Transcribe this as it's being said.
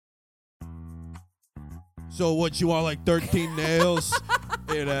So what, you want like 13 nails?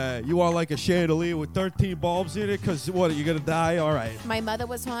 And you want like a chandelier with 13 bulbs in it? Because what, are you going to die? All right. My mother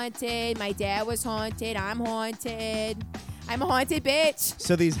was haunted. My dad was haunted. I'm haunted. I'm a haunted bitch.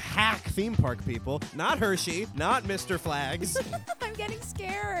 So these hack theme park people, not Hershey, not Mr. Flags. I'm getting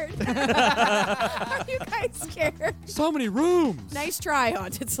scared. Are you guys scared? So many rooms. Nice try,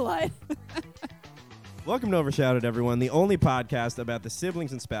 haunted slut. Welcome to Overshadowed, everyone, the only podcast about the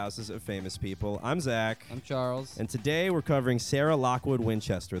siblings and spouses of famous people. I'm Zach. I'm Charles. And today we're covering Sarah Lockwood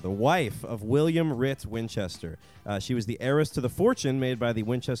Winchester, the wife of William Ritt Winchester. She was the heiress to the fortune made by the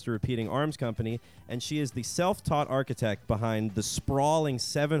Winchester Repeating Arms Company, and she is the self-taught architect behind the sprawling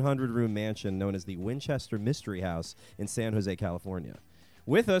 700-room mansion known as the Winchester Mystery House in San Jose, California.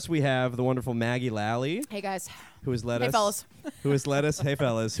 With us, we have the wonderful Maggie Lally. Hey, guys. Who has led Hey, us? fellas. Who has led us? Hey,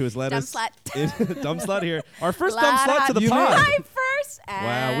 fellas. Who has led Dumb us? slut. Dumb slut here. Our first dumb slut to the You pod. made My first.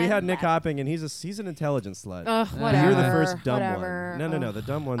 Wow, we had Nick Hopping, and he's an intelligent slut. Whatever. You're the first dumb whatever. one. No. The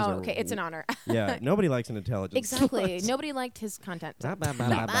dumb ones Oh, are. okay. It's an honor. Yeah, nobody likes an intelligent Exactly. slut. Nobody liked his content. Ba, ba, ba,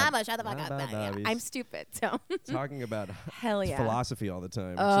 Like, ba, ba. Mama, shut the fuck Ba, up. ba, Yeah, ba, I'm stupid. So Talking about hell yeah. philosophy all the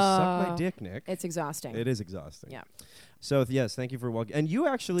time. Just suck my dick, Nick. It's exhausting. It is exhausting. Yeah. So yes, thank you for welcoming. And you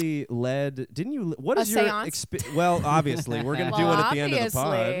actually led, didn't you? What A is your seance? Well, obviously, we're gonna do it at the end of the pod.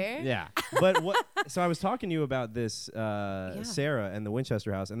 obviously. Yeah. But what? So I was talking to you about this, Sarah and the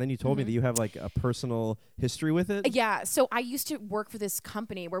Winchester House, and then you told me that you have like a personal history with it. Yeah, so I used to work for this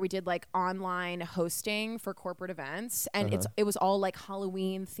company where we did like online hosting for corporate events, and it was all like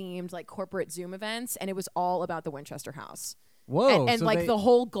Halloween themed, like corporate Zoom events, and it was all about the Winchester House. Whoa. And so like they- the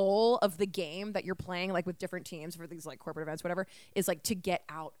whole goal of the game that you're playing, like with different teams for these like corporate events, whatever, is like to get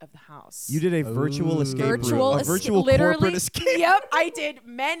out of the house. You did a virtual Ooh. escape virtual room, a esca- virtual literally, corporate escape. Yep, I did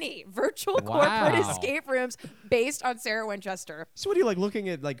many virtual corporate Wow. escape rooms based on Sarah Winchester. So what are you like looking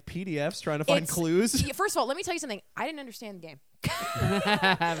at like PDFs trying to find It's- clues? First of all, let me tell you something. I didn't understand the game.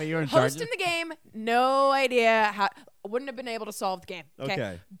 but you were in charge. Hosting the game, no idea how. Wouldn't have been able to solve the game.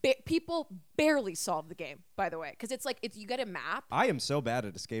 Okay. People barely solve the game, by the way, because it's like you get a map. I am so bad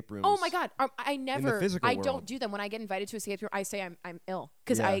at escape rooms. Oh my god, I never. physical I world. don't do them when I get invited to escape room. I say I'm ill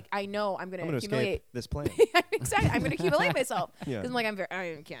because Yeah. I know I'm I'm gonna gonna humiliate. escape this plane. Exactly, I'm gonna humiliate myself Yeah. because I'm like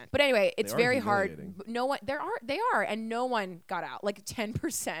I can't. But anyway, it's are very hard. humiliating. No one they are, and no one got out. Like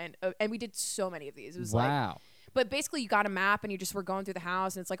 10%, and we did so many of these. It was like. Wow. But basically, you got a map, and you just were going through the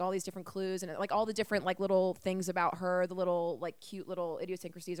house, and it's like all these different clues, and like all the different like little things about her, the little like cute little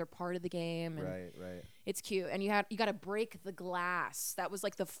idiosyncrasies are part of the game. And Right. it's cute, and you got to break the glass. That was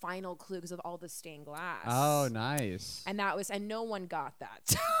like the final clue because of all the stained glass. Oh, nice. And no one got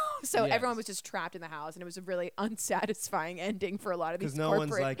that. So Yes. everyone was just trapped in the house, and it was a really unsatisfying ending for a lot of these Because no corporate.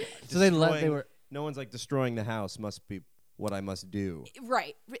 one's like So they destroying- no one's like destroying the house must be what I must do.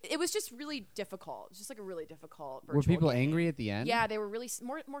 Right. It was just really difficult. It was just like a really difficult. Were virtual people game. angry at the end? Yeah, they were really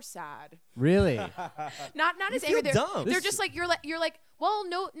more sad. Really? Not as feel angry. dumb. They're just like you're like well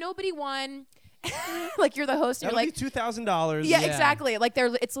nobody won. Like you're the host. And That'll you're be like $2,000. yeah, Yeah. exactly. Like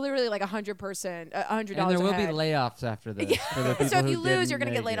it's literally like $100, $100. And there will be ahead. layoffs after this. For the So people if who you lose, you're didn't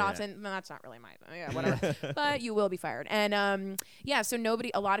gonna get make laid it. off, and that's not really whatever. But you will be fired. And yeah, so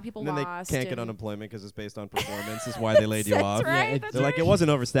a lot of people And then lost. they can't get and- unemployment because it's based on performance. Is why they laid you That's off. right. Yeah, that's They're like, right. it wasn't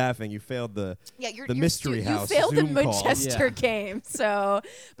overstaffing. You failed the Yeah, the mystery house You failed Zoom the call. Manchester Yeah. game. So,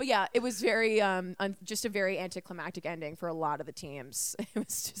 but yeah, it was very just a very anticlimactic ending for a lot of the teams. It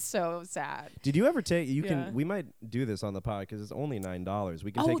was just so sad. Did you ever take? You Yeah. can. We might do this on the pod because it's only $9.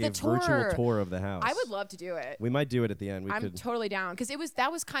 We can Oh, take the a virtual tour. tour of the house. I would love to do it. We might do it at the end. We I'm could. totally down because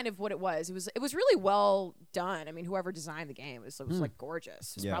that was kind of what it was. It was really well done. I mean, whoever designed the game it was like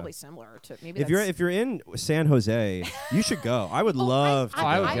gorgeous. It's Yeah. probably similar to maybe. If you're in San Jose, you should go. I would love to.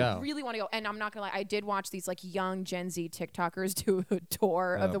 I go. would go. really want to go, and I'm not gonna lie. I did watch these like young Gen Z TikTokers do a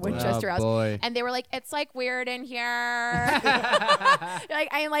tour of Oh, the boy. Winchester Oh, House, boy. and they were like, "It's like weird in here."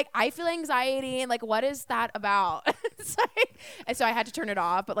 like I feel anxiety, and like, what is that about? It's like, and so I had to turn it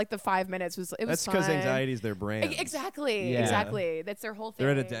off. But like the 5 minutes was That's because because anxiety is their brand. Exactly, Yeah. exactly. That's their whole thing.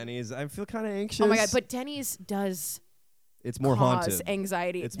 They're at a Denny's. I feel kind of anxious. Oh my god! But Denny's does it's more cause haunted.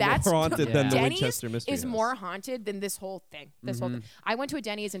 anxiety. It's That's more haunted than the Denny's Winchester Mystery is House. more haunted than this whole thing. This whole thing. I went to a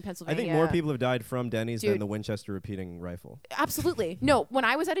Denny's in I Pennsylvania. think more people have died from Denny's than Dude. the Winchester repeating rifle. Absolutely. No, when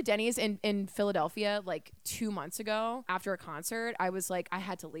I was at a Denny's in Philadelphia like 2 months ago after a concert, I was like, I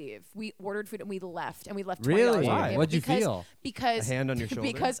had to leave. We ordered food and we left. And we left $20 Really? on the table What'd you because- feel? Because A hand on your shoulder?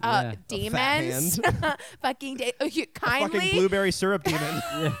 Because Yeah. A fat demons, fucking A kindly. fucking blueberry syrup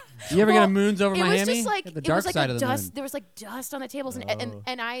demon. You ever get Well, a moons over it was Miami? just like The it dark was like side a of the dust. moon. There was like dust on the tables, Oh.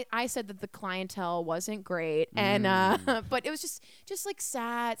 and I said that the clientele wasn't great, and but it was just like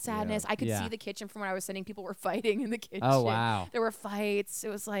sadness. I could Yeah. see the kitchen from where I was sitting. People were fighting in the kitchen. Oh, wow. There were fights. It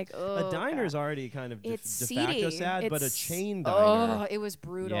was like A diner's already kind of de It's facto seedy. sad, but a It's- chain Oh, diner. it was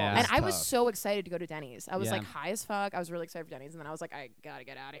brutal. Yeah. And It's I was tough. so excited to go to Denny's. I was Yeah. like high as fuck. I was really excited for Denny's, and then I was like, I gotta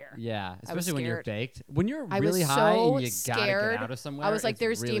get out of here. Yeah, I was especially when you're scared. baked. When you're I really was high so and you gotta scared. get out of somewhere. I was like, it's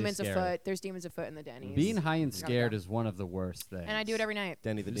there's really demons scary. afoot. There's demons afoot in the Denny's. Being high and Gotta scared go. is one of the worst things. And I do it every night.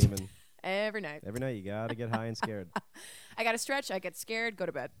 Denny the demon. Every night. Every night you gotta get high and scared. I gotta stretch. I get scared. Go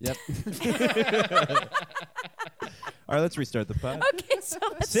to bed. Yep. All right, let's restart the pod. Okay, so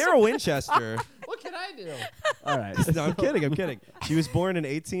let's Sarah Winchester. What can I do? All right. No, I'm kidding. I'm kidding. She was born in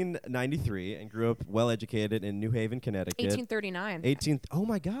 1893 and grew up well educated in New Haven, Connecticut. 1839. 18th. Oh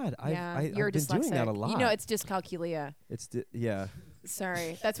my God! Yeah, I've you're been doing that a dyslexic. lot. You know, it's dyscalculia. Yeah.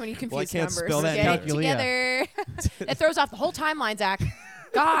 Sorry, that's when you confuse Well, I can't numbers. spell that Get it either. together. It throws off the whole timeline, Zach.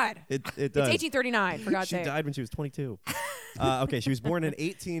 God. It It's does. 1839, for God's She sake. died when she was 22. Okay, she was born in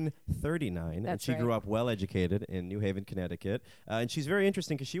 1839, and That's she grew right. up well educated in New Haven, Connecticut. And she's very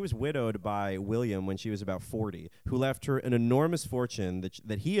interesting because she was widowed by William when she was about 40, who left her an enormous fortune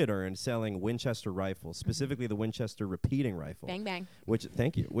that he had earned selling Winchester rifles, specifically the Winchester repeating rifle. Bang, bang. Which,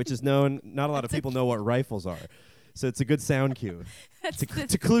 thank you, which is known. Not a lot of people know what rifles are, so it's a good sound cue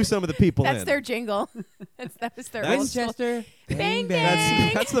to clue some of the people That's in. their jingle. that was their old Winchester. Bang,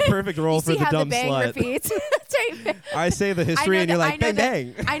 bang. That's the perfect role You for see the how dumb the bang slut. repeats? I say the I history, know and you're that- like bang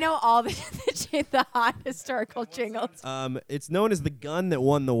bang. I know all the hot historical jingles. It's known as the gun that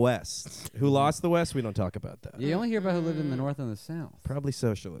won the West. Who lost the West? We don't talk about that. You only hear about who lived in the North and the South. Probably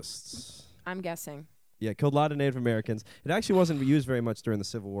socialists. I'm guessing. Yeah, killed a lot of Native Americans. It actually wasn't used very much during the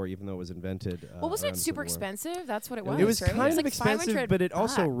Civil War, even though it was invented. Well, wasn't around it the super Civil War. expensive? That's what it was. It was right? kind of like expensive, 500 but it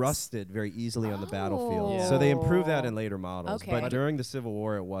also bucks. rusted very easily on the battlefield. Oh. So they improved that in later models. Okay. But during the Civil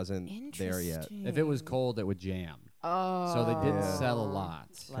War, it wasn't there yet. If it was cold, it would jam. Oh. So they didn't Yeah. sell a lot.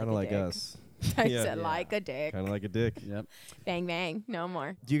 Kind of a like dick. us. I Yeah. said Yeah. like a dick. Kind of like a dick. Yep. Bang, bang. No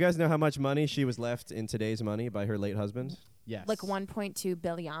more. Do you guys know how much money she was left in today's money by her late husband? Yes. Like 1.2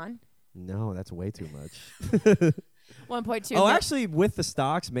 billion. No, that's way too much. 1.2. Oh, actually, with the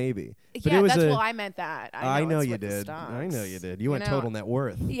stocks, maybe. But yeah, it was that's a, well, I meant that. I know it's you with the did. I know stocks. you did. You went know. total net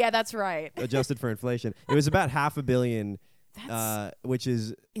worth, Yeah, that's right. adjusted for inflation. It was about $500 million, That's which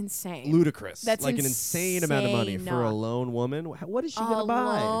is insane. ludicrous. That's like an insane amount of money insane. for a lone woman. What is she gonna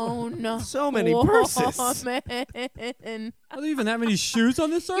buy? Alone. So many purses. Woman. Are there even that many shoes on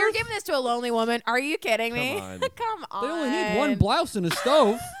this earth? You're giving this to a lonely woman. Are you kidding me? Come on. Come on. They only need one blouse and a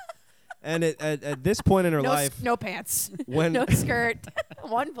stove. And at this point in her No, life, no pants. when No skirt.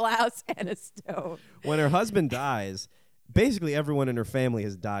 One blouse and a stove. when her husband dies, basically everyone in her family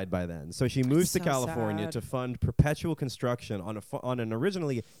has died by then. So she moves to So California sad. to fund perpetual construction on an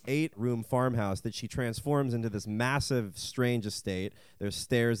originally 8-room farmhouse that she transforms into this massive, strange estate. There's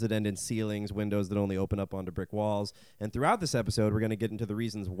stairs that end in ceilings, windows that only open up onto brick walls. And throughout this episode, we're going to get into the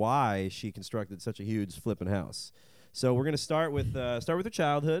reasons why she constructed such a huge flippin' house. So we're going to start with her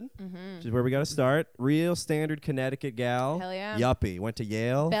childhood, which is where we got to start. Real standard Connecticut gal. Hell yeah. Yuppie. Went to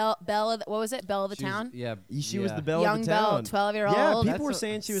Yale. Belle of the, what was it? Belle of the She's- town? Yeah. She was yeah. the belle Young of the Belle, town. 12-year-old. Yeah, people That's were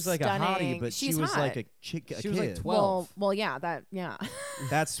saying she was like a hottie, stunning. but She's she was hot. like a chick. She was like kid. 12. Well, yeah, yeah.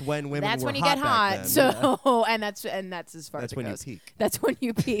 That's when women That's were when you hot get back hot. then. So, and that's as far That's as it when you goes. peak. That's when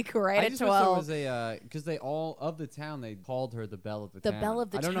you peak, right I at just wish there 12. was a because they all of the town they called her the belle of the The town. belle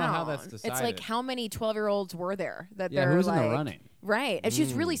of the I don't town. know how that's decided. It's like how many 12-year-olds were there that yeah, they're who was like in the running? right, and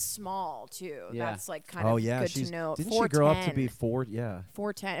she's really small too. Yeah. That's like kind Oh of yeah, good she's to know. didn't she grow up to 4'10". be 4? Yeah.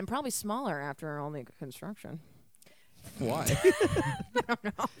 4'10", and probably smaller after all the construction. Why?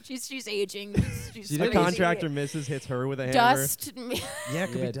 She's aging. She's She The did- crazy. contractor misses hits her with a hammer. Dust. Yeah,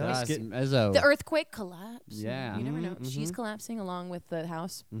 it could Yeah, be dust. dust. Mezzo. The earthquake collapse. Yeah. You never know. Mhm, She's mhm. collapsing along with the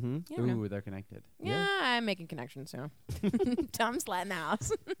house. Mm-hmm. You never know. Ooh, they're connected. Yeah, I'm making connections too. Tom's Latin the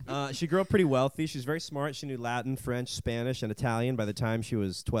house. She grew up pretty wealthy. She's very smart. She knew Latin, French, Spanish, and Italian by the time she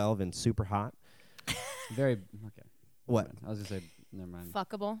was 12 and super hot. Very okay. What? I was gonna say never mind.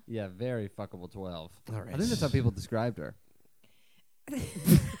 Fuckable. Yeah, very fuckable 12. All right. I think that's how people described her.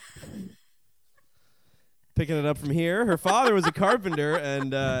 Picking it up from here, her father was a carpenter,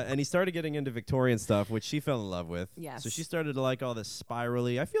 and he started getting into Victorian stuff, which she fell in love with. Yes. So she started to like all this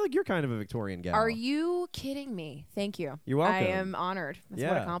spirally. I feel like you're kind of a Victorian gal. Are you kidding me? Thank you. You're welcome. I am honored. That's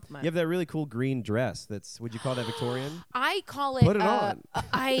what a compliment. You have that really cool green dress. Would you call that Victorian? I call it. Put it on.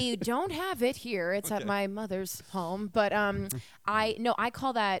 I don't have it here. It's at my mother's home, but I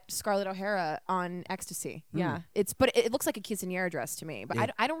call that Scarlett O'Hara on Ecstasy. Yeah, but it looks like a quinceañera dress to me.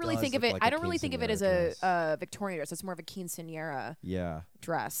 But I don't really does think of look it. like I a don't really think of it as quinceañera a Victorian dress. It's more of a quinceañera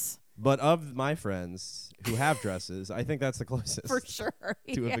dress. But of my friends who have dresses, I think that's the closest. For sure.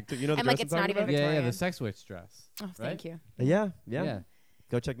 To a you know the and dress it's I'm not talking even about? Victorian. Yeah, the Sex Witch dress. Oh, thank you. Yeah. Yeah.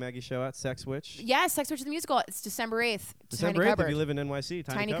 Go check Maggie's show out, Sex Witch. Yeah, Sex Witch the musical. It's December 8th. December Tiny 8th Cupboard. if you live in NYC.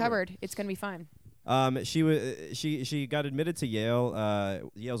 Tiny Cupboard. It's going to be fun. She got admitted to Yale,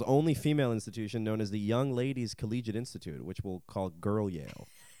 Yale's only female institution, known as the Young Ladies Collegiate Institute, which we'll call Girl Yale,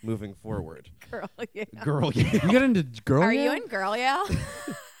 moving forward. Girl Yale. Girl Yale. You got into girl Are Yale? you in Girl Yale?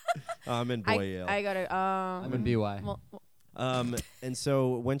 I'm in Boy Yale. I got to. I'm in BY. Well, And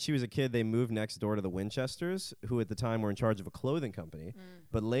so when she was a kid, they moved next door to the Winchesters, who at the time were in charge of a clothing company.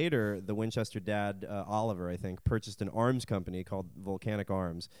 But later, the Winchester dad, Oliver, I think, purchased an arms company called Volcanic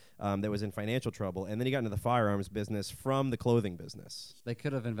Arms that was in financial trouble. And then he got into the firearms business from the clothing business. They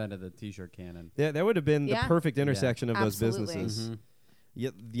could have invented the T-shirt cannon. Yeah, that would have been the perfect intersection of Absolutely. those businesses. Mm-hmm.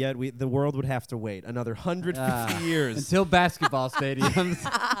 Yet the world would have to wait another 150 years Until basketball stadiums.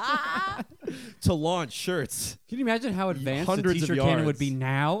 to launch shirts. Can you imagine how advanced Hundreds the of T-shirt cannon yards. would be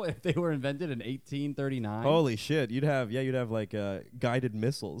now if they were invented in 1839? Holy shit! You'd have like guided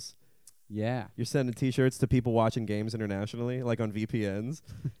missiles. Yeah. You're sending T-shirts to people watching games internationally, like on VPNs.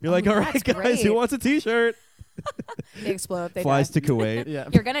 You're like, all right, that's guys, great. who wants a T-shirt? they explode. They Flies die. to Kuwait, Yeah.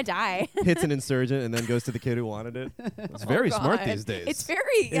 You're going to die. hits an insurgent, and then goes to the kid who wanted it. It's very smart God. these days. It's very,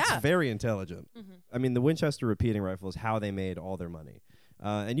 It's very intelligent. Mm-hmm. I mean, the Winchester repeating rifle is how they made all their money.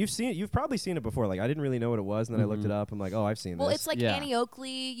 And you've probably seen it before. Like, I didn't really know what it was, and then I looked it up. I'm like, oh, I've seen Well, this. it's like Yeah. Annie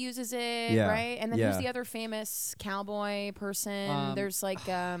Oakley uses it, Yeah. right? And then Yeah. who's the other famous cowboy person? There's like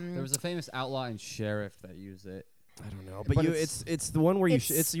There was a famous outlaw and sheriff that used it. I don't know, but, But it's the one where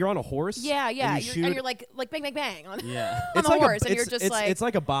you're on a horse. yeah, and you're, shoot. and you're like bang bang bang on, Yeah. on It's the like horse, and it's, you're just it's, like it's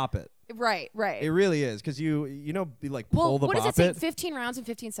like a bop it. right. It really is, because you like pull Well, the what does bop it say? it. 15 rounds in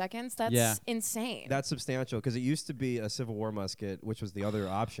 15 seconds? That's Yeah. insane. That's substantial, because it used to be a Civil War musket, which was the other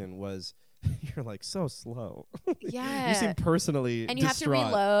option. Was you're like so slow. yeah. You seem personally and you have to distraught.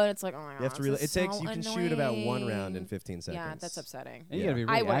 reload. It's like, oh my god. You have to this It is takes so you can shoot about one round in annoying. 15 seconds. Yeah, that's upsetting. And you gotta be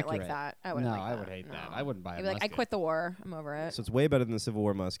really I wouldn't accurate. like that. I wouldn't No, like I that. would hate that. No. I wouldn't buy I'd a be like, I musket. quit the war. I'm over it. So it's way better than the Civil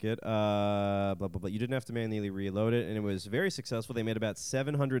War musket. Blah blah blah. You didn't have to manually reload it, and it was very successful. They made about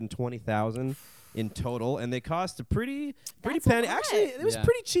 720,000 in total, and they cost a pretty That's a penny. lot. Actually, it was Yeah.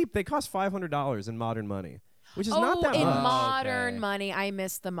 pretty cheap. They cost $500 in modern money, which is not that in much. modern Okay. money, I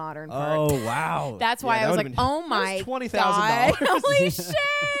missed the modern part. Oh wow! That's why Yeah, I was that like, would've been- oh my that was God. $20,000. Holy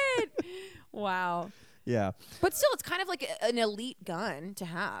shit. Wow. Yeah, But still, it's kind of like an elite gun to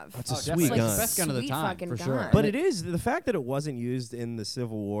have. that's Oh, a definitely. sweet It's like gun. the best gun of the sweet time, fucking for gun. sure. But it is the fact that it wasn't used in the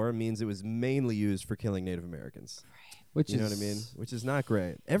Civil War means it was mainly used for killing Native Americans. Which You know what I mean? Which is not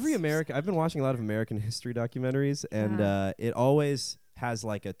great. Every American, I've been watching a lot of American history documentaries, and it always has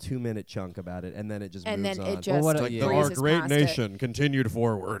like a 2-minute chunk about it, and then it just And moves then on. it just what- like yeah. breezes past it. continued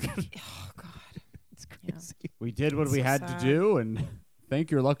forward. Oh, God. It's crazy. We did what It's we so had sad. to do, and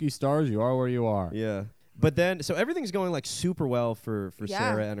thank your lucky stars, you are where you are. Yeah. But then, so everything's going like super well for Yeah,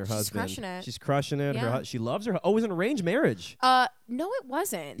 Sarah and her she's husband. crushing it. She's crushing it. Yeah. She loves her. Oh, it was an arranged marriage. No, it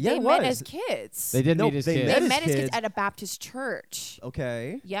wasn't. Yeah, they it met was. as kids. They did No, meet as they kids. met They as met as kids kids. at a Baptist church.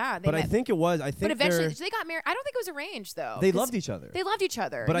 Okay. Yeah, they But met. I think it was. I think but eventually, they're- they got married. I don't think it was arranged though. they 'cause loved each other. They loved each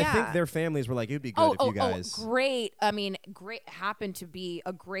other. But yeah. I think their families were like, it'd be good if you guys. Great. I mean, great. Happened to be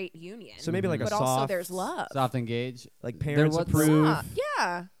a great union. So maybe like a but soft, also there's love. Soft engage. like There parents was- approve.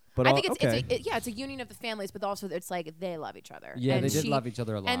 Yeah. But I all- think it's okay. it's a union of the families, but also it's like they love each other. Yeah, and they did love each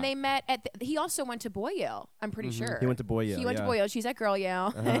other a lot. And they met at. He also went to Boy Yale. I'm pretty sure He went to Boy Yale, He went to yeah. Boy Yale. She's at Girl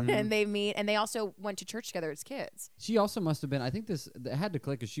Yale, and they meet, and they also went to church together as kids. She also must have been. I think it had to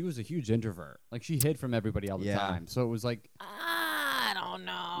click because she was a huge introvert. Like she hid from everybody all the Yeah. time. So it was like, I don't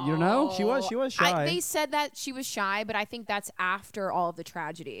know. You don't know? She was shy. They said that she was shy, but I think that's after all of the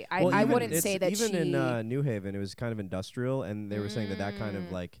tragedy. I Well, even wouldn't it's- say that even she. in New Haven, it was kind of industrial, and they were saying that kind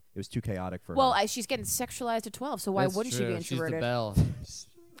of like it was too chaotic for well, her. she's getting sexualized at 12, so why that's wouldn't she true. be She's the introverted? belle.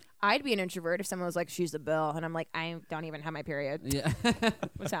 I'd be an introvert if someone was like, "She's the belle," and I'm like, "I don't even have my period. Yeah.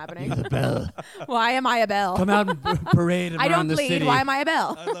 What's happening? Why am I a belle? Come out and parade around I don't the bleed. city. Why am I a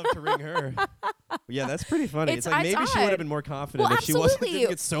belle?" I'd love to ring her. Yeah, that's pretty funny. It's It's- like it's maybe she would odd. have been more confident Well, if she wasn't absolutely. didn't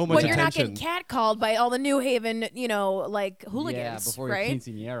get so much when you're not attention. getting catcalled by all the New Haven, like Yeah, hooligans, before right? your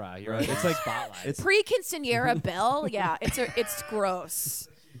quinceanera, you're Right. in It's the like- spotlight. it's- Pre-quinceanera Belle, yeah, it's gross.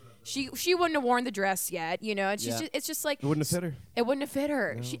 She wouldn't have worn the dress yet, and she's Yeah. it's just like It wouldn't have fit her. It wouldn't have fit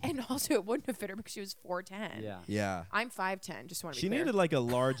her. And also it wouldn't have fit her because she was 4'10". yeah. Yeah. I'm 5'10". Just want to be She clear. needed like a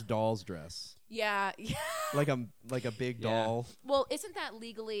large doll's dress, yeah. like a big Yeah. doll. Well, isn't that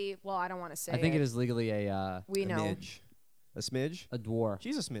legally? Well, I don't want to say. I think it is legally We a know. midge. A smidge. a dwarf.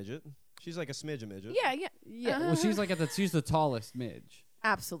 She's a smidget. She's like a smidge a midget. Yeah, yeah, Yeah. Well, she's like she's the tallest midge.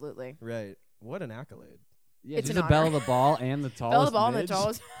 absolutely. Right. What an accolade. Yeah, It's she's an the belle honor. of the ball and the tallest. Bella Ball and the midge.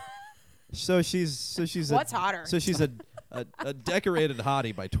 tallest. So she's What's a, hotter? So she's a decorated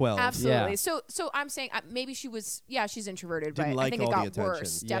hottie by 12. Absolutely. Yeah. So I'm saying maybe she was. Yeah, she's introverted, Didn't but like I think it all got the worse.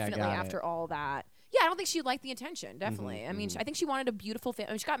 attention. Yeah, Definitely got after it. all that. Yeah, I don't think she liked the attention. Definitely. I mean, I think she wanted a beautiful family.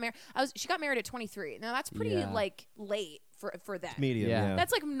 I mean, she got married. She got married at 23. Now that's pretty Yeah. like late for them. Medium. Yeah. Yeah.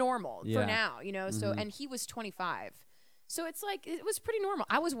 That's like normal Yeah. for now, So and he was 25. So it's like it was pretty normal.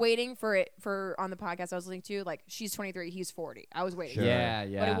 I was waiting for it on the podcast I was listening to, like she's 23, he's 40. I was waiting. Sure. for it. Yeah,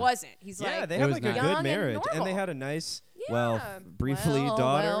 yeah. But it wasn't. He's Yeah, like they It had was like a nice. good young and marriage, and they normal. had a nice, yeah, briefly well,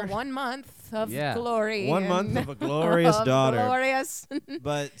 daughter. Well, 1 month of Yeah. glory. 1 month and- of a glorious of daughter. Glorious.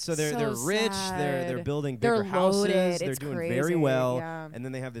 But so they're So rich. sad. They're building They're bigger houses. loaded. They're It's doing crazy. very well. Yeah. And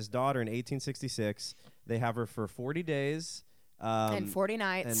then they have this daughter in 1866. They have her for 40 days. And 40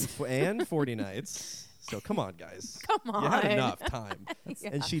 nights. and 40 nights. So come on, guys. Come on. You had enough time. Yeah.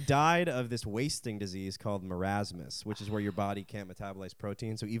 And she died of this wasting disease called marasmus, which is where your body can't metabolize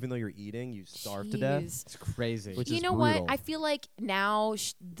protein. So even though you're eating, you starve to death. Jeez. It's crazy. Which You is know brutal. what? I feel like now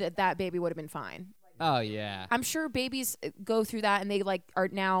that baby would have been fine. oh yeah. I'm sure babies go through that and they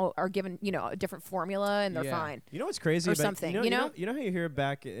are given a different formula and they're Yeah. fine. You know what's crazy Or about something, you you know know? you know how you hear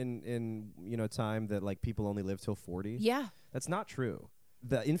back in time that like people only live till 40? Yeah. That's not true.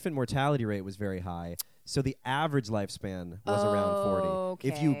 The infant mortality rate was very high. So the average lifespan was around 40.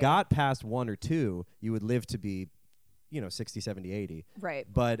 If you Okay. got past 1 or 2, you would live to be 60, 70, 80. Right.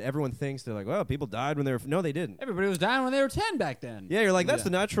 But everyone thinks they're like, well, people died when they were no, they didn't. Everybody was dying when they were 10 back then. Yeah, you're like, that's Yeah. the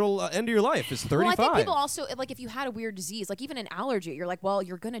natural end of your life. It's 35. Well, I think people also like if you had a weird disease, like even an allergy, you're like, well,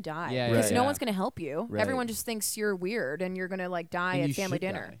 you're gonna die Yeah, because yeah, no yeah. one's gonna help you. Right. Everyone just thinks you're weird and you're gonna like die And at you family should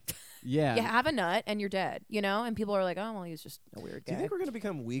dinner. die. Yeah. You have a nut and you're dead, And people are like, oh well, he's just a weird Do guy. you think we're going to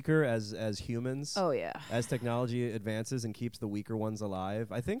become weaker as humans Oh yeah. as technology advances and keeps the weaker ones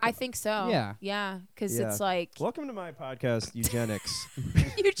alive? I think. I think so. Yeah. Yeah, because Yeah. it's like Welcome to my podcast, Eugenics.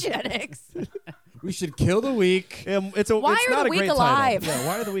 eugenics. We should kill the weak. Why Why it's are not the a weak great alive? Title. Yeah,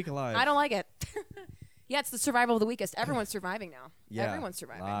 why are the weak alive? I don't like it. Yeah, it's the survival of the weakest. Everyone's surviving now. Yeah, Everyone's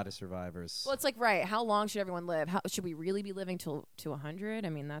surviving. A lot of survivors. Well, it's like, right, how long should everyone live? How should we really be living to 100? I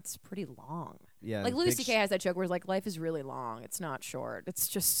mean, that's pretty long. yeah, Like the Louis big C.K. has that joke where it's like life is really long. It's not short. It's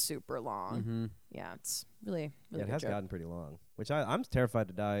just super long. Mm-hmm. Yeah, it's really, yeah, really it good has joke. gotten pretty long. Which I'm terrified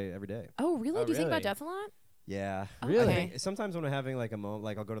to die every day. Oh, really? Oh, Do you think about really? death a lot? Yeah. Really? I think sometimes when I'm having like a moment,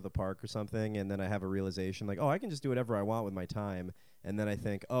 like I'll go to the park or something, and then I have a realization, like, oh, I can just do whatever I want with my time, and then I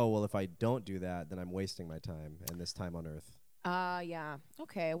think, oh, well, if I don't do that, then I'm wasting my time and this time on Earth. Yeah.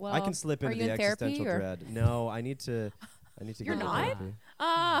 Okay. Well, I can slip are into you the in therapy, existential or- dread. No, I need to. You're get into not? therapy.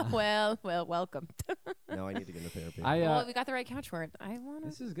 well, welcome. No, I need to get into therapy. Well, we got the right couch for it. I want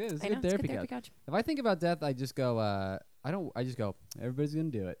This to. is good. This is I a know, good it's a therapy, good therapy couch. couch. If I think about death, I just go, I just go, everybody's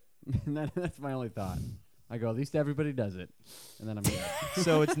going to do it. That's my only thought. I go, at least everybody does it. And then I'm good.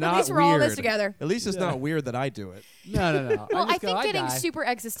 So it's At not least we're weird. all in this together. At least it's Yeah. not weird that I do it. No. Well, I just think go, getting die. super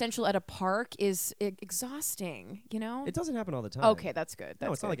existential at a park is exhausting. It doesn't happen all the time. Okay, that's good. No,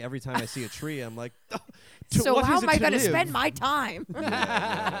 That's it's not good. like every time I see a tree, I'm like, oh, So what how is am it I to going to live? spend my time?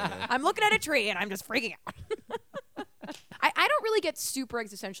 Yeah. I'm looking at a tree and I'm just freaking out. I don't really get super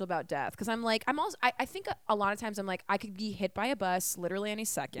existential about death because I'm like, I think a lot of times I'm like, I could be hit by a bus literally any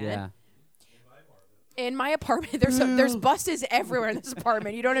second. Yeah. In my apartment, there's buses everywhere in this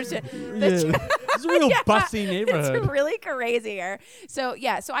apartment. You don't understand. It's a real Yeah, busty neighborhood. It's really crazy here. So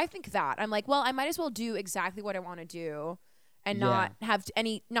yeah, so I think that I'm like, well, I might as well do exactly what I want to do, and not have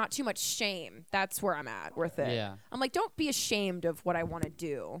not too much shame. That's where I'm at with it. Yeah. I'm like, don't be ashamed of what I want to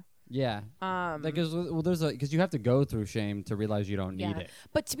do. Yeah. Because because you have to go through shame to realize you don't need it.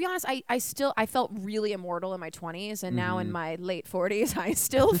 But to be honest, I felt really immortal in my 20s, and now Mm-hmm. in my late 40s, I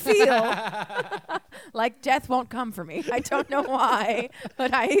still feel like death won't come for me. I don't know why,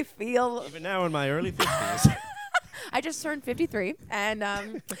 but I feel. Even now in my early 50s. I just turned 53, and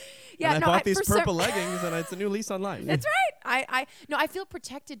yeah, and I no, bought these for some- purple leggings, and it's a new lease on life. That's right. I feel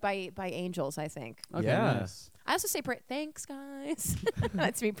protected by angels. I think. Okay, Yeah. nice. I also say thanks, guys.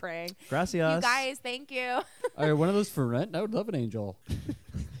 That's me praying. Gracias. You guys, thank you. Are one of those for rent? I would love an angel.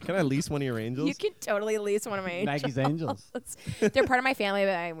 Can I lease one of your angels? You can totally lease one of my angels. Nike's angels. They're part of my family,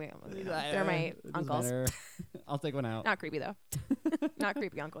 but they're my It doesn't uncles. matter. I'll take one out. Not creepy though. Not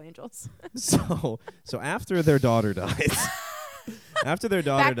creepy uncle angels. So after their daughter dies, after their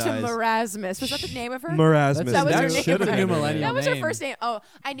daughter Back dies, to Marasmus. Was that the name of her? Marasmus. That was her that name. should have That been was her millennial name. That was her name. first name. Oh,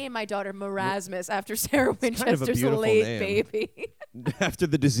 I named my daughter Marasmus after Sarah kind of a Winchester's beautiful late name. baby. After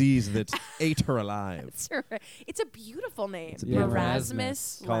the disease that ate her alive. It's a beautiful name. It's a beautiful name.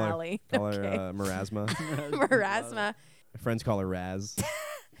 Marasmus Call her, Lally. call Okay. her Marasma. Marasma. My friends call her Raz.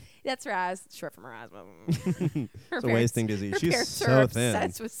 That's Raz, short for Marasma. Her It's a parents- wasting disease. her She's parents are so thin.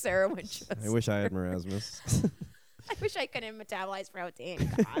 obsessed with Sarah Winchester. I wish I had marasmus. I wish I couldn't metabolize protein.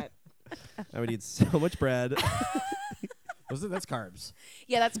 God. I would eat so much bread. That's carbs.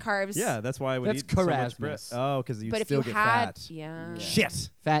 Yeah, that's carbs. Yeah, that's why I would That's eat so much bread. Marasmus. Oh, because you But if still you get had, fat. yeah. Shit.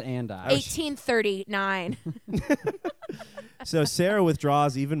 Fat and die. 1839. So Sarah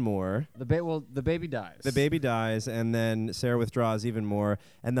withdraws even more. The baby dies. The baby dies, and then Sarah withdraws even more,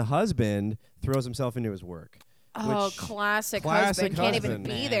 and the husband throws himself into his work. Oh, Which- classic classic husband. Can't even husband,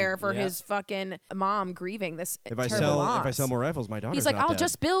 be man. there for Yeah. his fucking mom grieving this If I terrible sell loss. more rifles, my daughter's He's like, not I'll dead.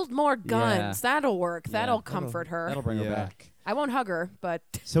 just build more guns. That'll work. Yeah. That'll comfort her. That'll bring Yeah. her back. I won't hug her, but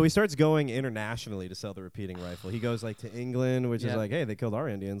So he starts going internationally to sell the repeating rifle. He goes like to England, which is Yeah. like, hey, they killed our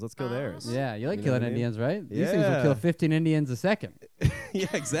Indians, let's kill theirs. Yeah, you like You know killing what I mean? Indians, right? These things will Yeah. kill 15 Indians a second. Yeah,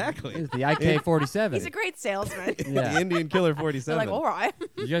 exactly. It's the IK-47. he's a great salesman. Yeah. The Indian Killer They're 47. like, all right.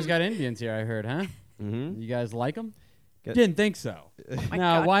 You guys got Indians here, I heard, huh? Mm-hmm. You guys like them? Good. Didn't think so. My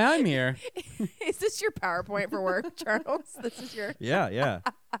Now, God. why I'm here? Is this your PowerPoint for work, Charles? This is your. Yeah, yeah.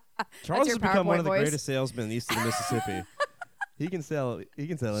 Charles your has become one PowerPoint of the voice. greatest salesmen east of the Mississippi. He can sell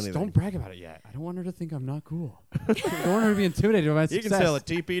anything. Don't brag about it yet. I don't want her to think I'm not cool. I don't want her to be intimidated by my You success. can sell a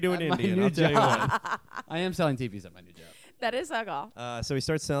TP to an At my Indian. new I'll tell you job. what. I am selling TVs at my new job. That is alcohol. So he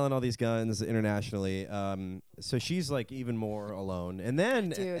starts selling all these guns internationally. So she's like even more alone, and then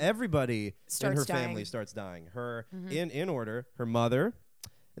Dude. everybody in Starts her dying. family starts dying. Her in order. Her mother.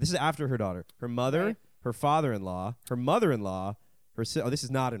 This is after her daughter. Her mother, Right. her father-in-law, her mother-in-law. Oh, this is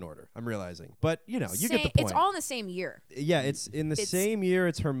not in order. I'm realizing, but you get the point. It's all in the same year. Yeah, it's in the It's- same year.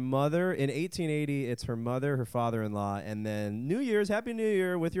 It's her mother in 1880. It's her mother, her father-in-law, and then New Year's, Happy New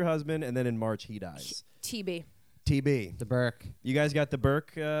Year with your husband, and then in March he dies. TB. TB. The Burke. You guys got the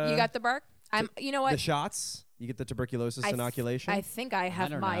Burke. You got the bark? You know the what? shots. You get the tuberculosis inoculation. I think I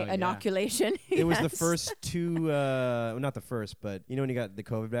have don't my know, yeah. inoculation. it was the Yes. first two. Well, not the first, but you know when you got the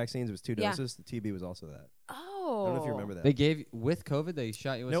COVID vaccines, it was 2 Yeah. doses. The TB was also that. Oh. I don't know if you remember that. They gave with COVID. They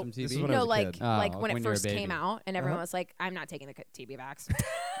shot you with Nope, some this TB. is when I was No, a like kid. Oh, like when it when you were a first came baby. out, and everyone Uh-huh. was like, "I'm not taking the TB vax."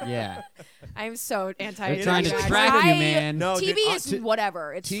 Yeah, I'm so anti. they're trying to vax. distract you, man. No, TB dude, is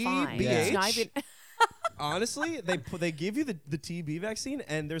whatever. It's fine. It's not TBH? even. Honestly, they give you the TB vaccine,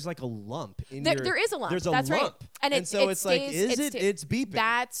 and there's like a lump in There- your. there is a lump. There's a That's right. lump, And so it it's like, stays- is it it? sta- It's beeping.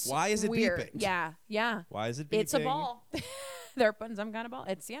 That's Why is it weird. beeping? Yeah, yeah. Why is it beeping? It's a ball. They're putting some kind of ball.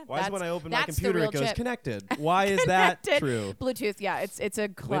 It's Why is that's, when I open my that's the computer real it goes chip. connected? Why is that Connected. true? Bluetooth. Yeah, it's a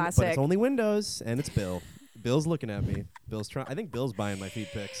But classic. it's only Windows, and it's Bill. Bill's looking at me. Bill's trying. I think Bill's buying my feed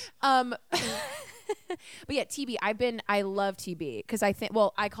pics. But yeah, TB. I love TB because I think.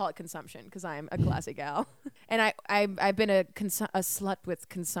 Well, I call it consumption because I'm a classic gal, and I've been a slut with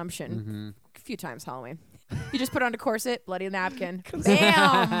consumption a few times Halloween. You just put on a corset, bloody napkin,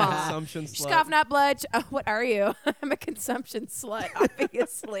 bam. Consumption slut. Scoff not blood. What are you? I'm a consumption slut,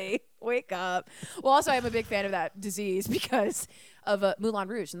 obviously. Wake up. Well, also, I'm a big fan of that disease because of Moulin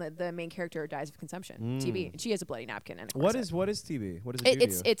Rouge, and the main character dies of consumption, TB. And she has a bloody napkin and a What corset. is TB? What does it do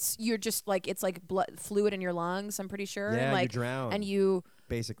to you? It's you're just like it's like blood fluid in your lungs. I'm pretty sure. Yeah, you like, drown. And you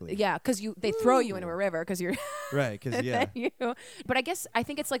Basically. yeah, because they throw you into a river because you're Right. Because yeah. But I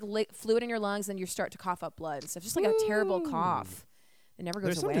think it's like fluid in your lungs, and you start to cough up blood and stuff. Just like a terrible cough. It never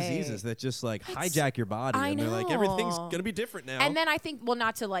goes There's away. some diseases that just like hijack your body, I and they're like everything's know. gonna be different now. And then I think, well,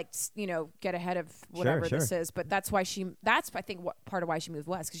 not to like get ahead of whatever Sure, this sure. is, but that's why I think part of why she moved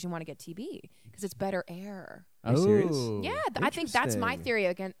west because she want to get TB because it's better air. Are you serious? Oh. Yeah, I think that's my Interesting. theory.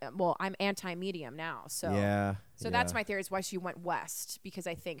 Again, well, I'm anti-medium now, so yeah. so that's my theory is why she went west because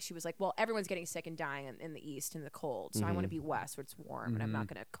I think she was like, well, everyone's getting sick and dying in the east in the cold, so I want to be west where it's warm and I'm not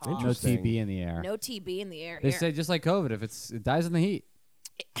going to cough. No Interesting. TB in the air. No TB in the air. They here. say just like COVID, if it dies in the heat.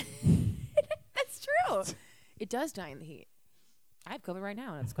 That's true. It does die in the heat. I have COVID right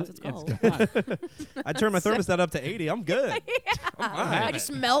now, and it's because it's Yeah, cold. it's gone. I turned my thermostat up to 80. I'm good. I'm fine. I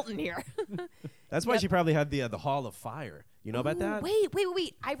just melt in here. That's why she probably had the Hall of Fire You know about that?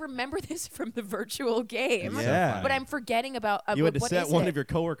 Wait. I remember this from the virtual game. Yeah. But I'm forgetting about You had to what set is one it? of your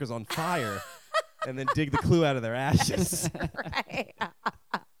coworkers on fire and then dig the clue out of their ashes. Right.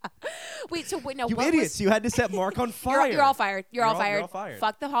 Wait, so wait, no, You what idiots. was, You had to set Mark on fire. You're all fired. You're all fired. You're all fired.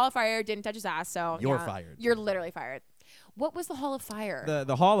 Fuck the Hall of Fire. Didn't touch his ass, so You're yeah. fired. You're literally fired. What was the Hall of Fire?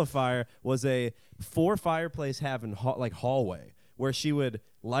 The Hall of Fire was a 4 fireplace having hallway where she would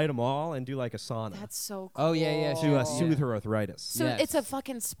light them all and do like a sauna That's so cool. Oh, yeah. to soothe her arthritis. So Yes. it's a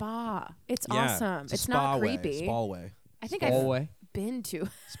fucking spa. It's Yeah, awesome. a It's not spa-way, creepy. Spallway. I think Spallway. I've been to.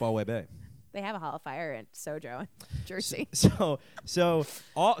 Spallway Bay. They have a Hall of Fire in Sojo, Jersey. So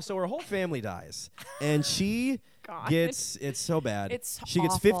her whole family dies, and she God. gets it's so bad. It's she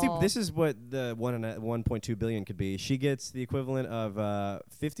gets 50. awful. This is what the 1.2 billion could be. She gets the equivalent of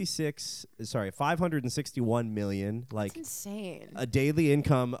 561 million, like It's insane. a daily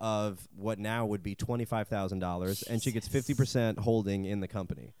income of what now would be $25,000, and she gets 50% holding in the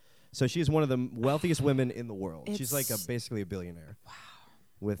company. So she's one of the wealthiest women in the world. She's like It's- basically a billionaire. Wow.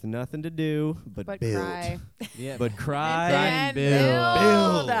 With nothing to do but build. cry. Yeah. But cry And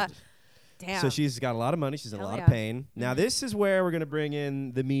build. Damn. So she's got a lot of money. She's in Hell a lot yeah. of pain. Now this is where we're going to bring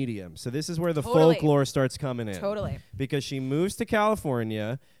in the medium. So this is where the Totally. folklore starts coming in. Totally. Because she moves to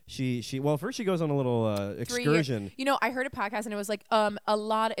California. Well, first she goes on a little 3 year- excursion. You know, I heard a podcast and it was like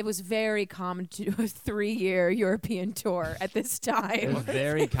it was very common to do a 3-year European tour at this It was time.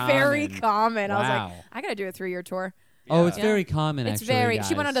 very common. Very common. I was Wow. like, I gotta do a 3-year tour. Oh, it's Yeah. very common, It's actually, very.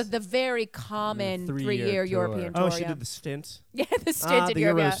 She went on guys. the very common 3-year tour. European tour. Oh, she yeah. did the stint. Yeah, the stint in the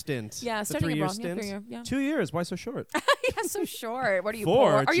Europe. Euro yeah. stint. Yeah, the studying 3-year abroad. Yeah, stint. 3 year, yeah. 2 years. Why so short? Yeah, so short. What are you 4,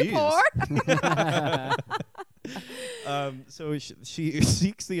 poor? Are you jeez. poor? So she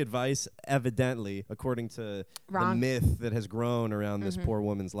seeks the advice, evidently, according to the Wrong. myth that has grown around this Mhm. poor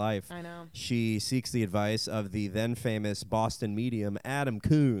woman's life. I know. She seeks the advice of the then famous Boston medium Adam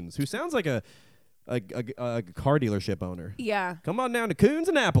Coons, who sounds like a car dealership owner. Yeah. Come on down to Coons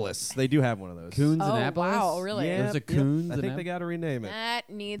Annapolis. They do have one of those. Coons Oh, Annapolis? wow, really? Yeah, There's a yep. Coons I think Annap- they got to rename it. That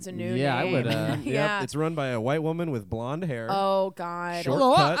needs a new Yeah, I name. would, Yep, yeah. it's run by a white woman with blonde hair. Oh God. Short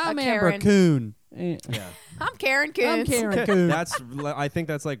Hello, cut. I'm A Amber Karen. Coon. Yeah. I'm Karen Coons. I'm Karen Coon. I think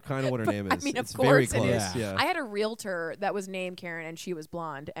that's like kind of what her name is. I mean, of it's very course it close. is. Yeah. I had a realtor that was named Karen, and she was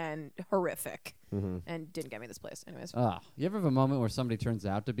blonde and horrific, Mhm. and didn't get me this place. Anyways. You ever have a moment where somebody turns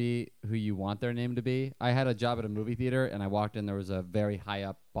out to be who you want their name to be? I had a job at a movie theater, and I walked in. There was a very high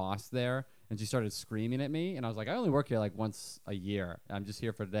up boss there, and she started screaming at me. And I was like, I only work here like once a year. I'm just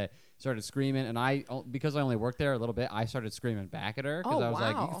here for today. Started screaming, and because I only worked there a little bit, I started screaming back at her because Oh, I was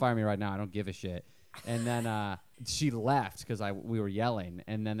like, you wow. can fire me right now. I don't give a shit. And then she left because we were yelling,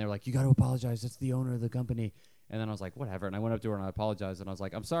 and then they were like, you got to apologize. That's the owner of the company. And then I was like, whatever. And I went up to her and I apologized. And I was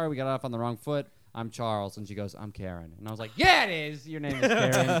like, I'm sorry, we got off on the wrong foot. I'm Charles. And she goes, I'm Karen. And I was like, yeah, it is. Your name is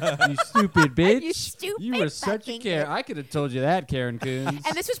Karen. You stupid bitch. You stupid You were such a fucking Karen. bitch. I could have told you that, Karen Coons.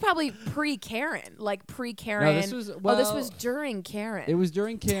 And this was probably pre-Karen, like pre-Karen. this was- this well, was during Karen. It was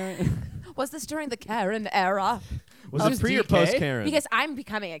during Karen. Was this during the Karen era? Was Oh, it it's pre or DK? post Karen? Because I'm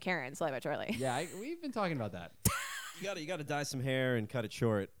becoming a Karen slowly but surely. Yeah, we've been talking about that. you got to dye some hair and cut it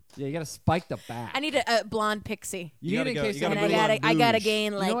short. Yeah, you got to spike the back. I need a blonde pixie. You gotta need in go- case you gotta And put I it on gotta Boosh.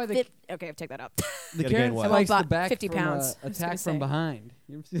 gain know like why the- okay, I've take that out. the Gotta Karen gain what? spikes the About back 50 from pounds, I was gonna attack say. from behind.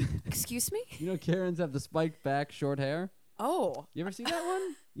 You ever see? Excuse me? You know Karens have the spiked back, short hair. Oh. You ever see that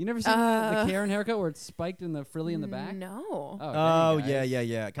one? You never seen the Karen haircut where it's spiked and the frilly in the back? No. Oh, dang, guys.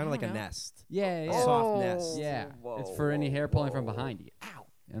 yeah. Kind of like don't a know. nest. Yeah, yeah. A soft nest. Yeah, Whoa, it's for any hair pulling from behind you. Ow!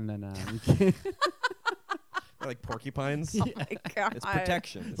 And then you can't- They're like porcupines. Oh my God. It's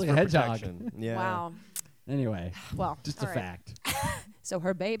protection. It's like a for hedgehog. protection. Yeah. Wow. anyway, Well, just all a right. fact. So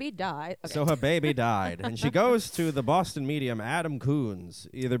her baby died. Okay. So her baby died, and she goes to the Boston medium Adam Coons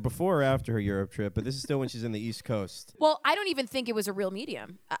either before or after her Europe trip. But this is still when she's in the East Coast. Well, I don't even think it was a real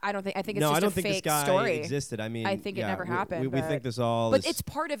medium. I don't think. I think it's No, just I don't a think fake this guy story. existed. I mean, I think it yeah, never happened, We but- think this all. But is it's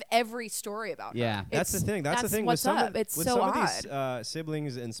part of every story about Yeah, her. that's the thing. That's the thing What's with some up. of, It's with so some of odd. these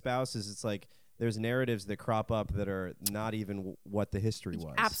siblings and spouses. It's like there's narratives that crop up that are not even what the history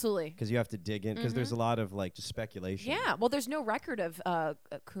was. Absolutely. Because you have to dig in. Because there's a lot of like just speculation. Yeah. Well, there's no record of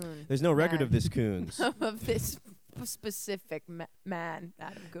Coon. There's no record man. of this Coons. of this specific man,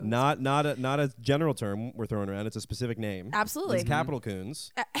 Adam Coons. not a general term we're throwing around. It's a specific name. Absolutely. It's capital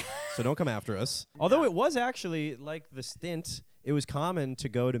Coons. So don't come after us. Although it was actually like the stint. It was common to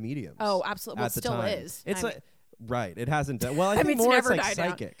go to mediums. Oh, absolutely. Well, at it the still time. is. It's I like right. It hasn't done well. I I think mean, it's more it's never like died down.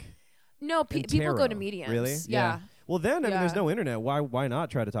 psychic. No, and people go to tarot. mediums. Really? Yeah. Well, then I mean, there's Yeah. no internet. Why not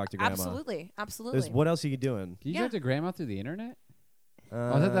try to talk to grandma? Absolutely. Absolutely. There's what else are you doing? Can you Yeah. talk to grandma through the internet?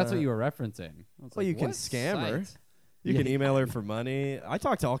 I thought that's what you were referencing. I was well, like, you can what scam her. site? You can email her for money. I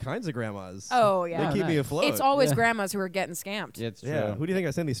talk to all kinds of grandmas. Oh They yeah. keep me nice. afloat. It's always Yeah. grandmas who are getting scammed. It's true. yeah. Who do you think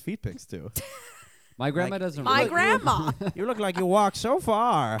I send these feet pics to? My grandma doesn't. My really- grandma. You look like you walked so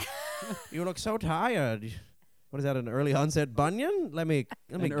far. You look so tired. What is that? An early onset bunion? Let me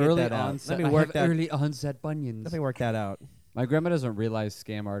An get early that out. onset. Let me work I have that. early onset bunions. Let me work that out. My grandma doesn't realize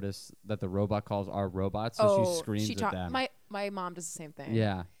scam artists that the robot calls are robots, so she screams at them. My mom does the same thing.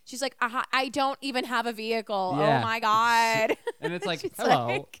 Yeah. She's like, I don't even have a vehicle. Yeah. Oh my god. And it's like, She's hello,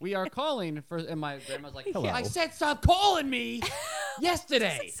 like- we are calling for, and my grandma's like, Hello. I said stop calling me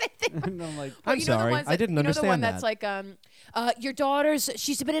yesterday. and I'm like, Or I'm you know the sorry. ones I didn't you know the one understand that's like, your daughter's,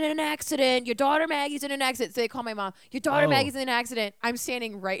 she's been in an accident. Your daughter Maggie's in an accident. So they call my mom, your daughter Oh. Maggie's in an accident. I'm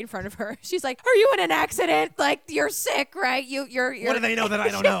standing right in front of her. She's like, are you in an accident? Like, you're sick, right? You're What do they know that I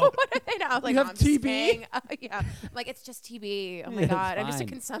don't know? What do they know? I was like, You have "Mom, just TB?" saying." Yeah. I'm like, it's just TB. Oh my Yeah, god. it's I'm just a fine.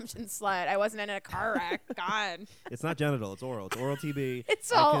 consumption slut. I wasn't in a car wreck. God. It's not genital. It's oral. It's oral TB.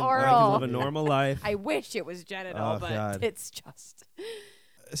 It's I all can, I oral. can live a normal life. I wish it was genital, Oh, but God. it's just.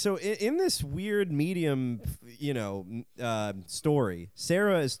 So in this weird medium, story,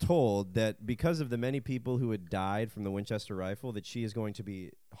 Sarah is told that because of the many people who had died from the Winchester rifle, that she is going to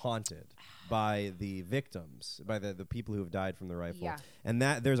be haunted by the victims, by the people who have died from the rifle, Yeah. and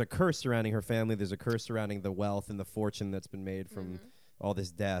that there's a curse surrounding her family. There's a curse surrounding the wealth and the fortune that's been made from all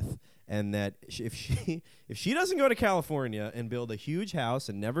this death, and that if she doesn't go to California and build a huge house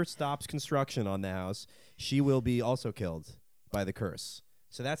and never stops construction on the house, she will be also killed by the curse.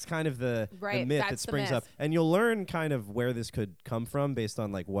 So that's kind of the Right, myth that that's the springs up, myth. and you'll learn kind of where this could come from based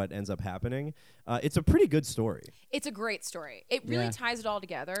on like what ends up happening. It's a pretty good story. It's a great story. It really Yeah. ties it all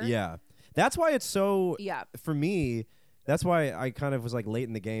together. Yeah, that's why it's so. Yeah. For me, that's why I kind of was like late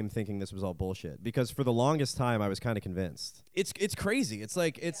in the game thinking this was all bullshit, because for the longest time I was kind of convinced. It's crazy. It's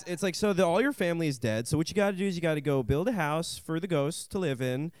like it's like so all your family is dead. So what you got to do is you got to go build a house for the ghosts to live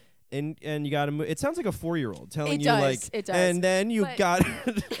in. And you got to. It sounds like a 4-year-old telling It you does, like. it does. And then you But- got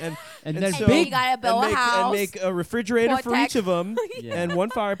And so- then And then you gotta build and a make, house. and make a refrigerator for Protect- each of them, Yeah. and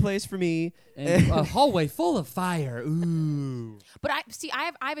one fireplace for me. and a hallway full of fire. Ooh. But I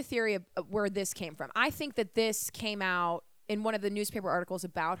have a theory of where this came from. I think that this came out in one of the newspaper articles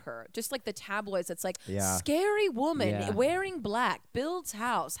about her, just like the tabloids. It's like Yeah. scary woman Yeah. wearing black, builds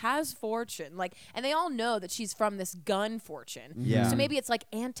house, has fortune, like, and they all know that she's from this gun fortune. Yeah. So maybe it's like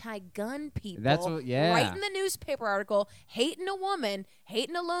anti-gun people. That's what- yeah. Right in the newspaper article, hating a woman,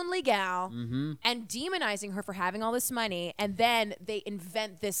 hating a lonely gal, Mm-hmm. and demonizing her for having all this money, and then they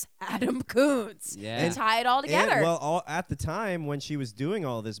invent this Adam Koontz Yeah. to tie it all together. And, well, at the time when she was doing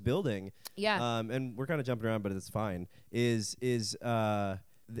all this building, Yeah. and we're kind of jumping around, but it's fine.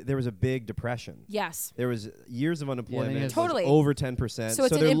 There was a big depression. Yes. There was years of unemployment. it's it was Totally. over 10%. So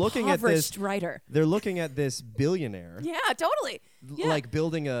it's an they're looking at this. impoverished writer. They're looking at this billionaire. Yeah, totally. Yeah. Like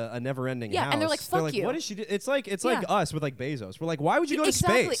building a never-ending Yeah, house. and they're like, "Fuck you." What is she do? It's like Yeah. us with like Bezos. We're like, why would you go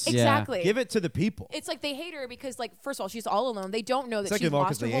exactly, to space? Yeah. Exactly. Give it to the people. It's like they hate her because, like, first of all, she's all alone. They don't know that Second she's of all,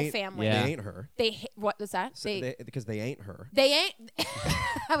 lost her they whole ain't, family. Yeah. they ain't her. What was that? So because they ain't her. They ain't.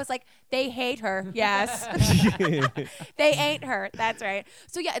 I was like, they hate her. Yes. They ain't her. That's right.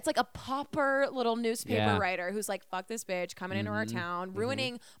 So yeah, it's like a pauper little newspaper Yeah. writer who's like, fuck this bitch coming into our town,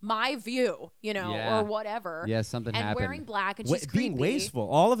 ruining my view, Yeah. or whatever. Yeah, something and happened. wearing black, and Wa- she's being creepy. wasteful.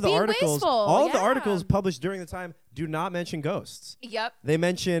 All of the Being articles, wasteful, all of the yeah. articles published during the time do not mention ghosts. Yep. They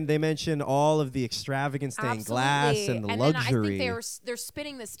mention all of the extravagant stained glass and the Then luxury. I think they're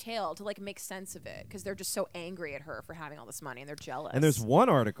spinning this tale to like make sense of it because they're just so angry at her for having all this money and they're jealous. And there's one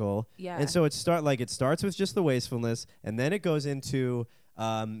article, Yeah. and so it starts with just the wastefulness, and then it goes into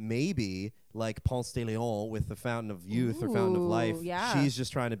maybe like Ponce de Leon with the Fountain of Youth or Fountain of Ooh, Life. yeah. She's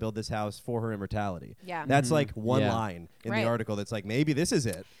just trying to build this house for her immortality. Yeah. That's like one Yeah. line in Right. the article that's like, maybe this is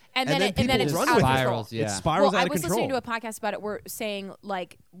it. And then it people just run out with of it. control. Spirals, yeah. It spirals Well, out I of was control. listening to a podcast about it where saying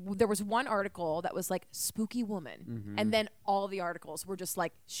like there was one article that was like spooky woman, Mm-hmm. and then all the articles were just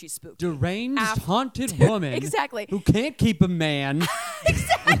like she's spooky. Deranged, Af- haunted woman. Exactly. Who can't keep a man.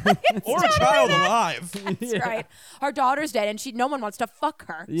 or a child alive. That's right. Her daughter's dead, and no one wants to fuck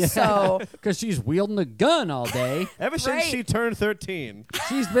her. Yeah. So Because she's wielding a gun all day. Ever since Right. she turned 13,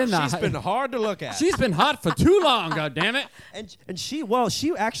 She's been she's been hard to look at. she's been hot for too long, goddammit. And she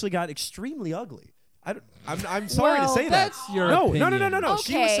actually got extremely ugly. I'm sorry Well, to say that's that. your no. opinion. She was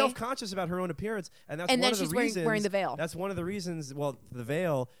Okay. self-conscious about her own appearance, and that's And one then of the she's wearing- reasons. wearing the veil. That's one of the reasons. Well, the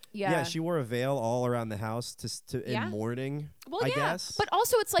veil. Yeah. she wore a veil all around the house Yeah. in mourning. well, I yeah. guess. But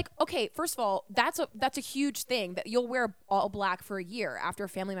also, it's like okay. First of all, that's a huge thing that you'll wear all black for a year after a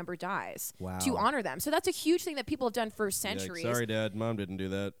family member dies Wow. to honor them. So that's a huge thing that people have done for Like, centuries. sorry, Dad. Mom didn't do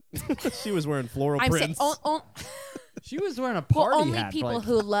that. She was wearing floral I'm saying, prints. She was wearing a party Well, only hat. people for like,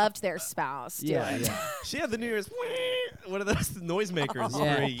 who loved their spouse do yeah, it. yeah. She had the New Year's one of those noisemakers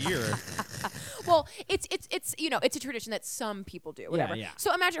Yeah. for a year. Well, it's it's a tradition that some people do. Whatever. yeah.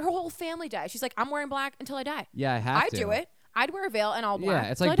 So imagine her whole family dies. She's like, I'm wearing black until I die. Yeah, I have I to. do it. I'd wear a veil and all black.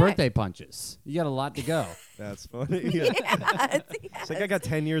 Yeah, it's till like I die. birthday punches. You got a lot to go. That's funny. Yeah. Yes, It's like I got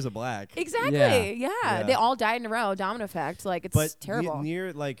 10 years of black. exactly. Yeah. Yeah. They all died in a row. Domino effect. Like it's But terrible.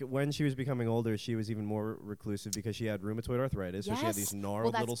 near like when she was becoming older, she was even more reclusive because she had rheumatoid arthritis, so she had these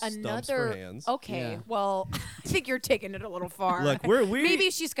gnarled well, little that's stumps another, for hands. Okay, Yeah. well, I think you're taking it a little far. Look, we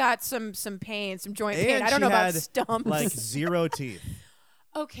maybe she's got some pain, some joint pain. and I don't she know about had, stumps. like 0 teeth.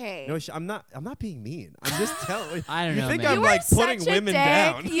 okay. No, I'm not being mean. I'm just telling. I don't you know, think man. I'm you like are putting such a women dick.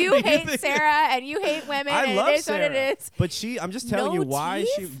 down. You hate think- Sarah and you hate women. I and love it is Sarah, what it is. but I'm just telling you No why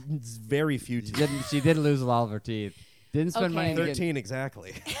teeth? she's very few She teeth. did lose a lot of her teeth. Didn't spend money. Okay. to get- 13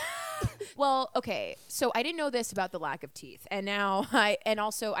 exactly. Well, okay. So I didn't know this about the lack of teeth, and now I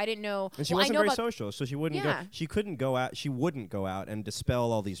didn't know. And she well, I wasn't know very about, social, so she wouldn't Yeah. go. She couldn't go out. She wouldn't go out and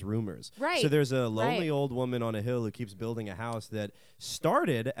dispel all these rumors. Right, So there's a lonely right. old woman on a hill who keeps building a house that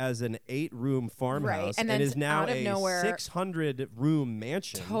started as an 8-room farmhouse and then is now out of a nowhere- 600-room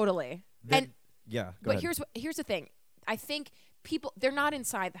mansion. Totally. that- And yeah, go but ahead. here's the thing. I think people they're not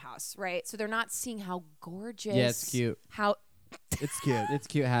inside the house, right? So they're not seeing how gorgeous. Yeah, it's cute. How It's cute. It's a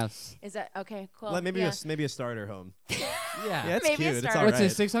cute house. is that? Okay, cool. Like maybe yeah. maybe a starter home. Yeah. Yeah, it's Maybe a cute. It's starter. all What's right.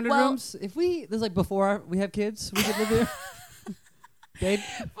 it? 600 Well- rooms? If there's like before we have kids, we could live here. Babe.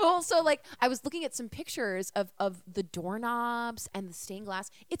 Well, so like I was looking at some pictures of the doorknobs and the stained glass.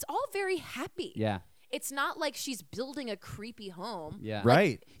 It's all very happy. Yeah. It's not like she's building a creepy home. Yeah.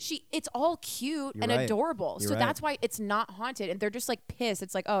 Right. It's all cute You're and right. adorable. You're So right. that's why it's not haunted. And they're just like pissed.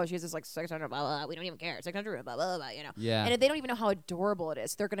 It's like, oh, she has this like 600, blah, blah, blah. We don't even care. 600, blah, blah, blah, you know? Yeah. And they don't even know how adorable it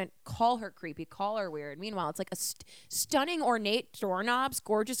is. They're going to call her creepy, call her weird. Meanwhile, it's like a stunning, ornate doorknobs,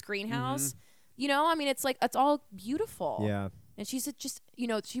 gorgeous greenhouse. You know, I mean, it's like, it's all beautiful. Yeah. And she's just,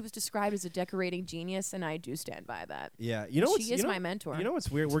 she was described as a decorating genius, and I do stand by that. Yeah, you know what's She is my mentor. You know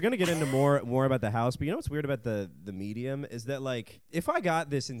what's weird? We're gonna get into more about the house, but you know what's weird about the medium is that like if I got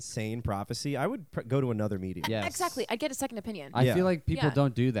this insane prophecy, I would go to another medium. Yes. Exactly. I'd get a second opinion. I Yeah. feel like people Yeah.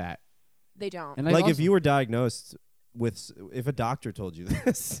 don't do that. They don't. And I Like if also- you were diagnosed with, if a doctor told you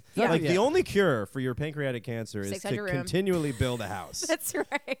this, Yeah. like the Yeah. only cure for your pancreatic cancer is to 600 room. continually build a house. That's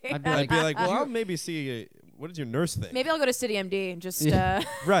right. I'd be I'd like, be like, well, I'll maybe see. What does your nurse think? Maybe I'll go to City MD and just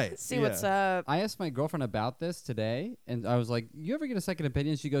Right. see yeah. what's up. I asked my girlfriend about this today, and I was like, "You ever get a second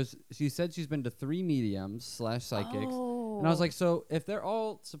opinion?" She said she's been to 3 mediums / psychics, and I was like, "So if they're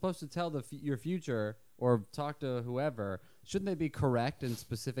all supposed to tell your future or talk to whoever, shouldn't they be correct in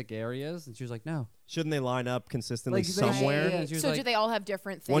specific areas?" And she was like, "No." Shouldn't they line up consistently Like, they- somewhere? Yeah, she was So like- do they all have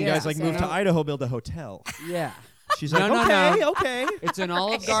different things? One guy's to like, say? move to Idaho, build a hotel. Yeah, She's No, like, no, okay, no. okay. it's an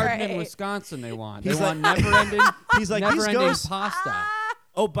Olive Garden in Right. Wisconsin. They want. He's They want like- never-ending. He's like, these never-ending ghosts. pasta.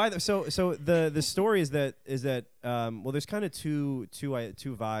 Oh, by the so the story is that well, there's kind of two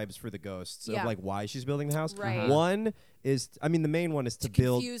vibes for the ghosts Yeah. of like why she's building the house. Right. One is, I mean, the main one is to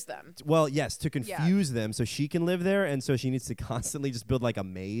build. confuse them. Well, yes, to confuse them so she can live there, and so she needs to constantly just build like a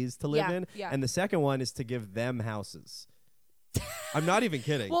maze to live Yeah, in. yeah. And the second one is to give them houses. I'm not even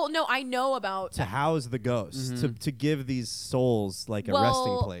kidding. Well, no, I know about to house the ghosts, Mm-hmm. to give these souls like a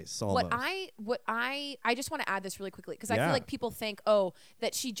resting place. Almost. what I just want to add this really quickly because I Yeah. feel like people think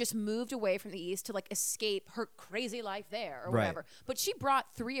that she just moved away from the East to like escape her crazy life there or Right. whatever. But she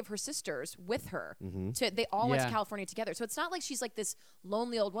brought 3 of her sisters with her. Mm-hmm. They all went to Yeah. California together. So it's not like she's like this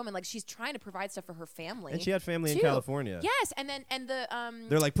lonely old woman. Like she's trying to provide stuff for her family. And she had family in too. California. Yes, and the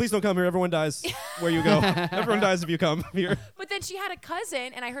They're like, please don't come here. Everyone dies where you go. Everyone dies if you come here. But then she had a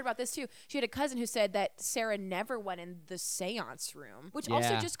cousin, and I heard about this too. She had a cousin who said that Sarah never went in the seance room, which also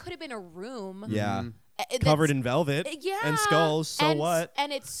Yeah. just could have been a room Yeah. that's- Covered in velvet yeah, and skulls. So and, what?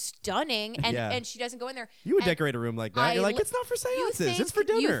 And it's stunning, and Yeah. and she doesn't go in there. You would And decorate a room like that. I You're like, li- it's not for you seances. It's think-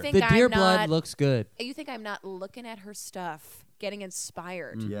 for you dinner. think The I'm deer not- blood looks good. You think I'm not looking at her stuff, getting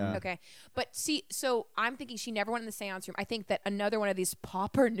inspired? Mm-hmm. Yeah. Okay. But see, so I'm thinking she never went in the seance room. I think that another one of these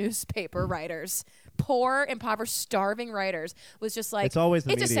pauper newspaper writers, poor, impoverished, starving writers, was just like, It's always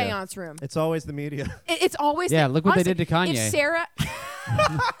the it's media. a seance room. It's always the media. It's always Yeah, the- look what they honestly, did to Kanye. If Sarah,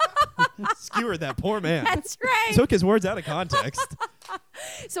 Skewered that poor man. that's right. Took his words out of context.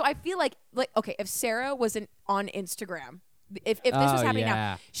 So I feel like okay, if Sarah wasn't on Instagram, if this was happening yeah.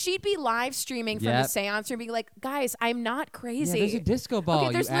 now, she'd be live streaming from the Yep. seance room, being like, "Guys, I'm not Yeah, crazy." there's a disco ball.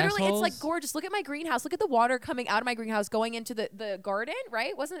 Okay, there's you literally, it's like assholes. gorgeous. Look at my greenhouse. Look at the water coming out of my greenhouse going into the garden,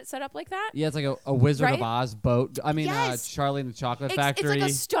 right? Wasn't it set up like that? Yeah, it's like a Wizard Right? of Oz boat. I mean, Yes. Charlie and the Chocolate It's Factory. like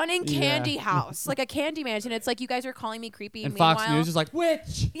a stunning Yeah. candy house, like a candy mansion. It's like you guys are calling me creepy. and meanwhile, Fox News is like,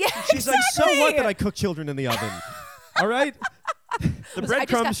 witch. yeah, She's like, so what exactly. that I cook children in the oven? All right? The I just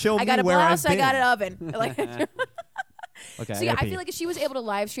breadcrumbs got- show I got me a where boss. I've I been. got an oven. Like, Okay, so yeah, I gotta feel pee. like if she was able to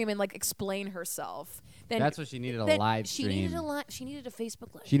live stream and like explain herself, then that's what she needed, a then live she stream. needed a she needed a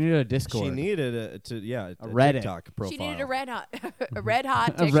Facebook live. She needed a Discord. She needed a Reddit. TikTok profile. She needed a red hot, a red hot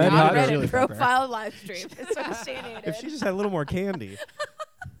A TikTok red hot Reddit chili pepper. profile live stream. That's what she needed. If she just had a little more candy,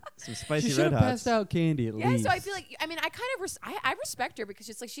 some spicy She should red have hots. passed out candy at Yeah, least. so I feel like, I mean, I kind of I respect her because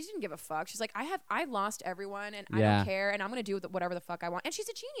it's like she didn't give a fuck. She's like, I lost everyone and I Yeah. don't care and I'm gonna do whatever the fuck I want. And she's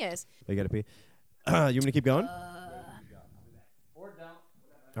a genius. You gotta pee. You want me to keep going?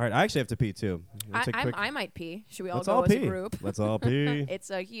 All right, I actually have to pee too. Let's take a quick- I might pee. Should we all Let's go all as pee. a group? Let's all pee. It's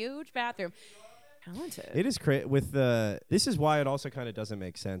a huge bathroom. Talented. It is crazy with the. This is why it also kind of doesn't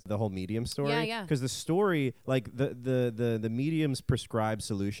make sense. The whole medium story. Yeah, yeah. Because the story, like the medium's prescribed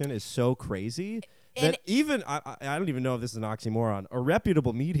solution, is so crazy And- that even I don't even know if this is an oxymoron. A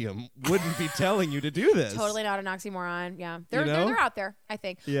reputable medium wouldn't be telling you to do this. Totally not an oxymoron. Yeah, You they're know? they're out there. I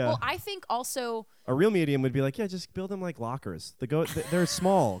think. Yeah. Well, I think also A real medium would be like, yeah, just build them like lockers. They're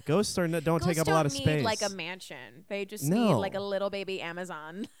small. Ghosts don't ghosts take up a lot of don't space. need like a mansion. They just No. need like a little baby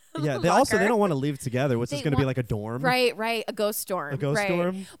Amazon. Yeah, they locker. don't want to live together. What's this They going to be want- like a dorm? Right, a ghost storm. A ghost right.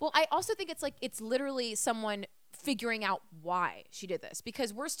 storm? Well, I also think it's literally someone figuring out why she did this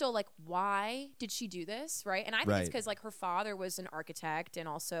because we're still like, why did she do this, right? And I think it's Right. because like her father was an architect and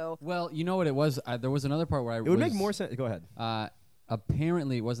also well, you know what it was? There was another part where It would make more sense. Go ahead.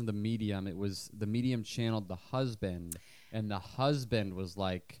 Apparently, it wasn't the medium. It was the medium channeled the husband, and the husband was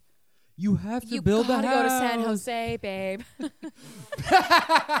like, "You have to you build a gotta house." go to San Jose, babe.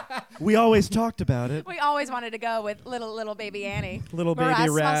 We always talked about it. We always wanted to go with little baby Annie. Little baby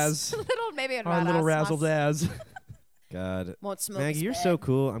Erasmus. Raz. Little baby Our little Erasmus. razzle dazz. God. Won't smoke Maggie, his you're bed. so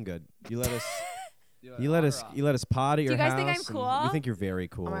cool. I'm good. You let us pod at your you guys house. think I'm and cool? We think you're very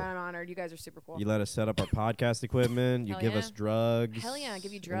cool. Oh, I'm honored. You guys are super cool. You let us set up our podcast equipment. You Hell give yeah. us drugs. Hell yeah, I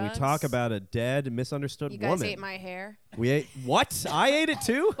give you And drugs. we talk about a dead, misunderstood You guys woman. ate my hair. We ate what? I ate it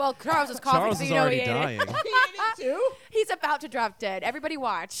too. Well, Charles is coughing, Charles so is you know already he ate dying. it. He's about to drop dead. Everybody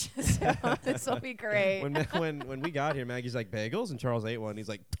watch. So this will be great. when we got here, Maggie's like bagels, and Charles ate one. He's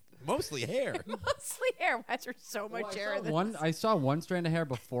like, mostly hair. Mostly hair. Why is there so much hair in this? I saw one strand of hair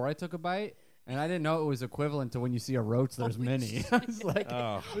before I took a bite, and I didn't know it was equivalent to when you see a roach. There's many. I was like,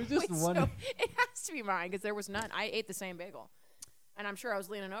 Oh. it was just Wait, one. so it has to be mine because there was none. I ate the same bagel, and I'm sure I was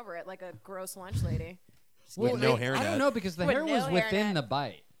leaning over it like a gross lunch lady. With no I hairnet. don't know because the With hair no was within hairnet. the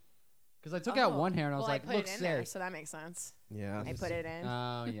bite. Because I took out one hair and I was well, like, I put look it in there, safe. so that makes sense. Yeah. I put it in.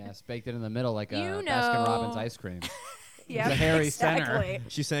 Oh yes, baked it in the middle like You a know. Baskin Robbins ice cream. Yeah, a hairy center. exactly.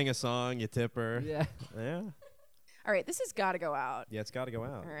 She sang a song. You tip her. Yeah. Yeah. All right, this has got to go out. Yeah, it's got to go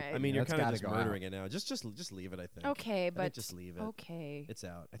out. All right. I mean, Yeah, you're it's kind of gotta just go murdering it now. Just leave it. I think. Okay, I think but just leave it. Okay, It's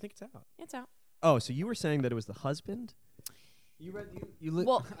out. I think it's out. it's out. Oh, so you were saying that it was the husband? You read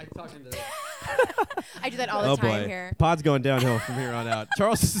Well- I talked into this. I do that all the Oh time boy, here. pod's going downhill from here on out.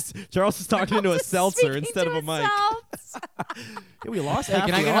 Charles is talking into a Just seltzer speaking instead to of a mic. himself. Yeah, we lost Hey, half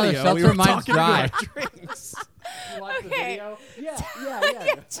can the I get another audio. seltzer? We were Mine's talking dry. into our drinks. Okay. Yeah.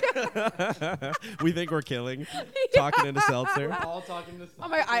 We think we're killing talking into seltzer. All talking to Oh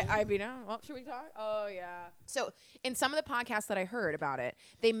my! I be now. Well, should we talk? Oh yeah. So in some of the podcasts that I heard about it,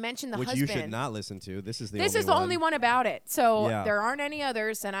 they mentioned the Which husband. you should not listen to. This is the This only is the only one about it. So Yeah. there aren't any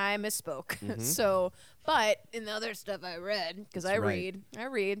others, and I misspoke. So, but in the other stuff I read, because I right.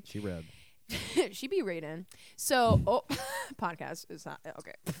 read, She read. she be reading. So, podcast is not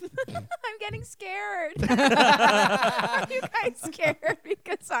okay. I'm getting scared. Are you guys scared?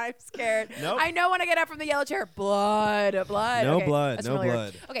 Because I'm scared. Nope. I know when I get up from the yellow chair, blood. No Okay, blood, that's no familiar.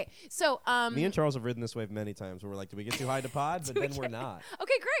 blood. Okay, so Me and Charles have ridden this wave many times where we're like, do we get too high to pod? But then we're not.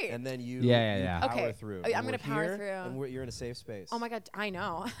 okay, great. And then you, Yeah, you yeah. power Okay. through. Oh, yeah, I'm And gonna we're power here, through. And you're in a safe space. Oh my god, I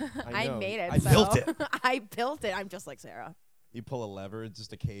know. I know. made it. I so. built it. I built it. I'm just like Sarah. You pull a lever, it's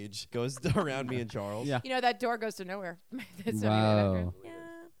just a cage goes around me and Charles. Yeah. You know that door goes to nowhere. It's Wow. Yeah.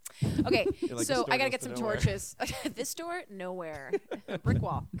 Okay, You're like, so "This door I gotta goes get to some nowhere." torches. This door, nowhere. Brick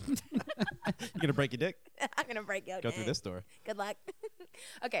wall. You're gonna break your dick. I'm gonna break out. Go through this door. Good luck.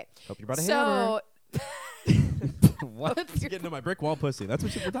 Okay. Hope you brought a hammer. So What? Get into my brick wall pussy. That's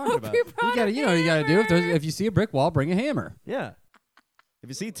what you were talking about. You gotta do. If you see a brick wall, bring a hammer. Yeah. If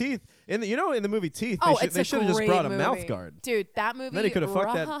you see teeth in the movie Teeth, Oh, they it's a should have just great brought a movie. mouth guard. Dude, that movie. Then he could have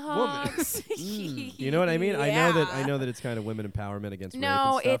fucked that rocks. You know what I mean? I know that it's kind of women empowerment against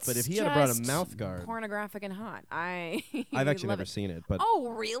No, rape and it's stuff, but if he had brought a just mouth guard, pornographic and hot. I've actually never seen it, but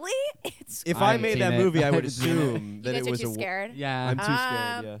Oh, really? It's if I I made haven't that seen it. movie, I I would haven't seen it. assume you that guys it are was too a. scared. Yeah. I'm too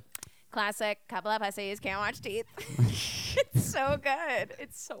scared. Yeah. Classic. Couple of pussies can't watch teeth. It's so good.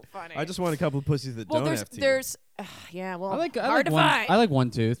 It's so funny. I just want a couple of pussies that well, don't there's have teeth. there's yeah. Well, I like hard to one. find. I like one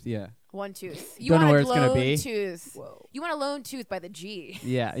tooth. Yeah. One tooth. You Don't know want where a it's gonna lone be. tooth. Whoa. You want a lone tooth by the G.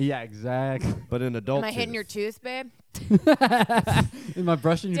 Yeah. Yeah. Exactly. But an adult. Am I hitting tooth. your tooth, babe? Am I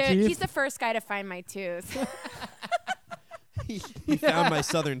brushing your Dude, teeth? he's the first guy to find my tooth. He found my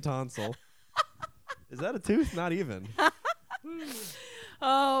southern tonsil. Is that a tooth? Not even.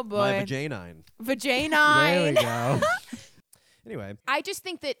 Oh My boy. vaginine. There we Vaginine. go. Anyway, I just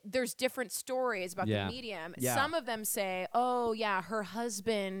think that there's different stories about Yeah. the medium. Yeah. Some of them say, "Oh yeah, her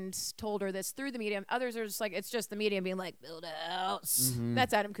husband told her this through the medium." Others are just like, "It's just the medium being like, build a house."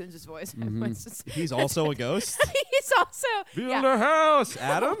 That's Adam Coons' voice. It's just- he's also a ghost. he's also Build yeah. a house,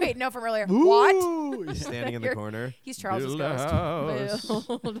 Adam. Wait, no, from earlier. What? Ooh, he's standing in the You're- corner. He's Charles's Build a ghost. house.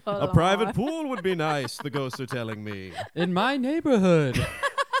 Build A private pool would be nice, the ghosts are telling me. In my neighborhood,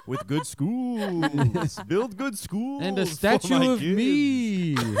 With good schools. Build good schools. and a for statue my of kids.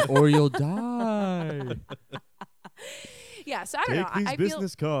 me, or you'll die. Yeah, so I don't Take know. these I feel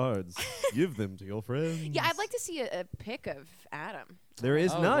business cards. Give them to your friends. yeah, I'd like to see a pic of Adam. There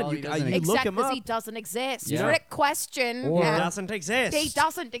is Oh, none. well, he you doesn't you exist. look Except him because up. he doesn't exist. Yeah. Trick question. Or- Adam. doesn't exist. He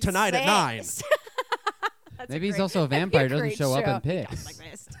doesn't exist. Tonight at 9. That's Maybe he's great- also a that'd be vampire. Doesn't great show up show. in He pics. doesn't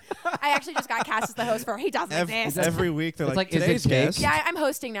exist. I actually just got cast as the host for He Doesn't Exist. Every week they're It's like, like, is it today's cake? guest. Yeah, I'm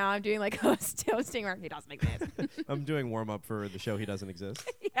hosting now. I'm doing like hosting where He Doesn't Exist. I'm doing warm up for the show He Doesn't Exist.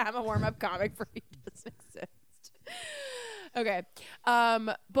 Yeah, I'm a warm-up comic for He Doesn't Exist. Okay.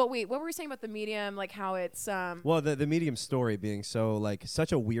 But wait, what were we saying about the medium? Like how it's Well, the medium story being so like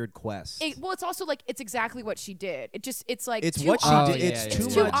such a weird quest. well, it's also like it's exactly what she did. It's like It's too what she obvious. did. It's yeah, too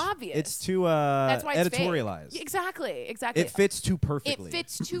It's yeah. too much. obvious. It's too That's why it's fake. editorialized. Exactly. It fits too It perfectly.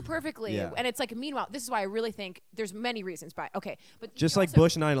 fits too perfectly, Yeah. and it's like. Meanwhile, this is why I really think there's many reasons. But okay, but Just you like also,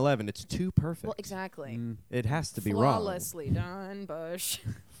 Bush 9/11, it's too perfect. Well, exactly. It has to be Flawlessly done, Bush.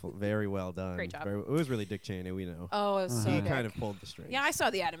 wrong. Very well done. Great job. It was really Dick Cheney. We know. Oh, it was so He good. kind of pulled the strings. Yeah, I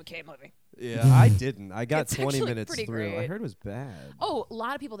saw the Adam McKay movie. Yeah, I didn't. I got It's 20 actually minutes pretty through. I great. heard it was bad. Oh, a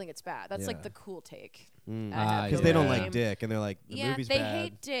lot of people think it's bad. That's like Yeah. the cool take. Because they don't Yeah. like Dick, and they're like, the Yeah, movie's they bad.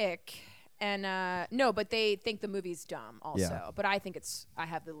 hate Dick, and no, but they think the movie's dumb also. Yeah. But I think I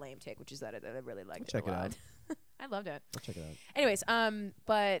have the lame take, which is that I really liked Check it a it lot. out. I loved it. I'll check it out. Anyways,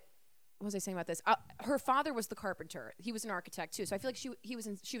 but what was I saying about this? Her father was the carpenter. He was an architect too, so I feel like she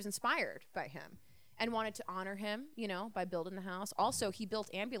was inspired by him and wanted to honor him, by building the house. Also, he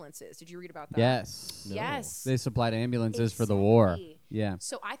built ambulances. Did you read about that? Yes. No. Yes. They supplied ambulances for the war. Exactly. Yeah.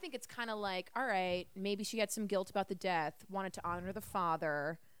 So I think it's kind of like, all right, maybe she had some guilt about the death, wanted to honor the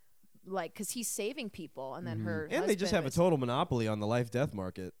father, like because he's saving people, and then her And they just have a husband total monopoly on the life-death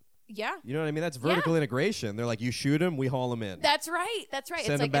market. yeah. You know what I mean? That's vertical integration. They're like, you shoot him, we haul him in. That's right. That's right.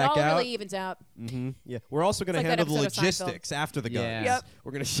 Send it's him like it back all out. really evens out. Yeah, we're also going It's to like that handle the episode of Seinfeld. logistics after the guns. Yeah. Yep.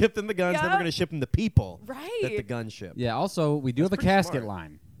 We're going to ship them the guns, then we're Yep. going to ship them the people Right. that the guns ship. Yeah. Also, we do have a pretty casket smart.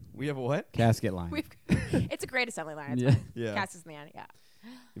 line. We have a what? Casket line. We've it's a great assembly line. It's Yeah. fine. Yeah. Cast is in the end. Yeah.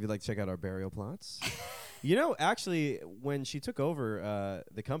 If you'd like to check out our burial plots. Actually, when she took over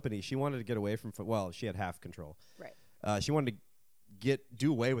the company, she wanted to get away from. She had half control. Right. She wanted to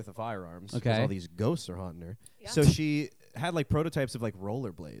do away with the firearms. 'cause Okay. all these ghosts are haunting her. Yeah. So she had like prototypes of like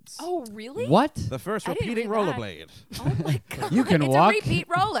rollerblades. Oh, really? What? The first I didn't repeating read that. rollerblade. Oh my god. You can it's walk? a repeat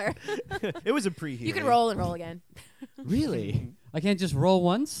roller. It was a preheat. You can roll and roll again. Really? I can't just roll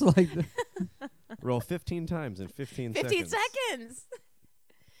once? Roll 15 times in 15 15 seconds. seconds.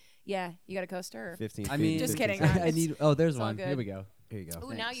 Yeah, you got a coaster. 15 I feet, mean, Just 15 kidding. seconds. I need. Oh, there's It's all one. Here good. we go. Here you go.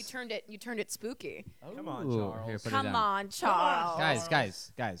 Ooh, now you Thanks. turned it spooky. Come on, Ooh, Charles. Here, put it Come down. on, Charles.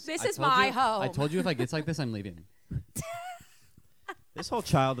 Guys. This I is told my you- home. I told you if I gets like this, I'm leaving. This whole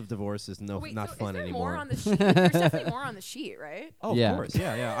child of divorce is Wait, not so fun is there anymore. more on the sheet? There's definitely more on the sheet, right? Oh, Yeah. of course.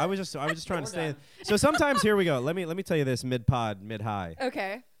 Yeah. I was just trying to stay. So sometimes here we go. Let me tell you this mid-pod, mid-high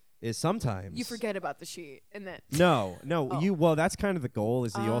Okay. is sometimes You forget about the sheet and then No, Oh. that's kind of the goal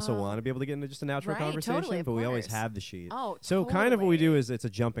is that you also Oh. want to be able to get into just a natural Right, conversation, totally, of but we always course. have the sheet. Oh, So kind of what we do totally. is it's a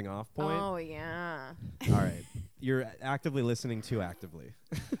jumping off point. Oh yeah. All right. You're actively listening too actively.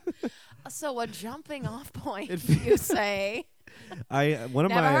 So a jumping off point, It you say? One of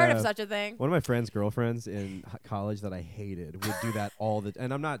Never my heard of such a thing. one of my friends' girlfriends in college that I hated would do that all the.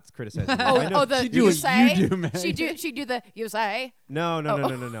 And I'm not criticizing. her. Oh, I know- the She do you what say. you do, man. She do the you say. No.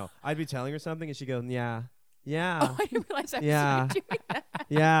 Oh. I'd be telling her something, and she'd go, "Yeah, Oh, I didn't realize I was Yeah. doing that.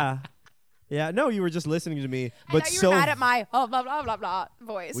 yeah." No, you were just listening to me, I but thought you so were mad at my blah blah blah blah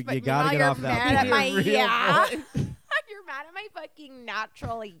voice. We- but you gotta now get you're off that mad at voice. my Real yeah. voice. You're mad at my fucking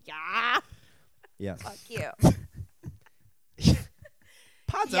natural yeah. yes. Fuck you.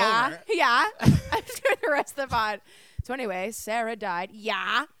 Pod's Yeah, over. yeah. I'm just doing the rest of the pod. So anyway, Sarah died.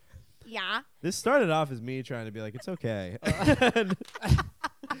 Yeah. This started off as me trying to be like, it's okay.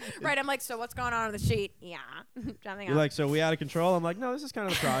 Right. I'm like, so what's going on the sheet? Yeah. Something You're else. like, so we out of control? I'm like, no, this is kind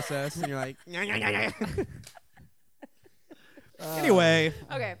of the process. And you're like, anyway,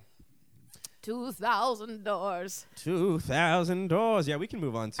 Okay. 2,000 doors. 2,000 doors. Yeah, we can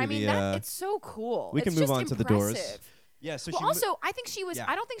move on to I mean, the. it's so cool. we can It's move just on to the doors. impressive. Yeah, so Well, she. also, I think she was. Yeah.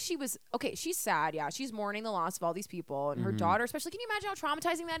 I don't think she was. Okay, she's sad. Yeah, she's mourning the loss of all these people and her daughter, especially. Can you imagine how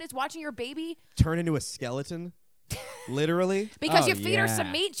traumatizing that is? Watching your baby turn into a skeleton, literally. because Oh, you feed her yeah.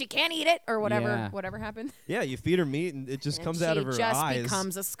 some meat, she can't eat it or whatever. Yeah. Whatever happened. Yeah, you feed her meat and it just And comes out of her She just eyes.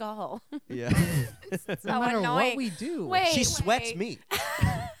 becomes a skull. Yeah, So No matter annoying. what we do. Wait, she sweats wait. meat.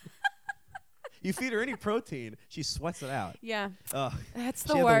 You feed her any protein, she sweats it out. Yeah, Ugh, that's She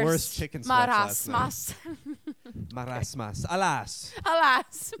the had the worst. worst chicken sweats last night. Marasmas. marasmas, alas.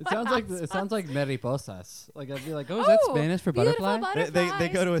 Alas. It sounds like mariposas. Like I'd be like, oh, is that Oh, Spanish for beautiful butterfly? They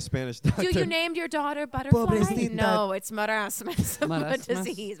go to a Spanish doctor. Do you named your daughter Butterfly? Pobrecita. No, it's marasmus, a Marasmus?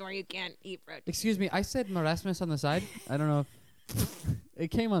 disease where you can't eat protein. Excuse me, I said marasmus on the side. I don't know if it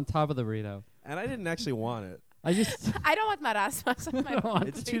came on top of the burrito. And I didn't actually want it. I just I don't want marasmus on my don't want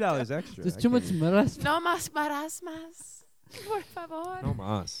It's burrito. $2 extra. there's I too much can't- marasmus. No más marasmas. Por favor. No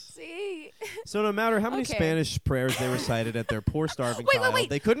mas. Sí. So no matter how many Okay. Spanish prayers they recited at their poor starving Wait, child, wait.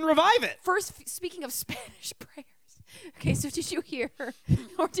 they couldn't revive it. First, speaking of Spanish prayers. Okay, so did you hear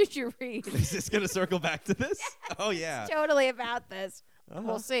or did you read? Is this gonna circle back to this? Oh yeah. Totally about this. Uh-huh.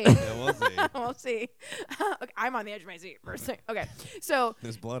 We'll see. Yeah, we'll see. We'll see. Okay, I'm on the edge of my seat first thing. Okay, so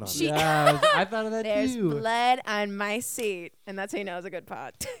There's blood on She- it. Yeah, I thought of that there's too. blood on my seat, and that's how you know it's a good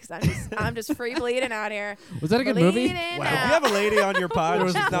pod. 'Cause I'm just free bleeding out here. Was that a good movie? Bleeding Wow, if out. you have a lady on your pod There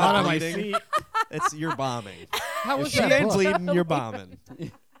who's was not blood on my bleeding, it's you're bombing. How If was she that ain't book? bleeding, you're bombing.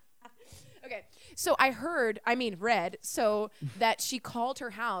 Okay, so I read, so that she called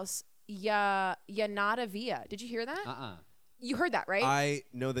her house Yanata Via. Did you hear that? You heard that, right? I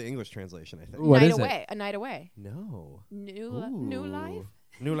know the English translation, I think. What Night is it? away. A night away. No. New Ooh. life.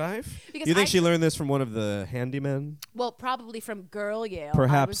 New life? Because You think I- she learned this from one of the handymen? Well, probably from Girl Yale.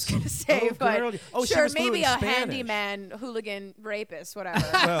 Perhaps. I was gonna say, Oh, but Girl- oh, she sure, was fluent maybe in a Spanish. handyman, hooligan, rapist, whatever.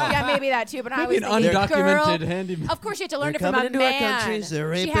 Well. Yeah, maybe that too. But I was Maybe an thinking, undocumented girl. handyman. Of course, you had to learn They're it from a coming into our man. countries,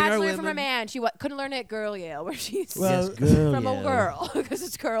 they're She raping had our to learn it from a women. man. She couldn't learn it at Girl Yale, where she's Well, Yes, Girl from a Yale. girl, because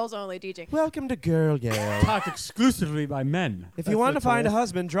it's girls only teaching. Welcome to Girl Yale. Taught exclusively by men. If you want to find a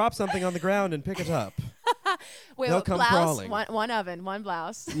husband, drop something on the ground and pick it up. Wait, They'll what, come blouse, crawling. one oven, one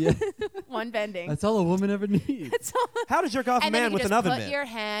blouse, Yeah, one bending. that's all a woman ever needs. That's all. How to jerk off a And then man you with just an oven put mitt? your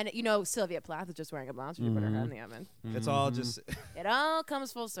hand. You know, Sylvia Plath is just wearing a blouse. You put her hand in the oven. It's all just It all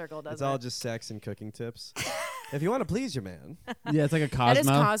comes full circle, doesn't it's all it? just sex and cooking tips. If you want to please your man, Yeah, it's like a Cosmo. That is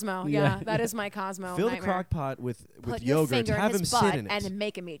Cosmo. Yeah, Yeah. that is my Cosmo. fill the nightmare. crock pot with Put your yogurt. finger Have in him his sit butt in it. and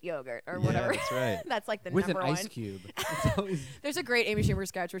make him eat yogurt or Yeah, whatever. that's right. That's like the with an number ice one. cube. It's always There's a great Amy Schumer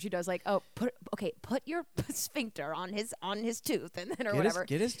sketch where she does like, oh, put your sphincter on his tooth and then or whatever.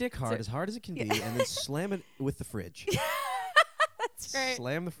 Get his dick hard as it can be, and then slam it with the fridge. That's right.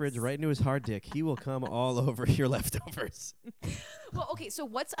 Slam the fridge right into his hard dick. He will come all over your leftovers. Well, okay, so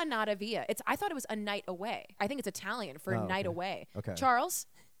what's a nata via? I thought it was a night away. I think it's Italian for Oh, night okay. away. Okay. Charles,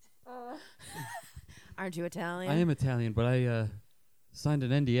 aren't you Italian? I am Italian, but I signed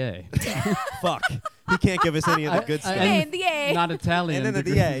an NDA. Fuck. He can't give us any of the good stuff. am- NDA. Not Italian. And then the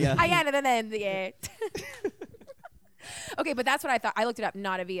degree. DA, yeah. I added an NDA. Okay, but that's what I thought. I looked it up.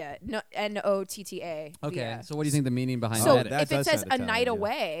 Nata via. No, Notta. Okay, via. so what do you think the meaning behind So that that if does it says sound a night Italian, yeah.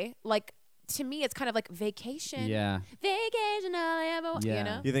 away, like to me, it's kind of like vacation. Yeah. Vacation, all I ever want, Yeah. you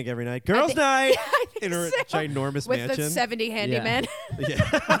know? You think every night, girls' think- night, I think in her so. ginormous With mansion. the 70 handymen.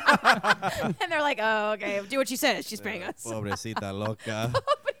 Yeah. And they're like, oh, okay, do what she says. She's paying us. Pobrecita loca.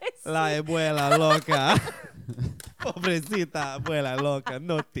 La abuela loca. Pobrecita abuela loca.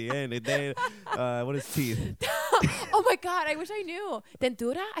 No tiene. What is teeth? Oh my God, I wish I knew.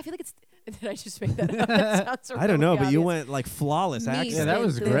 Dentura? I feel like it's Did I just make that up? That sounds I don't know, really but you obvious. went like flawless Mis accent. Yeah, that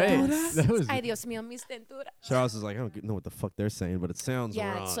was great. denturas. That was- Ay, Dios mío, mis denturas. Charles is like, I don't know what the fuck they're saying, but it sounds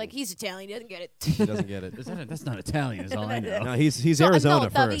Yeah, wrong. it's like he's Italian. He doesn't get it. he doesn't get it. That's not Italian, is all I know. No, he's So, Arizona no,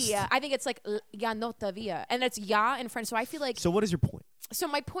 first. todavía. I think it's like ya no todavía, and it's ya in French. So I feel like. So what is your point? So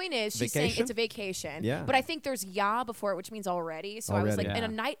my point is, she's saying Vacation? it's a vacation. Yeah. But I think there's ya before it, which means already. So I was like, Already.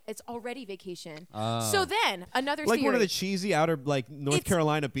 in a Yeah. night, it's already vacation. Oh. So then another Like theory. one of the cheesy outer like North It's-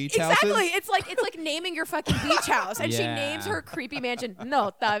 Carolina beach Exactly. houses. It's like naming your fucking beach house, and she Yeah. names her creepy mansion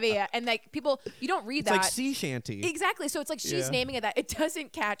No Todavía, and like people, you don't read It's that. like sea shanty. Exactly. So it's like she's Yeah. naming it that. It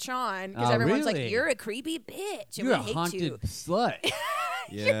doesn't catch on because Oh, everyone's really? like, "You're a creepy bitch." And You're a we hate haunted you. slut.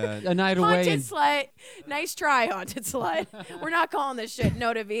 Yeah. A night away. Haunted And slut. Nice try, haunted slut. We're not calling this shit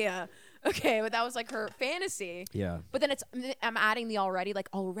No Todavía. Okay, but that was like her fantasy. Yeah. But then I'm adding the already, like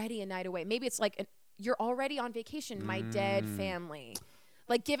already a night away. Maybe it's like you're already on vacation, my dead family.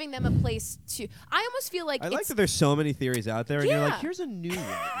 Like giving them a place to. I almost feel like I it's like that there's so many theories out there, and you're like, Yeah. here's a new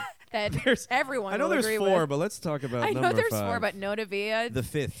one. that There's- everyone I know will there's agree four, with. but let's talk about I number know there's 5. four, but No Todavía, The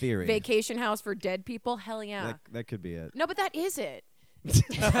fifth theory. vacation house for dead people. Hell yeah. That could be it. No, but that is it.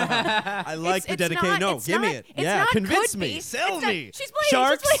 I like the It's dedication. not- No, it's give me not- it. it's Yeah, not convince could me. be. Sell It's not- me. she's bleeding,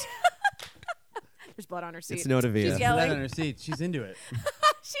 Sharks. she's There's blood on her seat. It's no she's Todavía. yelling. blood on her seat. She's into it.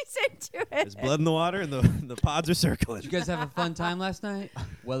 She's into it. There's blood in the water, and the pods are circling. Did you guys have a fun time last night?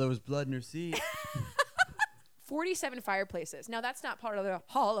 Well, there was blood in her seat. 47 fireplaces. Now that's not part of the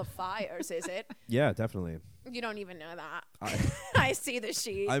Hall of Fires, is it? Yeah, definitely. You don't even know that. I, I see the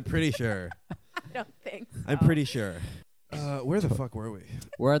sheet. I'm pretty sure. I don't think. I'm so. pretty sure. Where the fuck were we?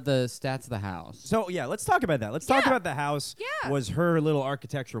 We're at the stats of the house. So yeah, let's talk about that. Let's talk Yeah. about the house. Yeah. Was her little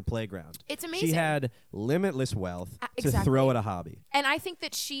architectural playground. It's amazing. She had limitless wealth to exactly. throw at a hobby. And I think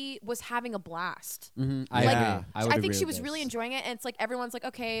that she was having a blast. Mm-hmm. I Like, agree. I, would I think agree she with was this. really enjoying it, and it's like everyone's like,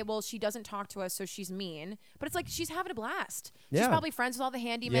 okay, well, she doesn't talk to us, so she's mean. But it's like she's having a blast. She's Yeah. probably friends with all the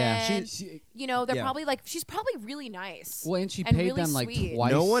handymen. Yeah, she you know, they're Yeah. probably like, she's probably really nice. well, and she and paid really them like sweet.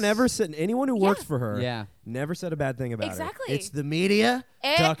 twice. No one ever said. Anyone who worked Yeah. for her, Yeah. never said a bad thing about Exactly. her. It's the media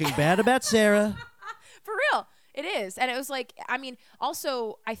Eh. talking bad about Sarah. For real, it is. And it was like, I mean,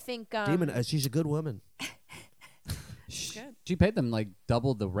 also, I think. Demon, she's a good woman. She paid them like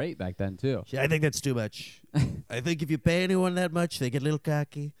double the rate back then too. I think that's too much. I think if you pay anyone that much, they get a little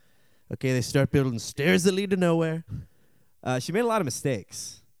cocky. Okay, they start building stairs that lead to nowhere. She made a lot of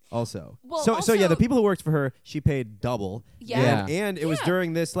mistakes. Also, Well, so yeah, the also- people who worked for her, she paid double. Yeah. and it was Yeah.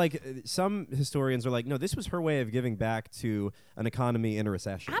 during this. Like some historians are like, no, this was her way of giving back to an economy in a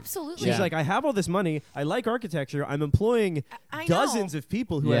recession. Absolutely. She's Yeah. like, I have all this money. I like architecture. I'm employing I know. dozens of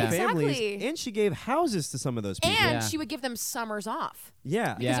people who Yeah. have families, Exactly. and she gave houses to some of those people. And Yeah. she would give them summers off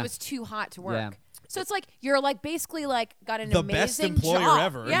yeah, because Yeah. it was too hot to work. Yeah. So it's like you're like basically like got an The amazing best employer job.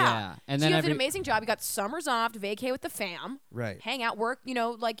 ever. Yeah. Yeah. And So then you have an every- amazing job. You got summers off to vacate with the fam, right. hang out, work. You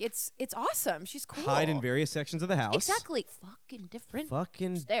know, like it's awesome. She's cool. Hide in various sections of the house. Exactly. Fucking different.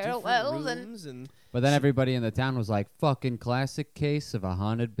 Fucking Stairwells different and- rooms and But then everybody in the town was like, "Fucking classic case of a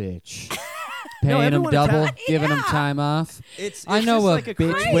haunted bitch." Paying them everyone in double, town- giving them Yeah. time off. it's. I know just a like a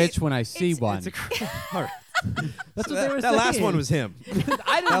bitch crazy- witch when I see It's- one. It's a all right. That's So what they were that last saying. one was him.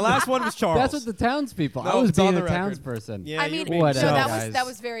 I That last one was Charles. That's what the townspeople. I No, was it's on being the a record. townsperson. Yeah, I you're mean, being no, Whatever, that Charles. was that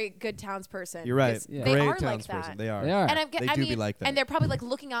was very good townsperson. You're right. 'cause Yeah. They Great are like townsperson. that. They are. They are. And They I do mean, be like that. And they're probably like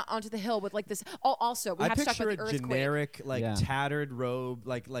looking out onto the hill with like this. Oh, also we I have to talk picture about a the earthquake. generic, like Yeah. tattered robe,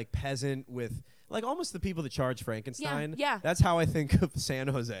 like peasant with, like almost the people that charge Frankenstein. yeah. That's how I think of San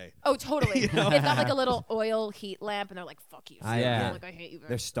Jose. Oh, totally. You know? They've got like a little oil heat lamp, and they're like, "Fuck you." Yeah. Like I hate you. Very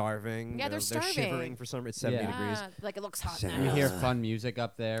They're starving. Yeah, they're starving. shivering for some. It's 70 Yeah. degrees. Like it looks hot. Sad. in We the hear house. fun music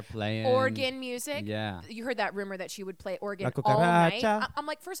up there playing. Organ music. Yeah. You heard that rumor that she would play organ La all night. cucaracha. I'm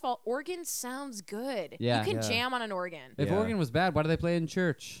like, first of all, organ sounds good. Yeah. You can Yeah. jam on an organ. If Yeah. organ was bad, why do they play in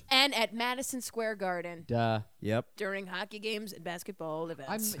church? And at Madison Square Garden Duh. Yep. during hockey games and basketball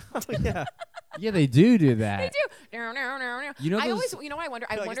events. yeah. Yeah, they do that. They do. You know I those- always, you know, what I wonder.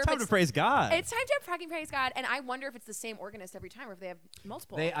 I Like, wonder it's time if to it's praise God. It's time to fucking praise God, and I wonder if it's the same organist every time, or if they have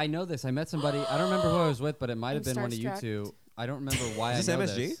multiple. I know this. I met somebody. I don't remember who I was with, but it might have I'm been one of you starstruck. two. I don't remember why. Is I know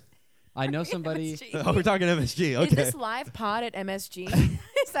this MSG? this. I know somebody. MSG. Oh, we're talking MSG. Okay. Is this live pod at MSG?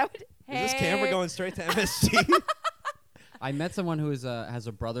 Is that what? Is this camera Hey. going straight to MSG? I met someone who is has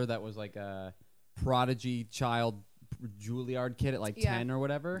a brother that was like a prodigy child Juilliard kid at like Yeah. 10 or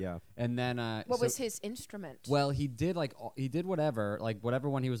whatever. Yeah. And then What so- was his instrument? Well, he did he did whatever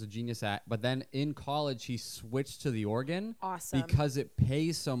one he was a genius at. But then in college he switched to the organ Awesome. because it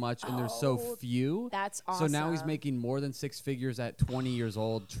pays so much and there's so Oh, few. That's So now he's awesome. making more than 6 figures at 20 years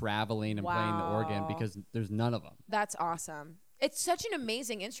old, traveling and playing the organ Wow. because there's none of them. That's awesome. It's such an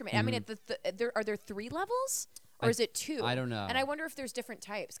amazing instrument. I mean, are there 3 levels? Or is it 2? I don't know. And I wonder if there's different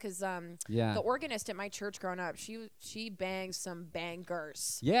types because the organist at my church growing up, she bangs some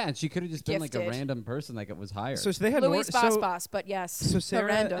bangers. Yeah, and she could have just been like a Gifted. random person that was hired. So they had Louise Boss, but yes, So Sarah,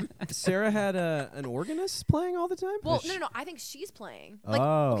 random. Sarah had an organist playing all the time. Well, no. I think she's playing.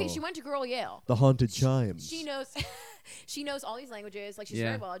 Oh. Okay, she went to Girl Yale. The haunted chimes. She knows. She knows all these languages. Like she's Yeah.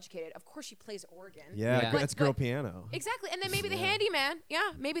 very well educated. Of course, she plays organ. Yeah, Yeah. that's girl piano. Exactly. And then maybe the handyman.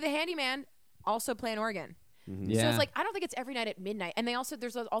 Yeah, maybe the handyman also playing organ. yeah. So it's like I don't think it's every night at midnight. And they also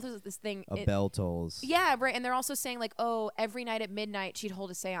there's also this thing. A bell tolls. Yeah, right. And they're also saying like, oh, every night at midnight she'd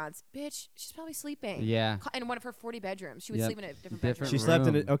hold a séance. Bitch, she's probably sleeping. Yeah. In one of her 40 bedrooms, she would Yep. sleep in a different Different bedroom. She slept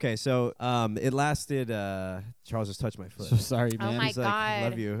in it. room. Okay, so it lasted. Charles just touched my foot. So sorry, Oh man. my He's like, God.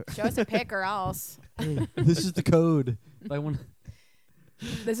 love you. Show us a pic or else. This is the code. I want.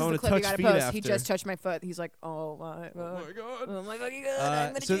 This is I the wanna clip you touch gotta feet post. after. He just touched my foot. He's like, oh my god. God. Oh my fucking god.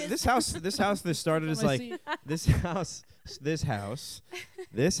 I'm gonna So choose. this house that started as like this house that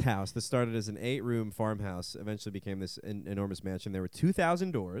started as an 8-room farmhouse eventually became this enormous mansion. There were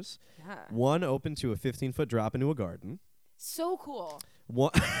 2,000 doors. Yeah. One opened to a 15-foot drop into a garden. So cool.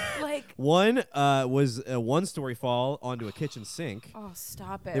 One Like, one was a 1-story fall onto a kitchen sink. oh,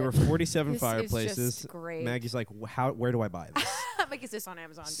 stop it. There were 47 This is fireplaces. just great. Maggie's like, where do I buy this? Like, is this on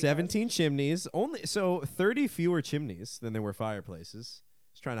Amazon? 17 chimneys. Only 30 fewer chimneys than there were fireplaces.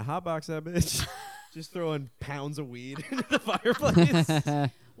 Just trying to hotbox that bitch. Just throwing pounds of weed into the fireplace.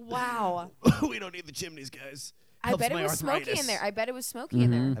 Wow. We don't need the chimneys, guys. I Helps bet it my was smoky in arthritis. there. I bet it was smoky in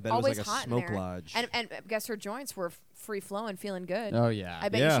there. I bet Always it was like hot a smoke in there. lodge. And I guess her joints were free flowing, feeling good. Oh yeah. I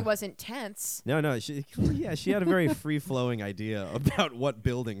bet Yeah. she wasn't tense. No, she had a very free-flowing idea about what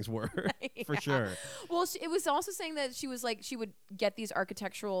buildings were, for sure. Well, it was also saying that she was like she would get these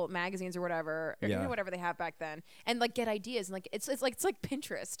architectural magazines or whatever, or Yeah. whatever they have back then, and like get ideas and like it's like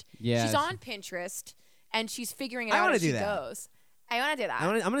Pinterest. Yeah, she's it's- on Pinterest and she's figuring it I out wanna as do she that. goes. I want to do that.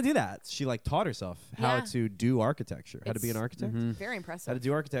 I'm gonna do that. She like taught herself how Yeah. to do architecture, how to be an It's- architect. Very How impressive. to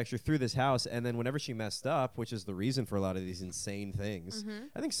do architecture through this house, and then whenever she messed up, which is the reason for a lot of these insane things, Mm-hmm.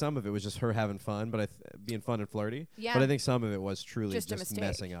 I think some of it was just her having fun, but being fun and flirty. Yeah. But I think some of it was truly Just a mistake.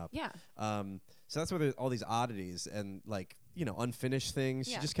 messing up. Yeah. So that's where there's all these oddities and like unfinished things.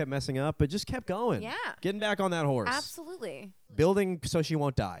 Yeah. She just kept messing up, but just kept going. Yeah. Getting back on that horse. Absolutely. Building so she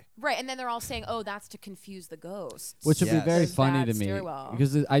won't die. Right, and then they're all saying, "Oh, that's to confuse the ghosts." Which would be Yes. very Those funny bad to me stairwell.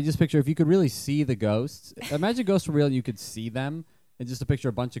 because I just picture if you could really see the ghosts. Imagine ghosts were real and you could see them, and just to picture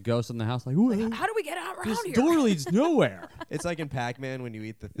a bunch of ghosts in the house like, "Ooh, How do we get out around this here? door leads nowhere." It's like in Pac-Man when you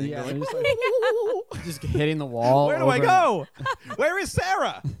eat the thing. Yeah, you're and like, it's like- just hitting the wall. where do I over- go? Where is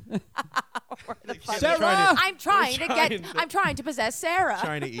Sarah? Sarah! I'm trying to trying get. to- I'm trying to possess Sarah.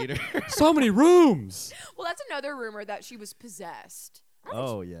 Trying to eat her. So many rooms. Well, that's another rumor that she was possessed.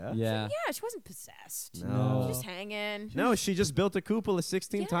 Oh yeah. Yeah. Yeah, she wasn't possessed. No. She's just hanging. No, she just built a cupola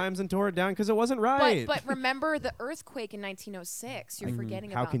 16 Yeah. times and tore it down because it wasn't right. But remember the earthquake in 1906. You're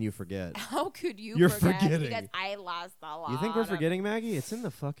forgetting How about. can you forget? How could you? You're forget? forgetting. Because I lost a lot. You think we're of- forgetting, Maggie? It's in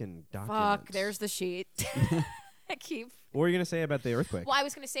the fucking documents. Fuck. There's the sheet. I keep. What were you gonna say about the earthquake? Well, I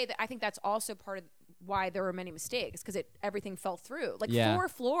was going to say that I think that's also part of why there were many mistakes because everything fell through. Like Yeah. 4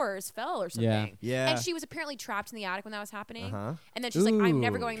 floors fell or Yeah. something. Yeah. And she was apparently trapped in the attic when that was happening. Uh-huh. And then she's like, I'm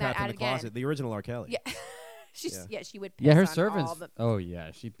never Ooh, going Trapped that in the attic again. closet. The original R. Kelly. Yeah. She's Yeah. yeah. She would piss Yeah, her on servants. all the, Oh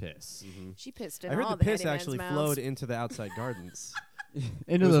yeah, she pissed she pissed in I heard all the piss handyman's actually mouths. flowed into the outside gardens. It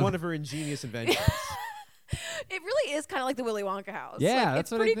into was the. one of her ingenious inventions. It really is kind of like the Willy Wonka house. Yeah, Like, that's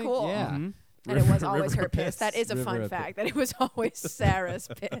it's what I pretty think, cool. yeah. Mhm. And it was River- always river her piss. That is a River fun of fact. That it was always Sarah's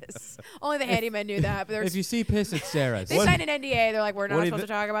piss. Only the handyman knew that. But If there's you see piss, it's Sarah's. they signed an NDA. They're like, we're what not do you supposed to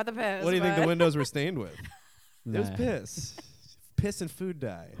talk about the piss. What do you think the but- windows were stained with? It was Nah. piss. Piss and food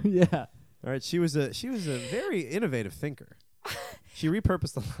dye. Yeah. All right, she was a very innovative thinker. She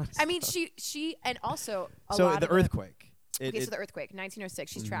repurposed a lot of I mean, stuff. she and also a So lot the of earthquake. Okay, so the earthquake,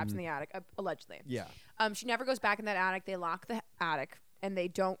 1906. She's trapped in the attic, allegedly. Yeah. She never goes back in that attic. They lock the attic, and they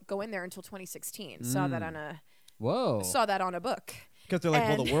don't go in there until 2016. Saw that on a Whoa. saw that on a book. Because they're like,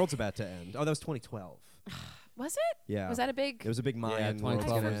 well, And- the world's about to end. Oh, that was 2012. Was it? Yeah. Was that a big? It was a big Mayan. 2012 world's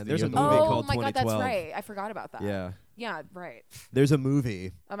gonna was end. the There's a year movie the- Oh called my god, 2012. that's right. I forgot about that. Yeah. Yeah, right. There's a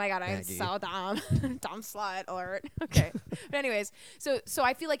movie. Oh my god, I'm Maggie. so dumb. Dumb slut alert. Okay. But anyways, so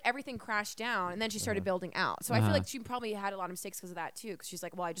I feel like everything crashed down and then she started building out. So I feel Uh-huh. like she probably had a lot of mistakes because of that too. Because she's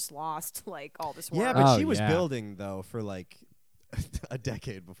like, well, I just lost like all this work. Yeah, but Oh, she was yeah. building though for like a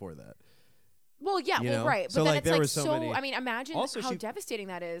decade before that. Well, yeah, You well, know? right. But So, then like, it's there like were so many- I mean, imagine Also, how she- devastating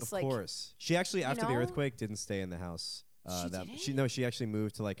that is. Of like, course. She actually after the know? earthquake didn't stay in the house. She that didn't? she actually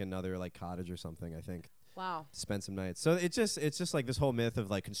moved to like another like cottage or something, I think. Wow. spend some nights. So it's just like this whole myth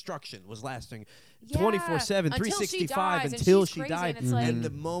of like construction was lasting Yeah. 24/7, Until she 365 dies, and until she's she crazy, died. and it's like- And the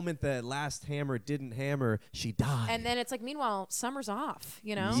moment that last hammer didn't hammer, she died. And then it's like, meanwhile, summer's off.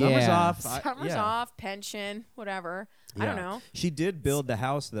 You know. Summer's Yeah. off. Summer's yeah. off. Pension. Whatever. I don't Yeah. know. She did build the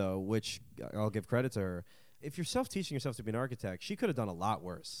house though, which I'll give credit to her. If you're self-teaching yourself to be an architect, she could have done a lot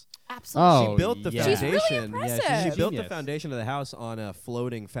worse. Absolutely. She built the yeah. She's really foundation. impressive. She built the Genius. foundation of the house on a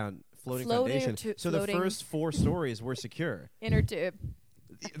floating Floating foundation. to- So floating. the first 4 stories were secure. Inner tube.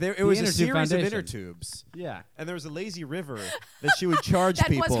 It was a inner tube series of foundation. inner tubes, Yeah. and there was a lazy river that she would charge That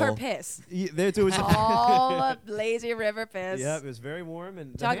people. was her piss. It was All of lazy river piss. yeah, it was very warm.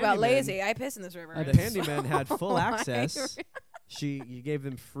 And the Talk about handyman- lazy. I piss in this river. The handyman had full Why? access. You gave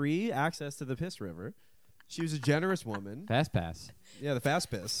them free access to the piss river. She was a generous woman. Fast pass. Yeah, the fast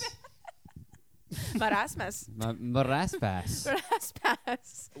piss. Marasmus. Morass pass.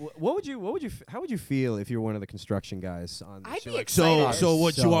 Marasmus. How would you feel if you were one of the construction guys on this? I'd You're be like, excited. So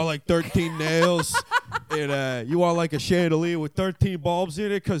what, you So- want like 13 nails and you want like a chandelier with 13 bulbs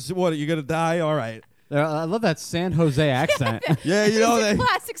in it? Cause what, you're gonna die? All right. I love that San Jose accent. Yeah, you know It's a they.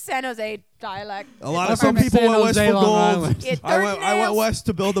 classic San Jose dialect. A lot I'm of some from people San went west Jose, for Long gold. Island. Yeah, I 13 went nails. west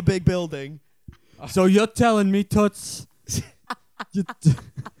to build a big building. So you're telling me, Toots,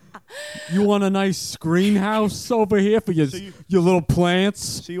 you want a nice greenhouse over here for your So you- your little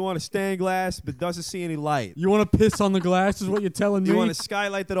plants? So you want a stained glass but doesn't see any light. You want to piss on the glass? Is what you're telling You me? want a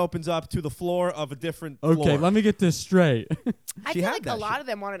skylight that opens up to the floor of a different Okay, floor. let me get this straight. I She feel had like a that lot shit. of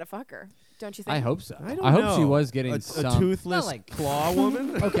them wanted to fuck her. Don't you think? I hope so. I don't hope know. she was getting a some toothless not like claw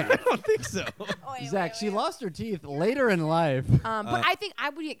woman. Okay, I don't think so. Oh, wait, Zach, wait, she wait. lost her teeth later in life. But I think I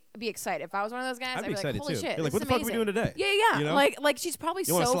would be excited if I was one of those guys. I'd be like, excited holy too. shit, You're like, this what the is fuck are we doing amazing. today? Yeah. You know? Like she's probably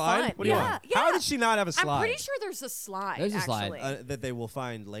You want so a slide? fun. What do you yeah, want? yeah. How did she not have a slide? I'm pretty sure there's a slide. There's a slide. actually. That they will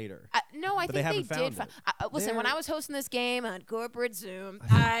find later. No, I But they think haven't did. found Listen, when They're- I was hosting this game on corporate Zoom,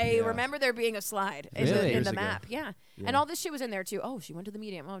 yeah. I remember there being a slide in Really? the, in Years the ago. map. Yeah. And all this shit was in there too. Oh, she went to the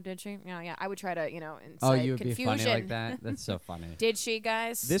medium. Oh, did she? Yeah. I would try to, incite Oh, you would confusion. be funny like that. That's so funny. Did she,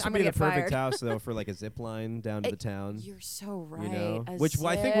 guys? This I'm would be gonna the get perfect fired. house though for like a zip line down to the town. You're so right. You know, A which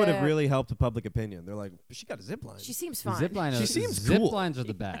I think would have zip. really helped the public opinion. They're like, she got a zip line. She seems fun. Zip line. She seems zip cool. lines are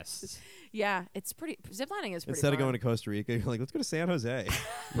the best. Yeah, it's pretty. Ziplining is pretty. Instead of fun. going to Costa Rica, you're like, let's go to San Jose.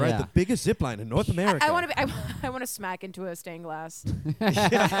 Right, Yeah. the biggest zip line in North America. I want to be. I want to smack into a stained glass.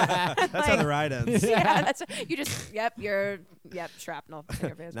 That's how the ride ends. Yeah, that's you just. Yep, shrapnel. in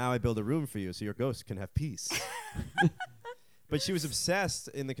your face. Now I build a room for you so your ghost can have peace. But she was obsessed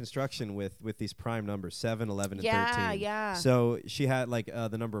in the construction with these prime numbers, 7, 11, and 13. Yeah. So she had like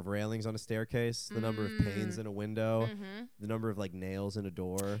the number of railings on a staircase, the number of panes in a window, Mm-hmm. the number of like nails in a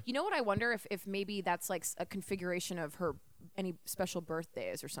door. You know what? I wonder if maybe that's like a configuration of her any special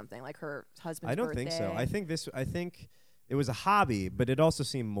birthdays or something, like her husband's I don't birthday. think so. I think it was a hobby, but it also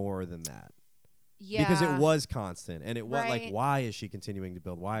seemed more than that. Yeah. Because it was constant, and it was like, Right. why is she continuing to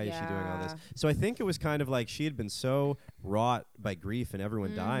build? Why is she doing all this? Yeah. So I think it was kind of like she had been so wrought by grief and everyone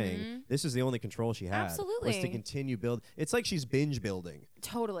Mm-hmm. dying. This is the only control she had. Was to Absolutely. continue build. It's like she's binge building,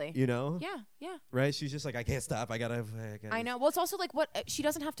 Totally. you know? Yeah. Right? She's just like, I can't stop. I gotta. I know. Well, it's also like what she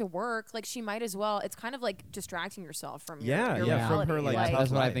doesn't have to work. Like she might as well. It's kind of like distracting yourself from Yeah, your yeah, from reality. her, like, tough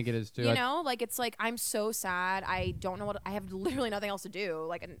That's what I life. think it is too. You know, like it's like I'm so sad. I don't know what I have. Literally nothing else to do.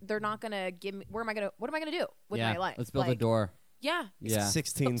 Like and they're not gonna give me. What am I gonna do with yeah, my life? let's build a Like, door. Yeah. Yeah,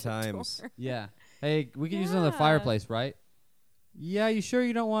 16 Build a times. door. yeah. Hey, we can use another Yeah. fireplace, right? Yeah, you sure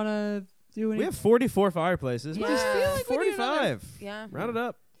you don't want to do any? We have 44 fireplaces. Yeah. We just feel like 45. Yeah. Round it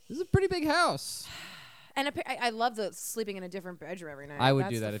up. This is a pretty big house. And I love the sleeping in a different bedroom every night. I would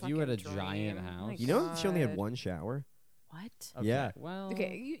That's do the that if you had a fucking giant dream. house. My You know, she only had God. one shower. What? Okay, Yeah. Well.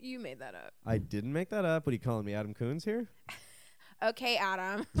 Okay, you made that up. I didn't make that up. What are you calling me, Adam Coons here? Okay,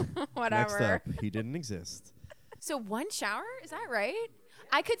 Adam. Next Whatever. up, he didn't exist. So one shower? Is that right?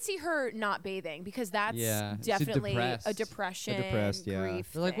 I could see her not bathing because that's Yeah, she's definitely depressed. a depression, depressed, yeah.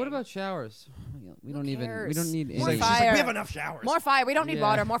 grief. They're like, what thing. about showers? We don't cares? We don't need More any. She's like, fire. we have enough showers. More fire. We don't need Yeah.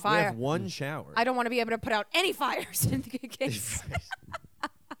 water. More We fire. have one shower. I don't want to be able to put out any fires in the case.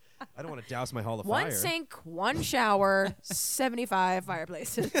 I don't want to douse my hall of One fire. sink, one shower, 75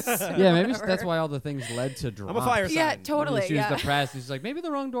 fireplaces. Yeah, maybe that's Whatever. why all the things led to drop. I'm a fire Yeah, sign. totally. She was Yeah. depressed. She's like, maybe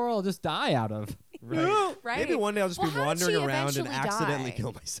the wrong door I'll just die out of. Right. Right. Maybe one day I'll just Well, be how did wandering she around and eventually accidentally die?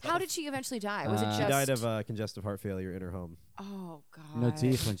 kill myself. How did she eventually die? Was it just? She died of congestive heart failure in her home. Oh God. No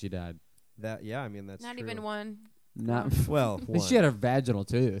teeth when she died. I mean, that's Not true. even one. Not. Well, But she one. had a vaginal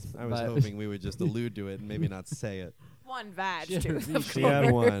tooth. I was but hoping we would just allude to it and maybe not say it. One vag She had a tooth. Of She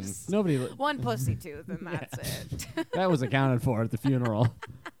had one. course. Nobody. One pussy tooth, and that's it. That was accounted for at the funeral.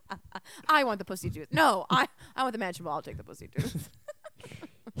 I want the pussy tooth. No, I want the mansion ball. I'll take the pussy tooth.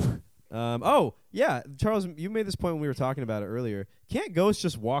 Oh, yeah. Charles, you made this point when we were talking about it earlier. Can't ghosts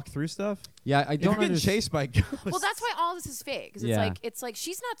just walk through stuff? Yeah, I If don't you're getting understand. chased by ghosts. Well, that's why all this is fake. 'Cause Yeah. it's like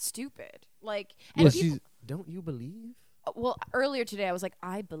she's not stupid. Like, Yeah, and people, she's Don't you believe? well, earlier today I was like,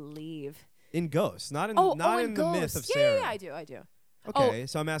 I believe. In ghosts, not in, Oh, not in in the myth of ghosts. Sarah. Yeah, I do. Okay,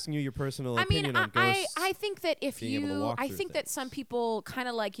 so I'm asking you your personal I mean, opinion on ghosts. I think that if being able to you, walk I through think that things. some people kind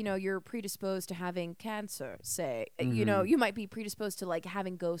of like, you're predisposed to having cancer, say, Mm-hmm. you might be predisposed to like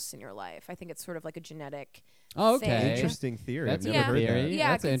having ghosts in your life. I think it's sort of like a genetic. Oh, thing. okay. Interesting theory. That's I've a never good heard theory. that.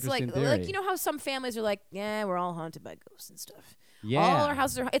 Yeah, That's an it's like, interesting like, theory. you know how some families are like, yeah, we're all haunted by ghosts and stuff. Yeah, All our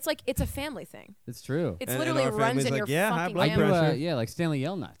houses are, it's like, it's a family thing. it's true. It's And literally our runs family's in like, your yeah, high fucking blood I family. do, pressure. yeah, like Stanley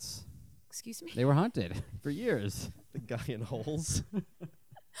Yelnuts. Excuse me? They were haunted for years. The guy in holes.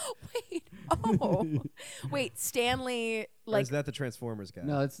 Wait. Oh. Wait, Stanley, Or like, is that the Transformers guy?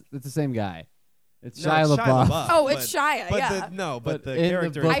 No, it's the same guy. It's No, Shia it's LaBeouf. oh, it's Shia, But yeah. but But the in the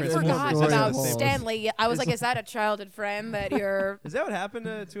character. book, I in it's forgot more Transformers is about the same. Stanley. I was like, is that a childhood friend that you're... Is that what happened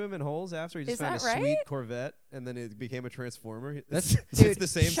to him in Holes after he just Is found a that sweet right? Corvette and then it became a Transformer? That's- It's Dude, the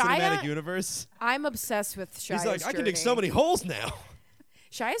same Shia- cinematic universe. I'm obsessed with Shia's He's like, I can dig journey. so many holes now.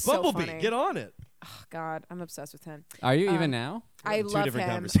 Shia's so Bumblebee, funny. get on it. Oh, God, I'm obsessed with him. Are you Um, even now? I Two love different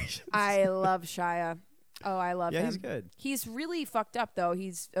him. conversations. I love Shia. Oh, I love Yeah, him. he's good. He's really fucked up, though.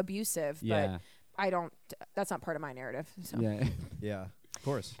 He's abusive, Yeah. but I don't... That's not part of my narrative. So. Yeah. Yeah, of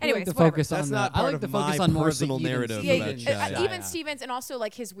course. I like Anyways, to whatever. focus That's on not I part like of to focus my on more of the personal even narrative Yeah, about Stevens. Shia. even Stevens, and also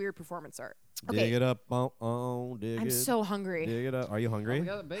like his weird performance art. Dig Okay, it up, dig I'm it. so hungry. Dig it up. Are you hungry?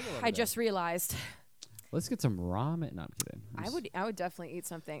 I just realized Let's get some ramen. No, I'm kidding. I would definitely eat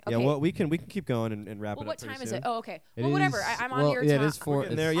something. Okay. Yeah, well, we can keep going and wrap Well, it what up pretty time is soon. it? Oh, okay. It Well, whatever. is- I'm on well, your yeah, time. it is We're for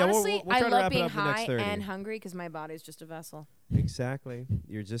getting there. Yeah, Honestly, we'll try I to love wrap it being up in the next high 30. and hungry because my body's just a vessel. Exactly.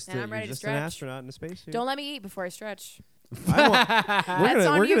 You're just And I'm you're ready to just an stretch. astronaut in a spacesuit. Don't let me eat before I stretch. We're on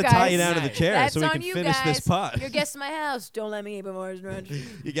gonna you tie you guys. down to the chair That's so we on can you finish guys. this pod. You're guests in my house. Don't let me eat before I stretch.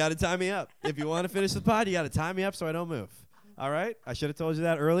 You got to tie me up. If you want to finish the pod, you got to tie me up so I don't move. All right? I should have told you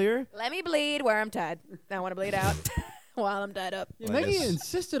that earlier. Let me bleed where I'm tied. I want to bleed out while I'm tied up. Well, I Maggie guess-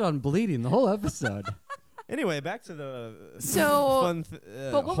 insisted on bleeding the whole episode. Anyway, back to the So, fun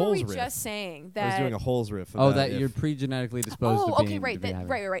but what were holes we riff. just saying? I was That doing a holes riff. Oh, about that if- you're pre-genetically disposed Oh, to okay, being. right, to be having-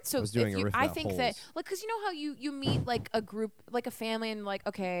 right. So, was doing if a you, riff I about think holes. that, like, because you know how you meet like a group, like a family, and like,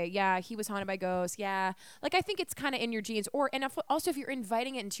 okay, yeah, he was haunted by ghosts, yeah. Like, I think it's kind of in your genes, also if you're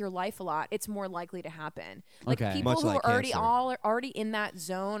inviting it into your life a lot, it's more likely to happen. Like Okay. people Much who like are already cancer. already in that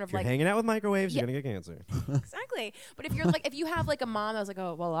zone of If you're like hanging out with microwaves, Yeah. you're gonna get cancer. exactly. But if you're like, if you have like a mom that was like,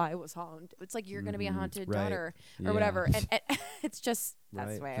 oh, well, I was haunted, it's like you're gonna be a haunted Right. daughter or Yeah. whatever, and it's just that's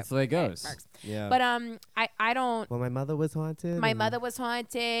Right. the way That's the way it goes. works. Yeah. But I don't. well, my mother was haunted. My and mother was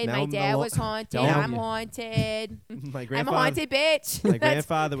haunted. Now My I'm dad the was haunted. Don't- I'm haunted. My I'm a grandfather. haunted bitch. My That's-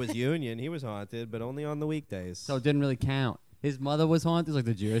 grandfather was Union. He was haunted, but only on the weekdays. So it didn't really count. His mother was haunted, like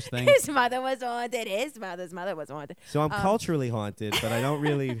the Jewish thing. His mother was haunted. His mother's mother was haunted. So I'm culturally haunted, but I don't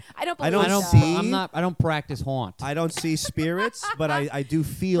really. I don't I believe don't so. see- I don't practice haunt. I don't see spirits, but I do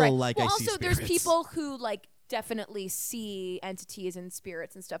feel Right. like well, I see also, spirits. there's people who like definitely see entities and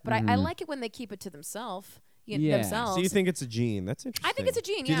spirits and stuff, but I Mm-hmm. like it when they keep it to themselves. Yeah. Themselves. So you think it's a gene? That's interesting. I think it's a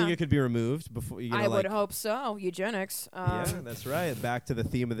gene, Do you think yeah. it could be removed before? You know, I would like, hope so. Eugenics. Yeah, that's right. Back to the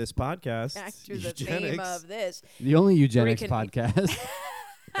theme of this podcast. Back to the eugenics. theme of this. The only eugenics Recon- podcast.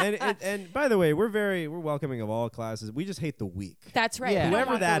 and by the way, we're welcoming of all classes. We just hate the weak. That's right. Yeah. We don't Whoever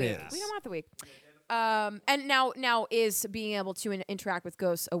want the that weak. is. We don't want the weak. And now is being able to interact with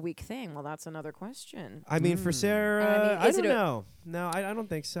ghosts a weak thing? Well, that's another question. I mean, for Sarah, I mean, is don't it a- know. No, I don't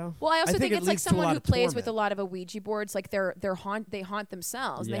think so. Well, I also think it it's like leads to a someone lot who of plays with a torment. lot of a Ouija boards. Like they haunt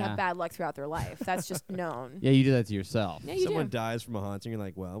themselves. And they Yeah. have bad luck throughout their life. That's just known. Yeah, you do that to yourself. Yeah, you Someone do. dies from a haunting. You're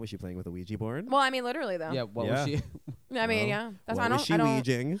like, well, was she playing with a Ouija board? Well, I mean, literally though. Yeah, what Yeah. was she? I mean, Well, yeah. That's what I don't. was she I don't.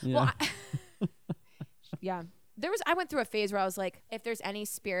 Ouijing? Yeah. Well, yeah. I went through a phase where I was like, if there's any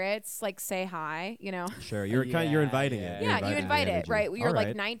spirits, like say hi, you know. Sure, you're you're inviting it. Yeah, You're you inviting invite the it, energy. right? You're All like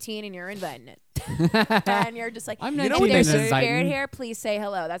right. 19 and you're inviting it. And you're just like, I'm You know if 19 what there's they a say? spirit Inviting. here, please say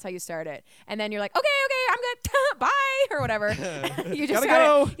hello. That's how you start it. And then you're like, okay, I'm good. Bye or whatever. You just Gotta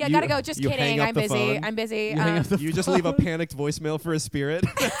start go. Yeah, You- gotta go. Just you hang kidding. up I'm the busy. phone. I'm busy. You hang up the You just leave a panicked voicemail for a spirit.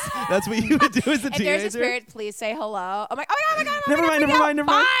 That's what you would do as a if teenager. there's a spirit, please say hello. I'm like, oh my god, Never mind, never mind, never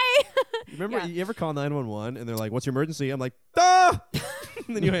mind. Bye. Remember, Yeah. you ever call 911 and they're like, "What's your emergency?" I'm like, "Ah!"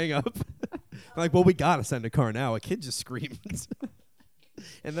 And then you hang up. I'm like, "Well, we gotta send a car now." A kid just screamed.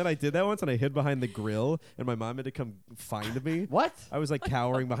 And then I did that once, and I hid behind the grill, and my mom had to come find me. What? I was like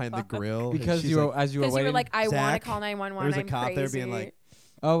cowering behind the grill and Because she's you were like, as you were Because you waiting. were like, I want to Zach, call 911. there was a I'm cop crazy. there being like,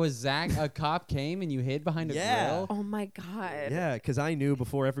 Oh, was Zach a cop came and you hid behind a Yeah. grill? Oh my god. Yeah, because I knew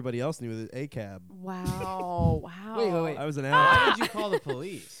before everybody else knew the ACAB. Wow. Wow. Wait. I was an Why ally. did you call the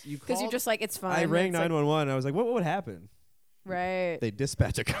police? You Because you're called- just like it's fine. I rang It's like- 911. I was like, what would happen? Right. They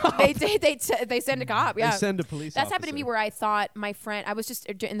dispatch a cop. They send a cop. Yeah. They send a police That's happened to me officer. where I thought my friend. I was just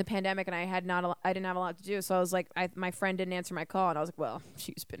in the pandemic and I didn't have a lot to do, so I was like, my friend didn't answer my call, and I was like, well,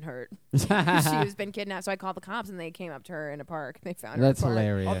 she's been hurt. She's been kidnapped. So I called the cops, and they came up to her in a park. They found her. That's in a park.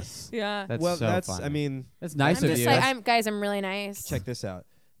 hilarious. Yeah. That's well, so that's. funny. I mean, that's nice I'm of just you. like, That's- I'm really nice. check this out.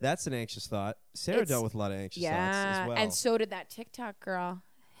 That's an anxious thought. Sarah It's- dealt with a lot of anxious thoughts Yeah, as well. and so did that TikTok girl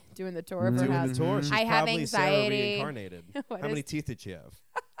doing the tour of her doing house. the tour. She's I have probably Sarah anxiety. reincarnated. What How many is- teeth did she have?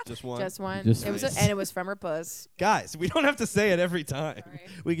 Just one. Just one. Just it was, nice. and it was from her puss. Guys, we don't have to say it every time. Sorry.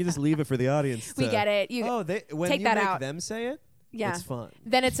 We can just leave it for the audience. We to- get it. You, Oh, when take you that make out. them say it, yeah. it's fun.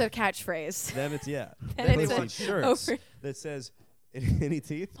 Then it's a catchphrase. Then it's Then then it's they a want shirts over- that says any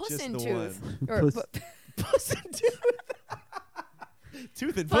teeth, Puss just in the tooth. one. Or Puss. Puss and tooth.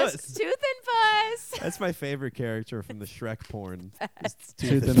 Tooth and puss. puss. Tooth and puss. That's my favorite character from the Shrek porn. Best.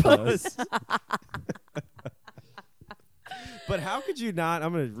 Tooth and puss. But how could you not?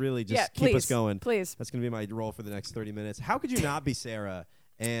 I'm gonna really just Yeah, keep us please, going. Please. That's gonna be my role for the next 30 minutes. How could you not be Sarah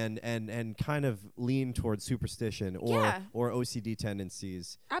and kind of lean towards superstition Yeah. or OCD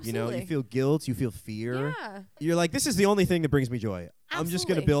tendencies? You know, Absolutely. you feel guilt, you feel fear. Yeah. You're like, this is the only thing that brings me joy. I'm just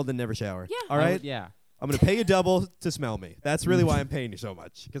gonna Absolutely. build and never shower. Yeah. All I right. would- yeah. I'm gonna pay you double to smell me. That's really why I'm paying you so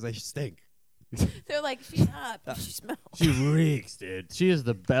much, because I stink. They're like, she's up. She smells. She reeks, dude. She is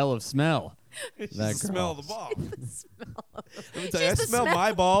the belle of smell. She's That the smell girl. of the ball. Smell. Let me tell you, I She's the smell smell.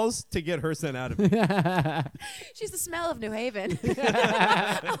 my balls to get her sent out of me. She's the smell of New Haven.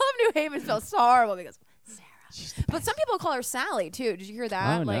 I love New Haven smells so horrible because Sarah. But some people call her Sally too. Did you hear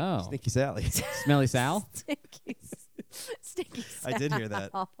that? Oh, like, no. Stinky Sally. Smelly Sal? Stinky I did hear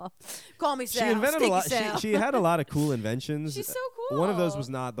that. Sal. Call me She Sal. invented Stinky a lot. Sal. She had a lot of cool inventions. She's so cool. One of those was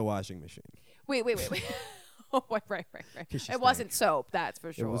not the washing machine. Wait. Oh, right. 'Cause she It wasn't soap, that's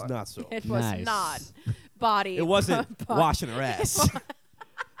for sure. It was not so. It was Nice. not body. It wasn't body. washing her ass.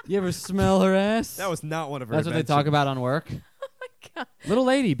 You ever smell her ass? That was not one of her. That's what they talk about on work. God. Little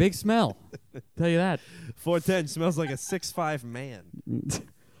lady, big smell. Tell you that. 410 smells like a 6'5" man.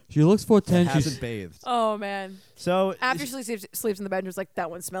 She looks 410. Hasn't She's bathed. Oh man. So After she sleeps in the bedroom, it's like that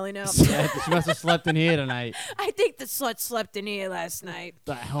one's smelly now. yeah, she must have slept in here tonight. I think the slut slept in here last night.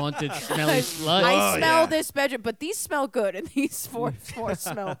 The haunted, smelly slut. I Oh, smell yeah. this bedroom, but these smell good and these four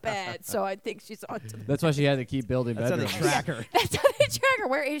smell bad. So I think she's on to That's why she had to keep building that's how they bedrooms. track her. That's how they track her.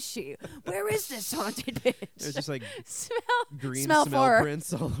 Where is she? Where is this haunted bitch? There's just like smell green smell smell for her.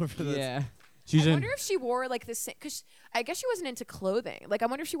 prints all over the. Yeah. She's I in. wonder if she wore like the same, because I guess she wasn't into clothing. Like I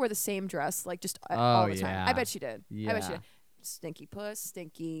wonder if she wore the same dress like just all the time. yeah. I bet she did. I bet she Yeah. did. Stinky puss,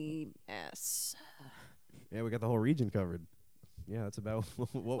 stinky ass. Yeah, we got the whole region covered. Yeah, that's about what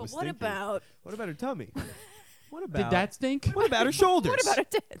But was. what stinky. about What about her tummy? What Did about that stink? What about her shoulders? what about her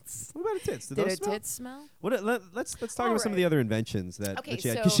tits? What about her tits? Did Did those her smell? tits smell? Let's talk All about some of right. the other inventions that, Okay, that she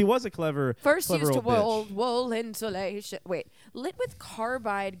had, because so she was a clever, First clever used to old bitch. wool insulation. Wait, lit with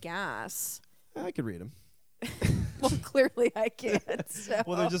carbide gas. I could read them. Well, clearly I can't. So.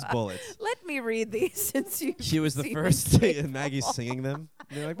 Well, they're just bullets. Let me read these since you. She was the first, and Maggie's singing them.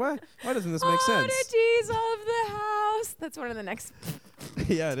 And they're like, why doesn't this make sense? Oddities of the house. That's one of the next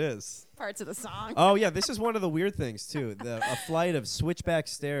Yeah, it is. parts of the song. Oh yeah, this is one of the weird things too. A flight of switchback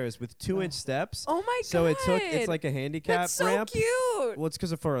stairs with 2-inch steps. Oh my So god! it's like a handicap that's so ramp. cute. Well, it's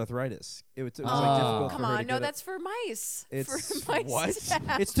because of her arthritis. It was Oh. like difficult Come for her to on, no, get that's for mice. It's for mice. what? steps.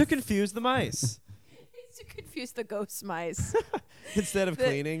 It's to confuse the mice. It's to confuse the ghost mice. Instead of The-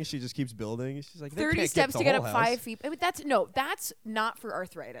 cleaning, she just keeps building. She's like, they 30 can't steps the to get whole up house. 5 feet. I mean, that's not for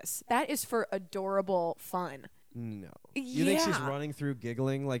arthritis. That is for adorable fun. No. You think she's Yeah. running through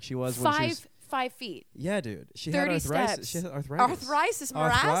giggling like she was when she's 5 feet. Yeah, dude. She had 30 arthritis. steps. She had arthritis. Arthritis,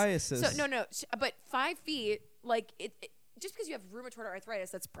 morass. Arthritis. So no, but 5 feet, like just because you have rheumatoid arthritis,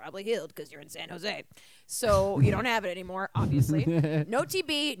 that's probably healed because you're in San Jose. So you don't have it anymore, obviously. No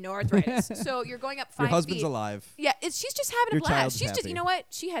TB, no arthritis. So you're going up 5 Your husband's feet. alive. Yeah, she's just having Your a blast. child's She's just, happy. you know what?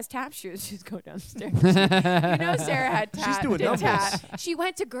 She has tap shoes. She's going downstairs. You know, Sarah had tap. She's doing did numbers. tap. She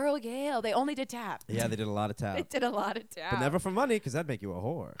went to Girl Yale. They only did tap. Yeah, they did a lot of They tap. did a lot of tap. But never for money, because that'd make you a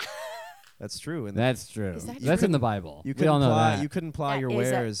whore. That's true. And That's true. Is that That's true? in the Bible. you we all couldn't know ply. that. You couldn't ply That your is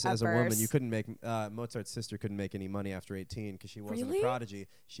a- wares a as a woman. You verse. couldn't make. Mozart's sister couldn't make any money after 18 because she wasn't Really? a prodigy.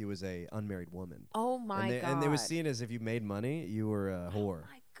 She was a unmarried woman. Oh my god. And it was seen as if you made money, you were a whore.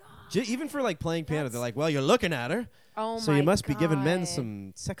 Oh my god. Even for like playing piano, they're like, well, you're looking at her, Oh so my you must be giving men God.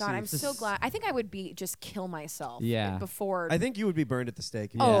 some sexy. God, I'm so glad. I think I would just kill myself. Yeah. Before. I think you would be burned at the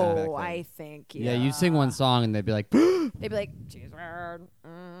stake. if you did that back Oh, then. I think. Yeah, you'd sing one song and they'd be like, They'd be like, "She's weird."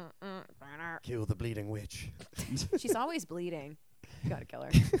 Kill the bleeding witch. She's always bleeding. Gotta kill her.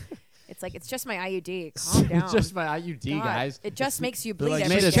 It's like it's just my IUD. Calm down. it's just my IUD, God, guys. It just makes you They're bleed. like,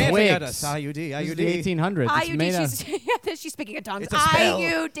 every made she's of day. chanting at twigs. us. IUD, This is the IUD. 1800s. It's made IUD. She's speaking in tongues. It's a spell.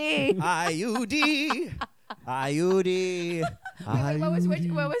 IUD. IUD. IUD.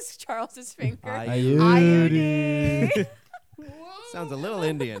 Wait, what was Charles's finger? IUD. IUD. Sounds a little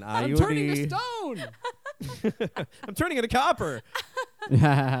Indian. I'm turning to IUD. stone. I'm turning into copper.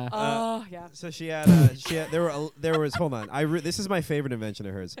 Oh yeah. So she had there was hold on. This is my favorite invention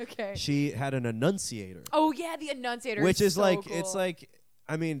of hers. Okay. She had an enunciator, Oh yeah, the enunciator. which is so like cool. it's like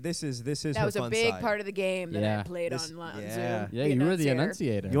I mean this is that her was a fun big side. part of the game that I Yeah. played This- on yeah. Zoom. Yeah, you were the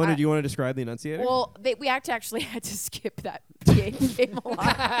enunciator. You want to describe the enunciator? Well, we actually had to skip that game a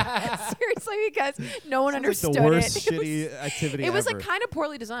lot. Seriously, because no one Sounds understood like the worst it. It was- shitty activity It was ever. like kind of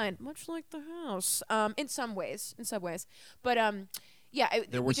poorly designed, much like the house. In some ways, but yeah,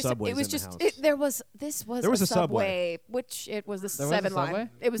 There were just, subways It was in the just house. this was There was a a subway. which it was the There was a 7 line. subway?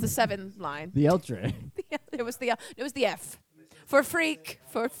 It was the 7 line. The L train. It was the F for freak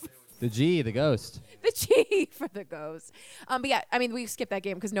for. The G, the ghost. The G for the ghost. But yeah, I mean, we skipped that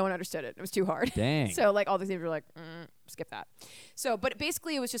game because no one understood it. It was too hard. Dang. So like all the teams were like, skip that. So, but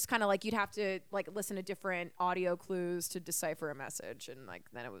basically, it was just kind of like you'd have to like listen to different audio clues to decipher a message, and like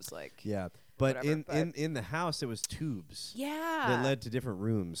then it was like, yeah, but whatever, in the house it was tubes yeah, that led to different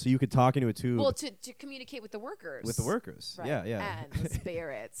rooms, so you could talk into a tube well, to communicate with the workers. with the workers. Right. Yeah, yeah. And the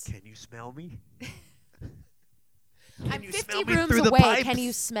spirits. Can you smell me? I'm you 50 smell me rooms through the away. pipes? Can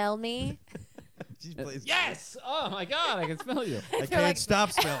you smell me? She plays- Yes! Oh my God, I can smell you. I They're can't like-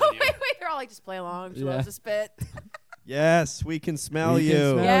 stop smelling wait, you. wait. They're all like, just play along. She Yeah. loves to spit. Yes, we can smell We can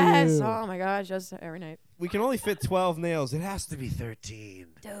you. smell- Yes. you. Oh my gosh, just every night. We can only fit 12 nails. It has to be 13.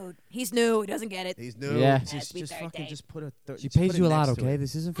 Dude, he's new. He doesn't get it. He's new. Yeah. Has Just, to be just fucking 13. just put a. She just put pays it you a lot, next to okay? it.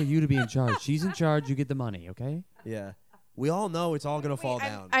 This isn't for you to be in charge. She's in charge. You get the money, okay? Yeah. We all know it's all gonna fall Wait,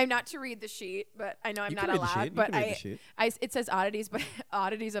 down. I'm not to read the sheet, but I know I'm You not can read the allowed. sheet. You But can read the sheet. it says oddities, but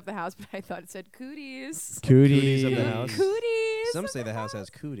oddities of the house. But I thought it said cooties. Cooties of the house. Cooties. Some of say the house has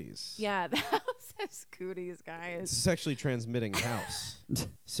cooties. Yeah, the house has cooties, It's a guys. sexually transmitting house.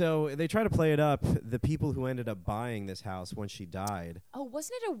 So they try to play it up. The people who ended up buying this house when she died, Oh,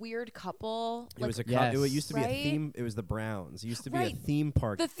 wasn't it a weird couple? it was a Yes. it used to be a Right? theme. It was the Browns. It used to be a Right. theme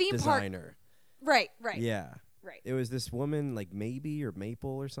park The theme park- designer. right. Yeah. Right. It was this woman, like Maybe or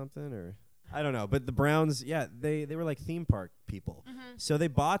Maple or something, or I don't know. But the Browns, yeah, they were like theme park people. So they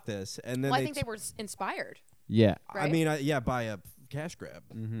bought this, and then Well, I think they were inspired. Yeah. I right? mean, yeah, by a cash grab.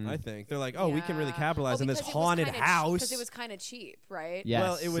 Mhm. I think they're like, oh, we can really Yeah. capitalize Well, on this because it was haunted kinda house. because it was kind of cheap, right? Yes.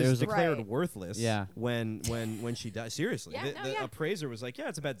 Well, it was a- declared Right. worthless. Yeah. When she died. Seriously, Yeah, the yeah. appraiser was like, yeah,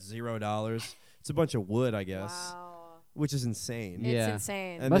 it's about $0. It's a bunch of wood, I guess, Wow. which is insane. Yeah. It's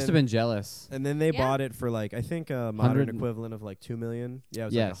insane. And Must then- have been jealous. And then they Yeah. bought it for like I think a modern 100 equivalent of like $2 million. Yeah, it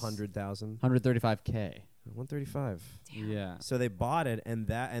was Yes. like 100,000. 135K. 135. Yeah. So they bought it, and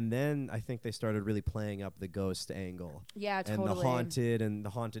then I think they started really playing up the ghost angle Yeah, and totally. the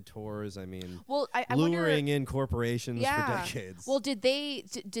haunted tours. I mean, Well, I wonder. luring in corporations Yeah. for decades. Well, did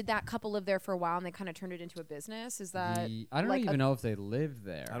that couple live there for a while and they kind of turned it into a business? Is that I don't like even know if they lived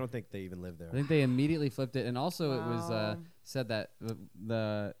there. I don't think they even live there. I think they immediately flipped it, and also it was Wow. said that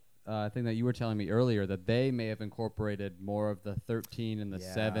the thing that you were telling me earlier that they may have incorporated more of the 13 and the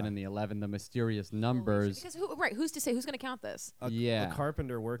 7 Yeah. and the 11, the mysterious Holy shit. numbers. Because who's to say who's going to count this? Yeah. A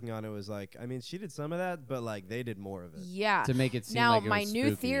carpenter working on it was like, I mean, she did some of that, but like they did more of it. Yeah. To make it seem Now, like it my was new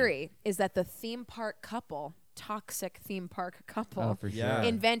spooky. theory is that the theme park couple, toxic theme park couple, Oh, for Yeah. sure.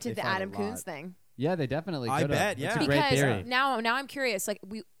 invented They the found a Adam lot. Coons thing. Yeah, they definitely I could have. bet, That's yeah. a great Because theory. now I'm curious. Like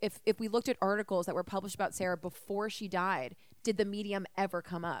if we looked at articles that were published about Sarah before she died, did the medium ever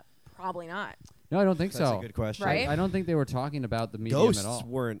come up? Probably not. No, I don't think That's so. a good question. Right? I don't think they were talking about the medium Ghosts at all.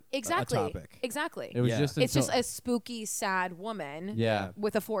 weren't Exactly. a topic. Exactly. It was Yeah. just It's just until- a spooky, sad woman yeah.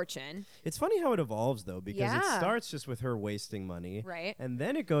 with a fortune, It's funny how it evolves though, because it Yeah. starts just with her wasting money. right? And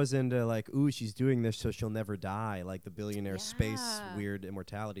then it goes into like, ooh, she's doing this so she'll never die, like the billionaire space Yeah. weird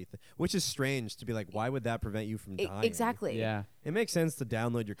immortality thing, which is strange to be like, why would that prevent you from dying? Exactly. Yeah. It makes sense to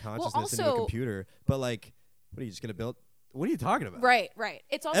download your consciousness into a also- computer, but like, what are you just gonna build? What are you talking about? Right.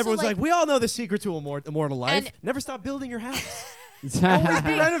 It's also Everyone's like, like we all know the secret to immortal life. And- Never stop building your house. Always be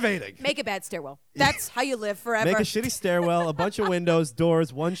renovating. Make a bad stairwell. That's how you live forever. Make a shitty stairwell, a bunch of windows,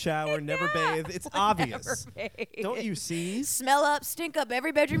 doors, one shower, never bathe. It's obvious. Don't you see? Smell up, stink up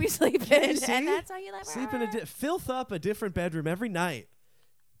every bedroom you sleep You in, see? and that's how you live Sleep in forever. filth up a different bedroom every night,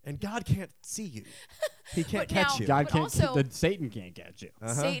 and God can't see you. He can't But now- catch you. God But can't. also- Satan can't catch you.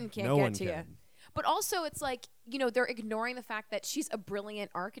 Uh-huh. Satan can't No get one to you. can. But also, it's like, they're ignoring the fact that she's a brilliant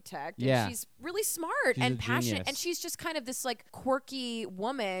architect. Yeah. And she's really smart She's and a passionate. genius. And she's just kind of this like quirky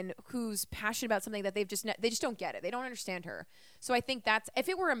woman who's passionate about something that they just don't get it. They don't understand her. So I think that's, if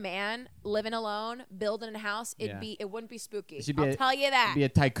it were a man living alone, building a house, Yeah. it wouldn't be spooky. It should be I'll tell you that. Be a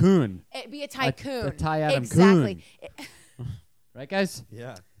tycoon, It'd be a tycoon. a Ty Adam exactly. right, guys?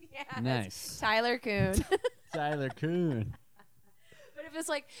 Yeah. Yeah, Nice. Tyler Coon. Tyler Coon. But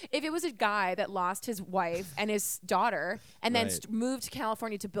if it was a guy that lost his wife and his daughter and then Right. moved to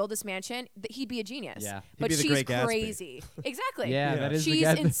California to build this mansion, he'd be a genius. Yeah. But be the she's Great Gatsby. crazy. Exactly. Yeah, Yeah. that is. She's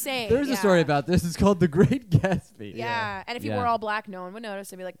the guy. insane. There's a yeah. story about this. It's called The Great Gatsby. Yeah. And if he Yeah. wore all black, no one would notice.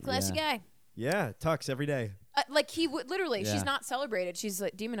 They'd be like, classy guy. Yeah. Tux every day. Like he would literally. Yeah. She's not celebrated. She's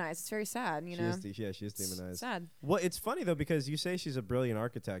like demonized. It's very sad. You know. She is demonized. Sad. Well, it's funny though because you say she's a brilliant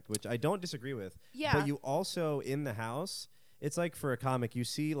architect, which I don't disagree with. Yeah. But you also in the house, it's like for a comic, you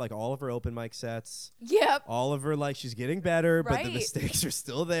see like all of her open mic sets, Yep. all of her like she's getting better, but the Right. mistakes are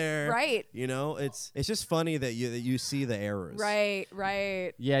still there. Right. You know, it's just funny that you see the errors. Right.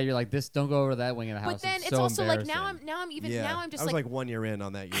 Right. Yeah, you're like this. Don't go over that wing of the house. But then it's so also like now embarrassing. I'm even Yeah. now I'm just I was like 1 year in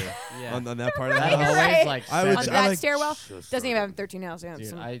on that year. Yeah. on that part of That the Right, house. hallway right. is like I would- on seven. that like, stairwell just doesn't even have 13 hours. Yeah,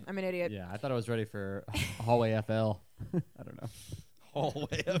 Dude, I'm an idiot. Yeah, I thought I was ready for hallway FL. I don't know.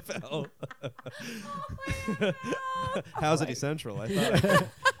 Hallway FL. Oh How's it Central? I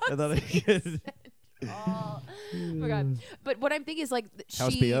thought I could. Oh my god! But what I'm thinking is like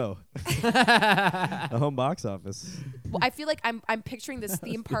House she. BO. A home box office. I feel like I'm picturing this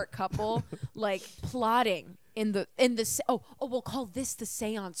theme park couple like plotting in the we'll call this the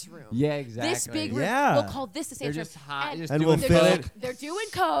seance room. Yeah, exactly. This big room. Yeah. We'll call this the They're seance just room. hot. Just And doing we'll they're, fill doing, it. they're doing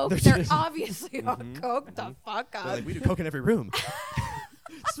coke. They're They're just- obviously on coke. The fuck They're up. like, we do coke in every room.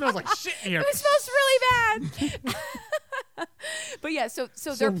 smells like shit in here. It smells really bad. But yeah, so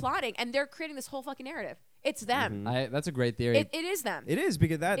they're plotting and they're creating this whole fucking narrative. It's them. That's a great theory. It is them. It is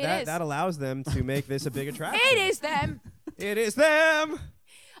because It is. that allows them to make this a big attraction. It is them. It is them.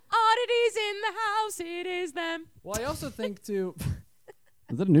 Oddities in the house. It is them. well, I also think too.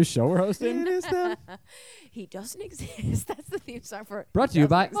 Is that a new show we're hosting? It is them. He doesn't exist. That's the theme song for. Brought to you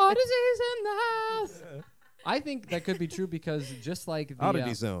by Doesn't exist. Odysseys in the House. I think that could be true because just like the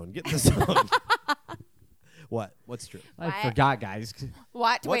Oddity zone. Get in the zone. What? What's true? I What? forgot, guys.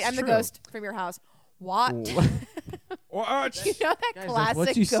 What? Wait, What's I'm the true? ghost from your house. What? What? You know that Guys, that's classic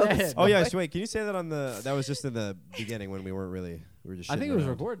what you ghost. said. Oh yeah. So wait, can you say that on the? That was just in the beginning when we weren't really. We were just. I think shitting it was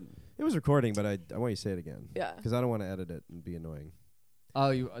around. recording. It was recording, but I want you to say it again. Yeah. Because I don't want to edit it and be annoying.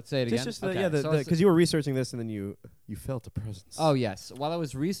 Oh, you say it again. Just Okay, yeah, so it's- because you were researching this and then you felt a presence. Oh yes. While I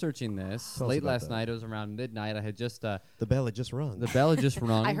was researching this Tell us late about last that. night, it was around midnight. I had just the bell had just rung. the bell had just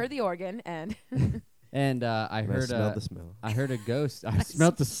rung. I heard the organ and and I And I heard smelled the smell. I heard a ghost. I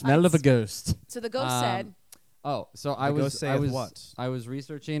smelled the smell of a ghost. so the ghost said, Oh, so I The was ghost I saith was what? I was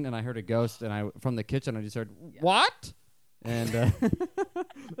researching and I heard a ghost and I from the kitchen I just heard what? And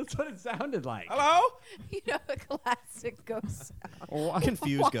that's what it sounded like. Hello? you know, the classic ghost sound.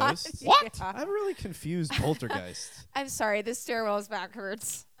 Confused What? ghosts. What? I'm a really confused poltergeist. I'm sorry, this stairwell is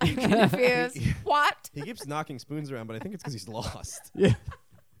backwards. I'm confused. What? He keeps knocking spoons around, but I think it's because he's lost. Yeah.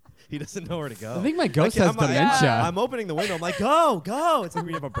 He doesn't know where to go. I think my ghost Like, has I'm, dementia. I'm opening the window. I'm like, go. It's like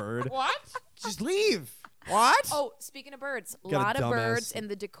we have a bird. What? Just leave. What? Oh, speaking of birds, a Got a lot of dumbass- birds in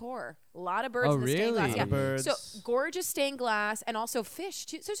the decor. A lot of birds Oh, in the stained glass. really? Yeah. Birds. So gorgeous stained glass and also fish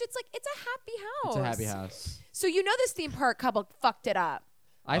too. So it's like it's a happy house. It's a happy house. So you know this theme park couple fucked it up.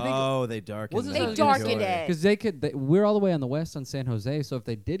 I think Oh, they darkened What's this the I was They gonna darkened say? it. because they could. We're all the way on the west on San Jose, so if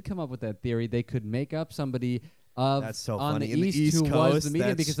they did come up with that theory, they could make up somebody of That's so on funny. the In the east, East who was Coast, the medium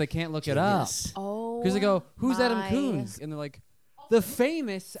that's because they can't look it up. genius. Oh. Because they go, "Who's Adam my Coons?" And they're like, "The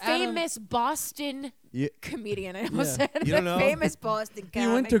famous Adam." Famous Boston You, comedian. I almost Yeah. said You don't know? famous Boston He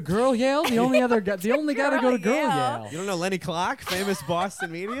went to comic. Girl Yale. The only other guy, the only guy to go to Girl Girl Yale. you don't know Lenny Clark, famous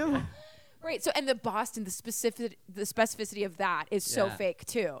Boston medium? Right. So and the Boston, the specificity of that is so Yeah. fake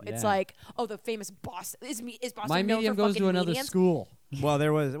too. It's Yeah. like, oh, the famous Boston is Boston. My known medium for goes to fucking another mediums? school. Well,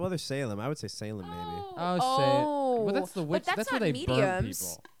 there's Salem. I would say Salem maybe. Oh, say it. But that's the witch. But that's where not they burn mediums.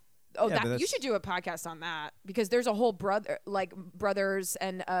 people. Oh, Yeah, but you that's- should do a podcast on that because there's a whole brothers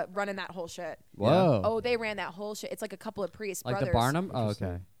and running that whole shit. Whoa. Oh, they ran that whole shit. It's like a couple of priests, like brothers. the Barnum. Oh,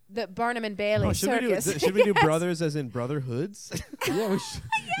 okay. the Barnum and Bailey Oh, circus. should we do Yes. brothers as in brotherhoods? Yeah, we should.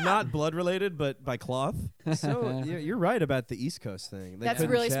 Not blood related, but by cloth. So you're right about the East Coast thing. They That's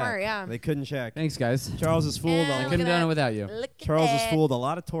couldn't really check. smart, yeah. They couldn't check. Thanks, guys. Charles has fooled. Yeah, I a- look couldn't at have done that. it without you. Look at Charles has that. fooled a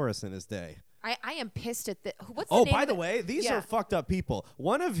lot of tourists in his day. I am pissed at the. What's the Oh, name by of the it? way, these Yeah. are fucked up people.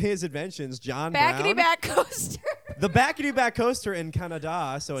 One of his inventions, John Backity Brown, back coaster. the backity back coaster in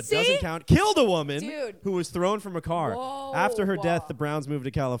Canada, so it See? doesn't count, killed a woman Dude. who was thrown from a car. Whoa. After her death, the Browns moved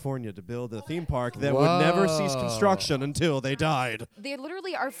to California to build a theme park that would never cease Whoa. construction until they died. They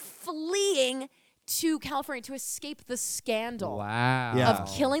literally are fleeing to California to escape the scandal Wow. Yeah.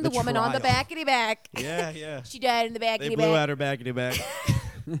 of killing the The woman on the trial. backity back. Yeah, yeah. She died in the They backity blew back. out her backity back.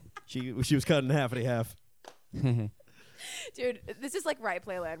 she was cut in half and half. Dude, this is like Riot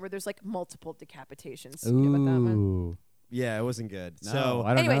Playland where there's like multiple decapitations. You know about that one? Ooh. Yeah, it wasn't good. No, so I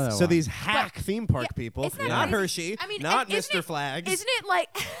don't Anyways, know that So one. these hack theme park yeah, people, isn't that not crazy? Hershey, I mean, not and isn't Mr. it- Flags. Isn't it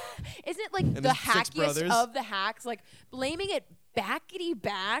like, the the Six hackiest Brothers. of the hacks? Like blaming it backity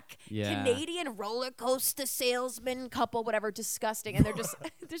back, Yeah. Canadian roller coaster salesman couple, whatever, disgusting, and they're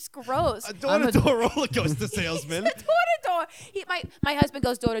just gross. A door-to-door roller coaster salesman. Door to door. My husband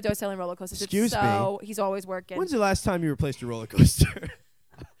goes door to door selling roller coasters. Excuse so he's always working. When's the last time you replaced your roller coaster?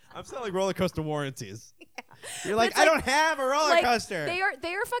 I'm selling roller coaster warranties. You're like, it's I like- don't have a roller like, coaster. They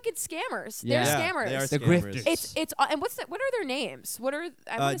are fucking scammers. Yeah. They're Yeah, scammers. they are The scammers. grifters. It's and what are their names? What are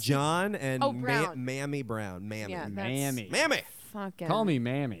I'm gonna see- John and Oh, Brown. Mammy Brown. Mammy. Yeah, that's Mammy. Mammy. fucking Call me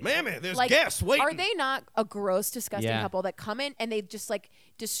Mammy. Mammy, there's like, guests waiting. are they not a gross, disgusting Yeah. couple that come in and they just like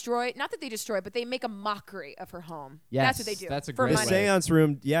destroy? Not that they destroy, but they make a mockery of her home. Yes, That's what they do. that's a for great The money. way. seance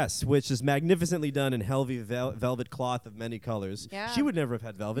room, yes, which is magnificently done in heavy velvet cloth of many colors. Yeah. She would never have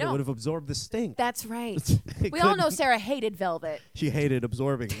had velvet. It No. would have absorbed the stink. That's right. It We all know couldn't- Sarah hated velvet. She hated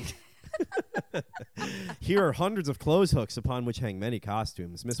absorbing. Here are hundreds of clothes hooks upon which hang many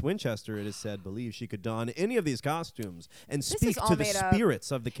costumes. Miss Winchester, it is said, believes she could don any of these costumes and is speak all to the made up.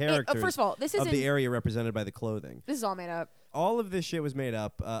 spirits of the characters first of all, this of isn't. the area represented by the clothing. This is all made up. All of this shit was made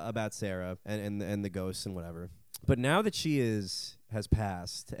up about Sarah and the ghosts and whatever. But now that she has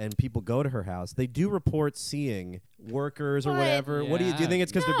passed and people go to her house, they do report seeing workers or But- whatever. What do you Yeah. think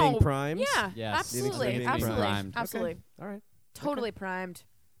it's because they're being No. primed? Yeah, Yes. You think so? absolutely, Being absolutely, primed. absolutely, Okay. All right. totally primed.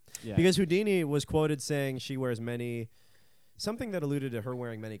 Yeah. Because Houdini was quoted saying she wears something that alluded to her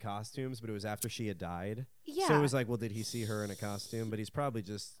wearing many costumes, but it was after she had died. Yeah. So it was like, well, did he see her in a costume? But he's probably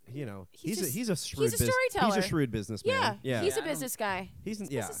just, He's just- he's a shrewd he's a storyteller. He's a shrewd businessman. Yeah, Yeah. he's a Yeah. business guy. He's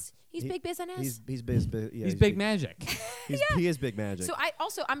He's He- big business. He's biz, yeah, He's big magic. He is big magic. So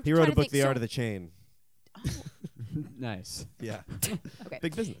I'm He trying wrote to a book, think, The so, Art of the Chain. Nice. Yeah. Okay.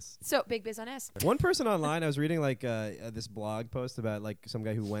 Big business. So big business. One person online, I was reading like this blog post about like some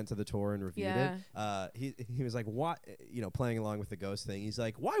guy who went to the tour and reviewed it. He was like, "What?" Playing along with the ghost thing. He's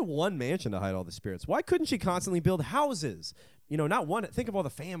like, "Why one mansion to hide all the spirits? Why couldn't she constantly build houses? Not one. Think of all the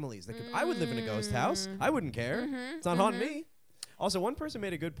families that could. I would live in a ghost house. I wouldn't care. It's not haunting me." Also, one person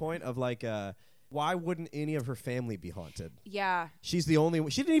made a good point of like, why wouldn't any of her family be haunted? Yeah. She's the only one.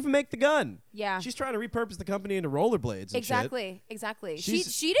 She didn't even make the gun. Yeah. She's trying to repurpose the company into rollerblades. And Exactly.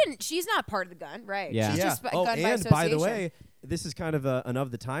 She's- She didn't. She's not part of the gun, right? Yeah. She's Shit. just Yeah. gun by And association. by the way, this is kind of an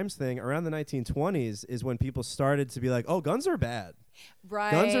of the times thing. Around the 1920s is when people started to be like, "Oh, guns are bad.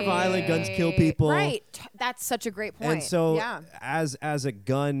 right. Guns are violent. Guns kill people." Right. That's such a great point. And so, yeah. as a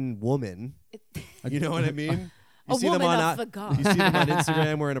gun woman, you know what I mean? You A see them woman on of the gun. You see them on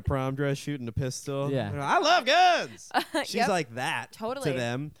Instagram wearing a prom dress, shooting a pistol. Yeah. They're like, I love guns. She's Yep. like that Totally. to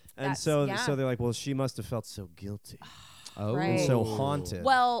them, and That's- so yeah. they're like, well, she must have felt so guilty Oh. Right. and so haunted.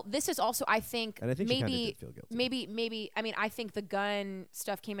 Well, this is also, I think, And I think she kinda maybe, did feel guilty. maybe. I mean, I think the gun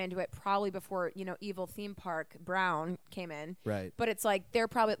stuff came into it probably before Evil Theme Park Brown came in. Right. But it's like they're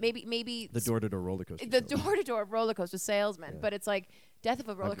probably maybe The door-to-door roller coaster. the salesman. door-to-door roller coaster salesman. Yeah. But it's like death of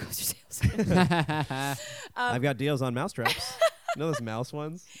a roller coaster salesman. I've got deals on mousetraps. You know those mouse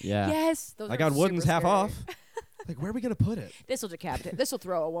ones? Yeah. Yes, those I are got Wooden's super half scary. off. Like, where are we gonna put it? This will decapitate. This will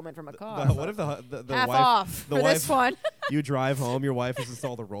throw a woman from a car. What if the half wife, off the for wife, this one, you drive home, your wife has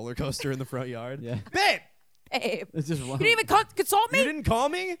installed a roller coaster in the front yard. Yeah. Babe, babe? It's just You one. didn't even consult you me. didn't call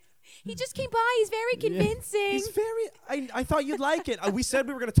me. He just came by. He's very convincing. He's very. I thought you'd like it. We said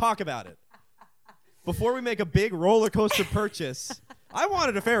we were gonna talk about it before we make a big roller coaster purchase. I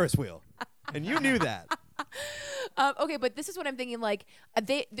wanted a Ferris wheel, and you knew that. Okay, but this is what I'm thinking. Like,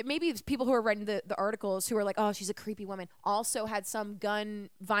 maybe it's people who are writing the articles who are like, "Oh, she's a creepy woman," also had some gun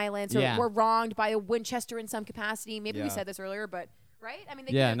violence or Yeah. were wronged by a Winchester in some capacity. Maybe we Yeah. said this earlier, but Right? I mean,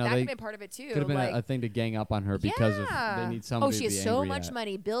 Yeah, that no, could they have been part of it too. Could have been like, a thing to gang up on her because of they need somebody. Oh, she to be has so angry much at.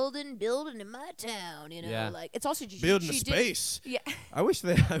 money building in my town. You know, Yeah. like it's also Building a she space. Yeah. I wish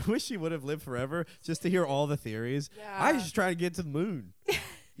she would have lived forever just to hear all the theories. I was just trying to get to the moon.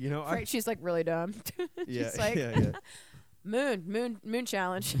 You know, Right, she's like really dumb. yeah, She's like, yeah. moon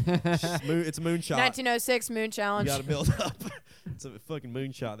challenge. It's a moonshot. 1906 moon You challenge. got to build up. It's a fucking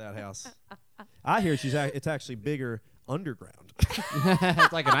moonshot, that house. I hear it's actually bigger underground.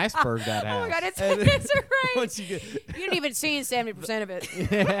 It's like an iceberg that house. Oh my god, it's And right. Once you get, You didn't even see 70% of it.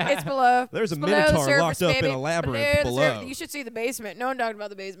 It's below. There's a It's below the minotaur surface, locked up in baby. a labyrinth the below. surface. You should see the basement. No one talked about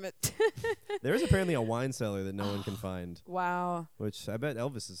the basement. There's apparently a wine cellar that no one can find, wow. which I bet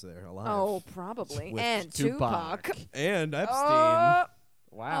Elvis is there alive. Oh, probably. With And Tupac. Tupac. And Epstein. Oh,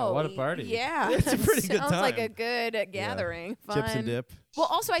 Wow, what a party! Yeah. It's a pretty good Sounds like time. a good gathering. Fun. Chips and dip. Well,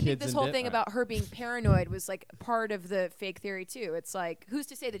 also, I think Kids this and whole dip. thing about her being paranoid was like part of the fake theory too. It's like, who's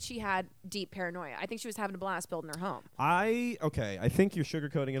to say that she had deep paranoia? I think she was having a blast building her home. I think you're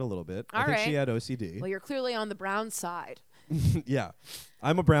sugarcoating it a little bit. I All think she right. had OCD. Well, you're clearly on the brown side. Yeah.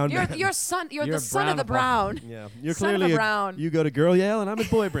 I'm a brown You're man. your son. You're You're the son of the brown brown. Yeah. You're Son of clearly a brown. You go to Girl Yale and I'm a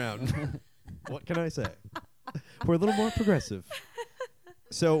boy brown. What can I say? We're a little more progressive.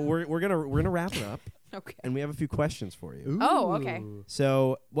 So we're gonna wrap it up, Okay. and we have a few questions for you. Oh, okay. Ooh.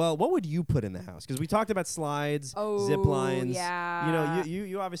 So, well, what would you put in the house? Because we talked about slides, Oh, zip lines. yeah. You know,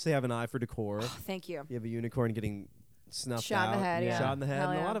 you obviously have an eye for decor. Thank you. You have a unicorn getting snuffed Shot in out, the head, yeah. shot in the head, Hell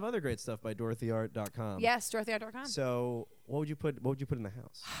and a yeah. lot of other great stuff by DorothyArt.com. Yes, DorothyArt.com. So, what would you put in the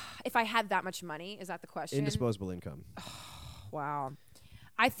house? If I had that much money, is that the question? Indisposable income. Wow.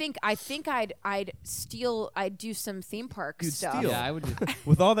 I think I'd do some theme park You'd stuff. steal. Yeah, I would.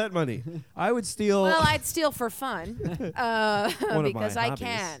 With all that money, I would steal. Well, I'd steal for fun One of because my I hobbies.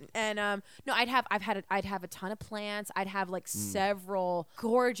 can. And no, I'd have a ton of plants. I'd have like several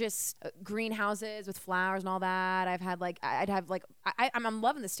gorgeous greenhouses with flowers and all that. I'm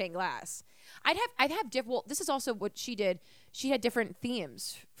loving the stained glass. I'd have different. Well, this is also what she did. She had different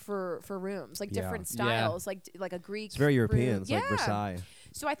themes for rooms, like Yeah. different Yeah. styles, like a Greek. It's very European. room. It's like Yeah. Versailles.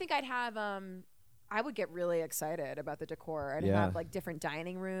 So I think I'd have I would get really excited about the decor. I'd Yeah. have like different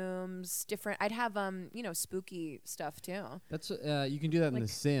dining rooms, I'd have spooky stuff too. That's you can do that in Like- The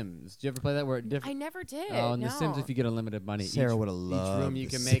Sims. Did you ever play that where it I different? never did. Oh, in no. The Sims, if you get unlimited money, Sarah each, would've each loved room you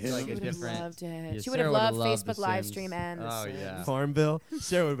The can make Sims. like She a would have different. loved it. Yeah, She would Sarah have would've loved loved Facebook The live Sims. stream and The Oh, Sims. yeah. Farmville.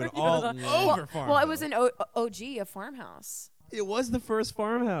 Sarah would have been all over Farmville. Well, it was an OG, a farmhouse. It was the first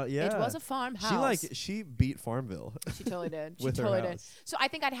farmhouse. Yeah. It was a farmhouse. She beat Farmville. She totally did. She with her totally did. house. So I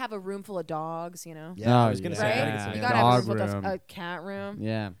think I'd have a room full of dogs. You know, Yeah, I Oh, was gonna yeah. say. right? I could You say gotta that. have a Dog room full of dogs. room. A cat room.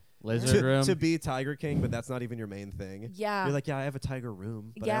 Yeah, lizard room. To be Tiger King, but that's not even your main thing. Yeah. You're like, yeah, I have a tiger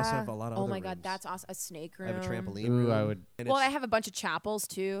room, but yeah. I also have a lot of oh other my god, rooms. that's awesome. A snake room. I have a trampoline Ooh, room. I would. and Well, I it's- have a bunch of chapels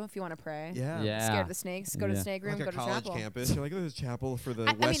too. If you want to pray. Yeah. Yeah. Scared of the snakes? Go to the Yeah. snake room. Like go a to college chapel. campus. You're like, there's a chapel for the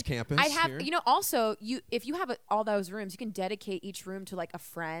I West mean, Campus. I have, here. also, if you have all those rooms, you can dedicate each room to like a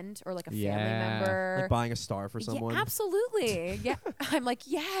friend or like a family Yeah. member. like buying a star for someone. Yeah, absolutely. Yeah, I'm like,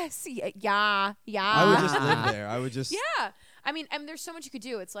 yes, yeah. I would just live there. I would just Yeah, I mean, there's so much you could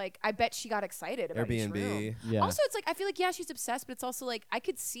do. It's like I bet she got excited about each room. Airbnb. Yeah. Also, it's like I feel like she's obsessed, but it's also like I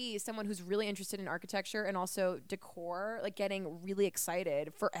could see someone who's really interested in architecture and also decor, like getting really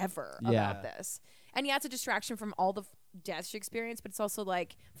excited forever Yeah. about this. And yeah, it's a distraction from all the deaths she experienced, but it's also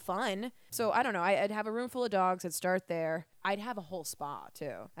like fun. So I don't know. I'd have a room full of dogs. I'd start there. I'd have a whole spa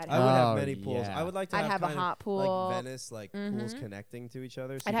too. I would have Oh, many pools. yeah. I would like to I'd have a kind hot of pool. like Venice, like pools Mhm. connecting to each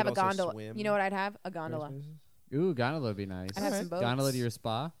other. So I'd you have a could also gondola. swim. You know what I'd have? A gondola. Ooh, gondola would be nice. I'd have some boats. Gondola to your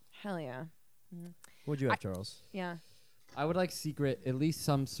spa. Hell yeah. What'd you have, Charles? Yeah. I would like at least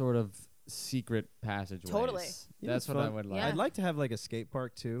some sort of secret passageway. Totally. Yeah, That's it's what I fun. would like. Yeah. I'd like to have like a skate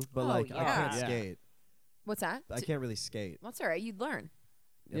park too, but Oh, like I yeah. can't Yeah. skate. What's that? I can't really skate. What's all right? You'd learn.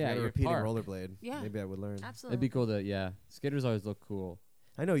 If Yeah, I had a your repeating park. rollerblade. Yeah. Maybe I would learn. Absolutely. It'd be cool to Skaters always look cool.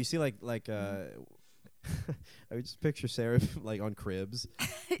 I know. You see, like I would just picture Sarah like on Cribs.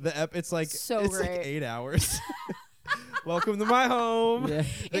 It's like So it's like great. 8 hours. Welcome to my home. Yeah.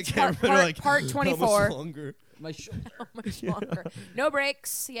 The It's part- cameramen are like part "How much 24." longer?" My sh- So much longer. No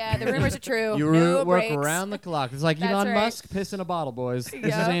breaks. Yeah, the rumors are true. you no work breaks. around the clock. It's like That's Elon right. Musk piss in a bottle, boys. This is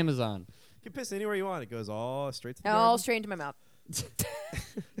Yeah. Amazon. You can piss anywhere you want. It goes all straight to the All garden. straight into my mouth.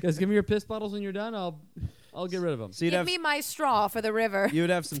 Guys, give me your piss bottles when you're done. I'll get rid of them. So you'd Give have me my straw for the river. you would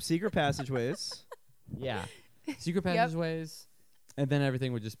have some secret passageways. Yeah. Secret Yep. passageways. And then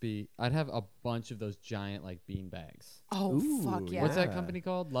everything would just be. I'd have a bunch of those giant like bean bags. Oh Ooh, fuck yeah! What's that Yeah. company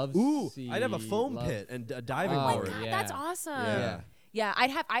called? Love. Ooh, Sea I'd have a foam Love- pit and a diving Oh, Oh my board. god, yeah. that's awesome. Yeah. Yeah, I'd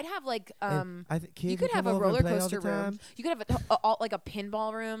have like I think you kids could would have come a over and roller play all coaster the room. time. You could have all, like a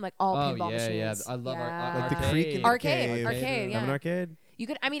pinball room, like all Oh, pinball yeah, yeah. machines. I love yeah. Like the Arcade. creek in the Arcade, cave. arcade, Have an yeah. arcade. You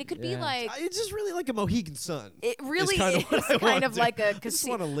could. I mean, it could be Yeah. like. It's just really like a Mohegan Sun. It really kind of is what I kind wanna of do. like a I just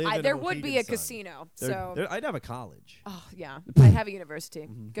casino. wanna live in a There would be Mohegan a Sun. casino. There- So, there- I'd have a college. oh yeah, I'd have a university.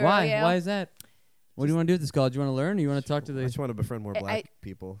 Girl, Why? yeah. Why is that? What do you want to do with this college? You want to learn, or you want to talk to I the? just want to befriend more I- black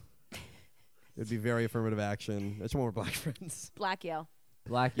people. It'd be very affirmative action. I just want more black friends. Black Yale?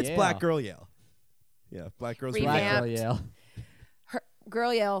 Black It's Yale. Black Girl Yale. Yeah, Black Girls Revamp. Yale. Black Girl Yale.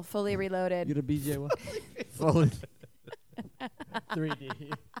 Girl Yale, fully reloaded. You to BJ? What? Fully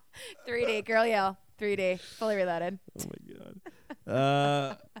 3D. 3D. Girl Yale, 3D, fully reloaded. Oh my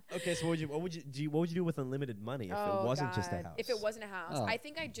god. Okay, so what would you do with unlimited money if it wasn't just a God. house? If it wasn't a house, Oh. I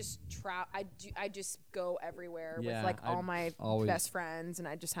think I'd just I just go everywhere with Yeah, like all I'd my always- best friends, and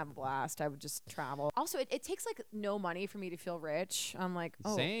I just have a blast. I would just travel. Also, it takes like no money for me to feel rich. I'm like,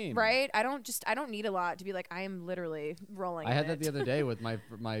 oh, Same. right. I don't need a lot to be like I am literally rolling. I in had that it. the other day with my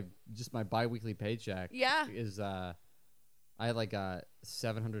biweekly paycheck. Yeah. Is I had like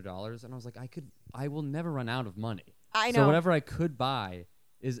 $700, and I was like, I will never run out of money. I know. So whatever I could buy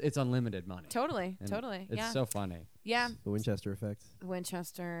it's unlimited money. Totally. And Totally. It's Yeah. so funny. Yeah. The Winchester effect.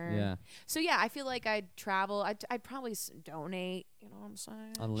 Winchester. Yeah. So yeah, I feel like I'd travel. I'd probably donate. You know what I'm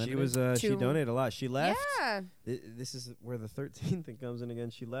saying? Unlimited. She To- donated a lot. She left. Yeah. This is where the 13th thing comes in again.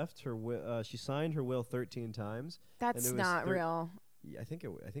 She left her will. She signed her will 13 times. That's it was not thir- real. Yeah, I think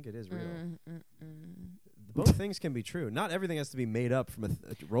it is real. Mm. Both things can be true. Not everything has to be made up from a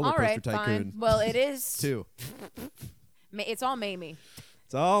roller All coaster right, tycoon. fine. Well, it is. Too. It's all Mamie.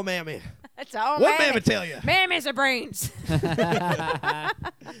 It's all mammy. It's all What Mamie. mammy tell you? Mammy's a brains.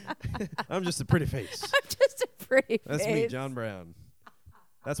 I'm just a pretty face. I'm just a pretty That's face. me, John Brown.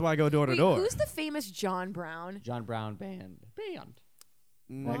 That's why I go door to Wait, door. who's the famous John Brown? John Brown band.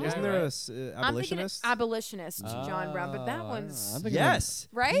 What? Isn't there a I'm thinking abolitionist? abolitionist John Brown, but that Oh, one's I'm thinking Yes.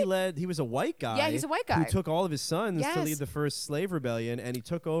 Right? He was a white guy. Yeah, he's a white guy. Who took all of his sons to Yes. lead the first slave rebellion, and he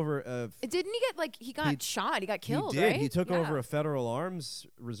took over. Didn't he get like he got shot? He got killed, He did. right? He took Yeah. over a federal arms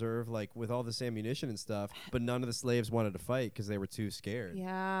reserve, like with all this ammunition and stuff. But none of the slaves wanted to fight because they were too scared.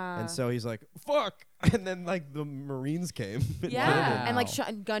 Yeah. And so he's like, "Fuck!" And then like the Marines came. and killed him. yeah, and like Wow. shot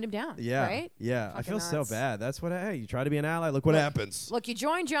and gunned him down. Yeah. Right? Yeah. I Fucking feel so nuts. bad. That's what. Hey, you try to be an ally. Look what happens. Look, you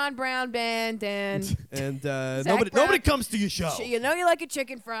joined John Brown band, and And Zach nobody Brown- comes to your show. you know you like a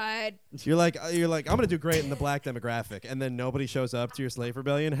chicken fried. You're like I'm gonna do great in the black demographic, and then nobody shows up to your slave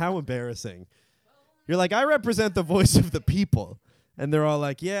rebellion. How embarrassing! You're like, I represent the voice of the people, and they're all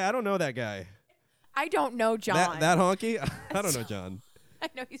like, yeah, I don't know that guy. I don't know John. That honky? I don't know John. I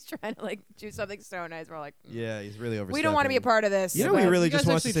know he's trying to like do something so nice. We're like, Yeah, he's really overstepping. we don't want to be a part of this. You know he but really you guys just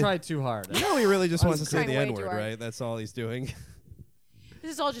wants to actually say. tried too hard. You know he really just I wants to was say trying the way N too word, hard. right? That's all he's doing. this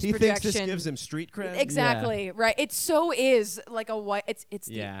is all just He projection. thinks this gives him street cred. Exactly right. It so is like a white. It's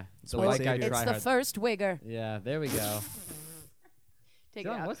Yeah. the The white white guy savior. It's try the hard. first wigger. Yeah, there we go. Take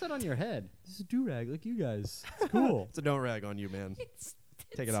John, it out. what's that on your head? This is a do-rag like you guys. It's cool. It's a don't rag on you, man. It's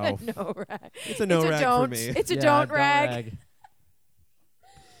Take it a off. no rag. It's a no it's rag a don't. for me. It's a Yeah, don't rag.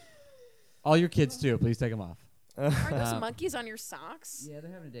 All your kids too. Please take them off. Are those monkeys on your socks? Yeah,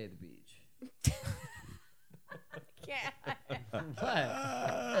 they're having a day at the beach. Yeah.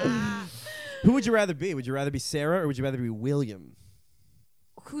 What? Who would you rather be? Would you rather be Sarah or would you rather be William?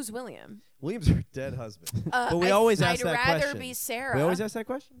 Who's William? William's her dead husband. But we always ask I'd that rather question. be Sarah. We always ask that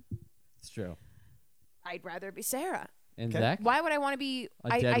question. It's true. I'd rather be Sarah. And Okay. Zach? Why would I want to be?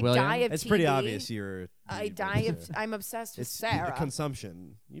 A I dead William? die of It's TB. pretty obvious you're. I you'd die be of. Sarah. I'm obsessed with It's Sarah.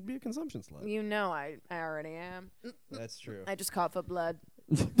 consumption. You'd be a consumption slut. You know, I already am. That's true. I just cough up blood.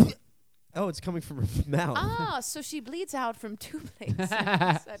 Oh, it's coming from her mouth. Ah, so she bleeds out from two places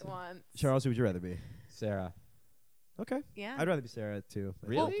at once. Charles, who would you rather be? Sarah. Okay. Yeah. I'd rather be Sarah too.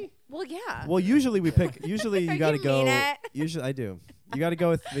 Really? Well, yeah. Well, usually we pick. Usually you got to You go. mean it? Usually I do. You got to go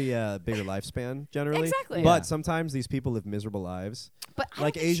with the bigger lifespan generally. Exactly. But Yeah. sometimes these people live miserable lives. But I don't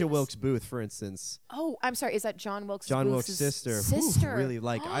Like think she Asia was- Wilkes Booth, for instance. Oh, I'm sorry. Is that John Wilkes? John Booth's Wilkes' sister. Sister. Really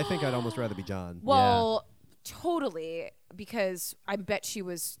like. I think I'd almost rather be John. Well, totally, because I bet she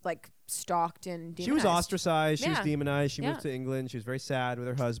was like stalked and demonized. She was ostracized. She was Yeah. demonized. She Yeah. moved to England. She was very sad with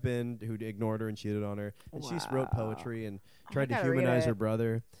her husband, who ignored her and cheated on her. And she wrote Wow. poetry and I tried to gotta read humanize it. her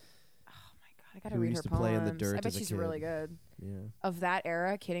brother. Oh my god, I gotta who read used her to play in the poems. dirt I bet as a she's kid. really good. Yeah. Of that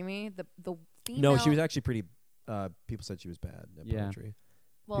era, kidding me? The female. No, she was actually pretty. People said she was bad at Yeah. poetry.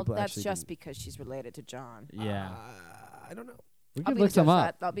 Well, people that's actually just didn't- because she's related to John. Yeah. I don't know. We I'll could be look in touch some with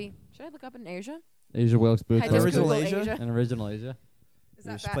up. that. I'll be. Should I look up in Asia? Asia Wilkes Booth. I The just original Googled Asia? An original Asia. Is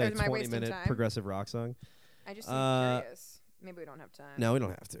You that just bad? play Or a am I wasting 20-minute time? progressive rock song. I just Uh, am curious. Maybe we don't have time. No, we don't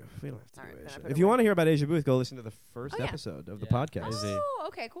have to. We don't have to. All right, do then I Asia. put it If you away. want to hear about Asia Booth, go listen to the first Oh, yeah. episode of the Yeah. podcast. Easy. Oh,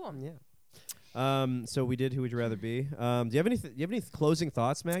 okay, cool. Yeah. So we did Who Would You Rather Be? Do you have any closing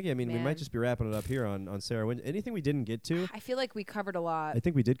thoughts, Maggie? I mean, we Man. might just be wrapping it up here on Sarah. Anything we didn't get to? I feel like we covered a lot. I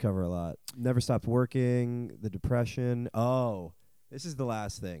think we did cover a lot. Never stopped working. The depression. Oh, this is the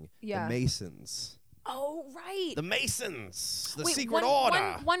last thing. Yeah. The Masons. Oh, right. The Masons. The Wait, secret one,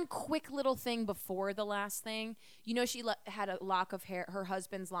 order. One quick little thing before the last thing. You know, she had a lock of hair, her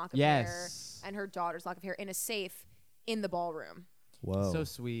husband's lock of hair, Yes. and her daughter's lock of hair in a safe in the ballroom. Whoa. So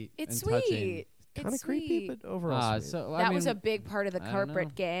sweet. It's and touching. sweet. Kind of It's creepy, sweet. but overall sweet. So that I was mean, a big part of the I don't corporate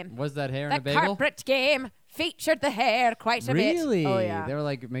know. game. Was that hair in The a bagel? corporate game featured the hair quite a bit. Really? Oh yeah. They were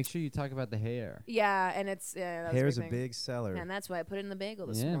like, make sure you talk about the hair. Yeah, and it's that was Hair's a thing. big seller. And that's why I put it in the bagel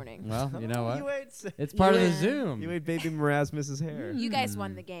this Yeah. morning. Well, you know You what? ate, It's part of the Yeah. Zoom. you ate baby Marasmus's hair. You guys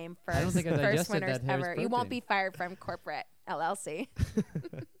won the game first. I don't think I first digested winners that hair's ever. You won't protein. be fired from corporate LLC.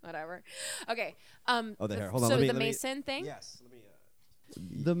 Whatever. Okay. Oh, the hair. Hold on, So let me- the let me- Mason thing. Yes. Let me.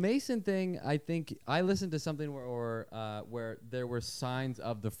 The Mason thing, I think I listened to something where there were signs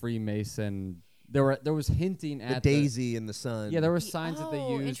of the Freemason. There was hinting The at daisy in the sun. yeah, there were signs that they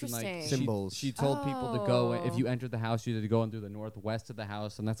Oh, used and like interesting. Symbols. She told people to go if Oh. you entered the house, you had to go in through the northwest of the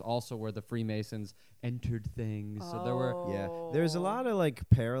house, and that's also where the Freemasons entered things. So there were Yeah, there's a lot of like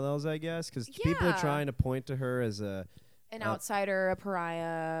parallels, I guess, because people are Yeah. trying to point to her as An outsider, a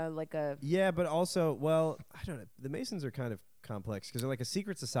pariah, like a yeah, but also, well, I don't know. The Masons are kind of complex because they're like a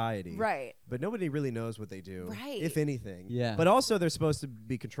secret society, right. but nobody really knows what they do, Right. if anything. Yeah. But also, they're supposed to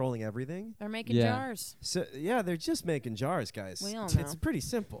be controlling everything. They're making Yeah. jars. So yeah, they're just making jars, guys. We all It's know. pretty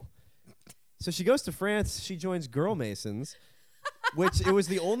simple. So she goes to France. She joins Girl Masons, which it was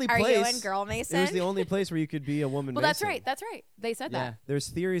the only Are place. you in Girl Mason? It was the only place where you could be a woman. well, that's Mason. right. That's right. They said yeah. that. There's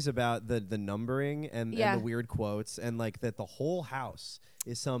theories about the numbering and Yeah. the weird quotes and like that the whole house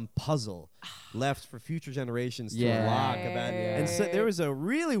is some puzzle left for future generations to Yeah. unlock about. And so there Right. was a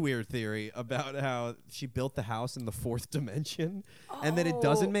really weird theory about how she built the house in the fourth dimension and that it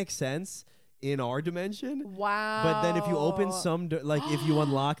doesn't Oh. make sense in our dimension. Wow. But then if you open some, like if you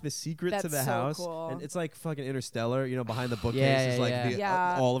unlock the secret to That's the so house, cool. and it's like fucking Interstellar, you know, behind the bookcase Yeah, is like yeah, the,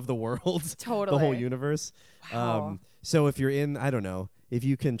 yeah. all of the worlds, Totally. the whole universe. Wow. So if you're in, I don't know, if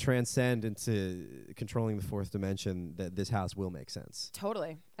you can transcend into controlling the fourth dimension, that this house will make sense.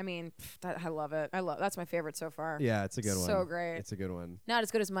 Totally. I mean, I love it. That's my favorite so far. Yeah, it's a good one. So great. It's a good one. Not as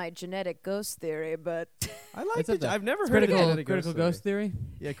good as my genetic ghost theory, but I like It's it. at the- I've never It's heard critical of genetic critical ghost theory.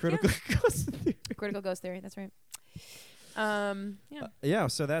 Yeah, critical ghost theory. critical ghost theory. That's right. Yeah. Yeah,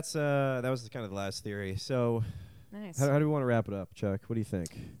 so that was kind of the last theory. So Nice. how do we want to wrap it up, Chuck? What do you think?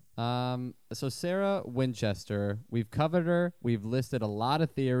 So Sarah Winchester, we've covered her. We've listed a lot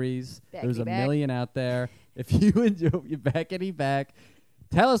of theories. There's a Backity-back. million out there. If you enjoy your backity back,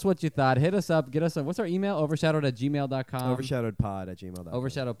 tell us what you thought. Hit us up. Get us a, what's our email? Overshadowed@gmail.com. Overshadowedpod@gmail.com.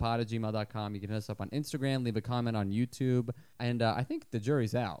 Overshadowpod@gmail.com. You can hit us up on Instagram, leave a comment on YouTube. And I think the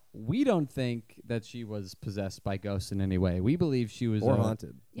jury's out. We don't think that she was possessed by ghosts in any way. We believe she was Or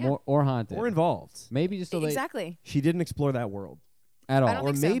haunted. Yeah. or haunted. Or involved. Maybe just a late Exactly. She didn't explore that world. at I all. don't Or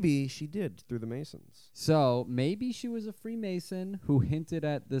think so. maybe she did through the Masons. So maybe she was a Freemason who hinted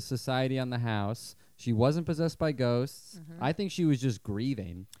at the society on the house. She wasn't possessed by ghosts. Mm-hmm. I think she was just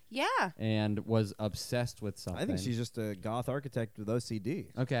grieving Yeah. and was obsessed with something. I think she's just a goth architect with OCD.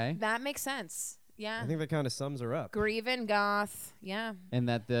 okay. That makes sense. Yeah. I think that kind of sums her up. Grievin' goth. Yeah. And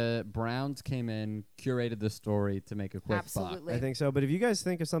that the Browns came in, curated the story to make a quick buck. Absolutely. I think so. But if you guys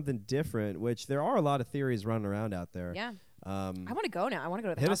think of something different, which there are a lot of theories running around out there. Yeah. Um, I want to go now. I want to go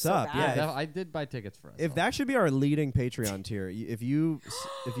to the Hit house us so up, bad. yeah. I did buy tickets for us. if that should be our leading Patreon tier, if you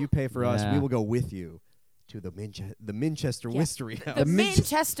pay for us, Yeah. we will go with you to the Minchester Yeah. Mystery House. The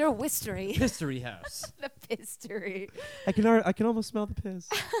Manchester Wistery. History House. The pistery. I can almost smell the piss.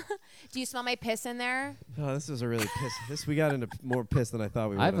 Do you smell my piss in there? Oh, this was a really piss. We got into more piss than I thought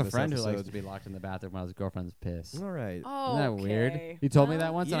we would. I have on a this friend who likes episode. to be locked in the bathroom while his girlfriend's pissed. All right. Oh, Isn't that weird? okay. You told me that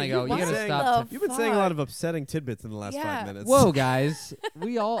Well, once, Yeah, and I go, you've you been gotta saying stop. the You've been saying a lot fuck? of upsetting tidbits in the last Yeah. 5 minutes. Whoa, guys!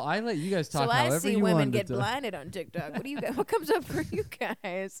 I let you guys talk So I however see you women wanted get to. blinded on TikTok. What do you guys? What comes up for you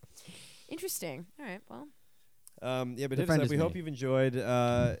guys? Interesting. All right. Well. Yeah, but The hit us friend up. is We hope me. you've enjoyed.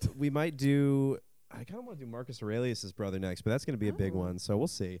 We might do. I kind of want to do Marcus Aurelius's brother next, but that's going to be a big Oh. one. So we'll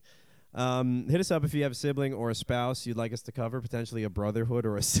see. Hit us up if you have a sibling or a spouse you'd like us to cover, potentially a brotherhood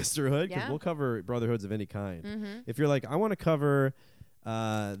or a sisterhood, because Yeah. we'll cover brotherhoods of any kind. Mm-hmm. If you're like, I want to cover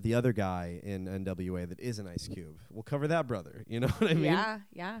the other guy in NWA that isn't Ice Cube. We'll cover that brother. You know what I mean?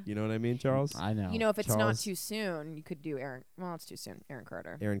 Yeah. You know what I mean, Charles? I know. You know, if it's not Charles- too soon, you could do Aaron. Well, it's too soon. Aaron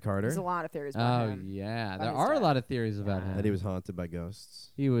Carter. Aaron Carter. There's a lot of theories about Oh him. yeah, About there his are a death. lot of theories about him. That he was haunted by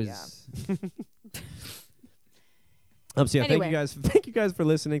ghosts. He was. Yeah. So yeah, Anyway. thank you guys for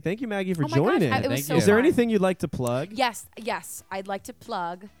listening. Thank you, Maggie, for Oh my joining. gosh, it was Thank so you. Is there fun. anything you'd like to plug? Yes. I'd like to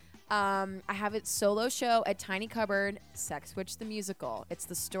plug. I have a solo show at Tiny Cupboard, Sex Witch the Musical. It's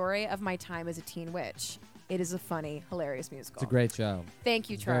the story of my time as a teen witch. It is a funny, hilarious musical. It's a great show. Thank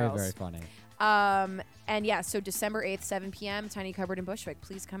you, It's very, Charles. very funny. And yeah, so December 8th, 7 p.m., Tiny Cupboard in Bushwick.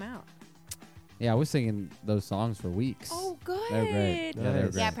 Please come out. Yeah, I was singing those songs for weeks. Oh, good. They're great. Yeah, they're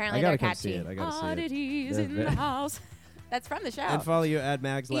Nice. great. Yeah, apparently I gotta they're come see catchy. it. I gotta see it. Oddities They're in very- the house. That's from the show. And follow you at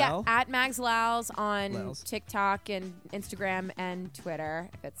Mags Yeah, Lau. at Mags Lals on Lals. TikTok and Instagram and Twitter,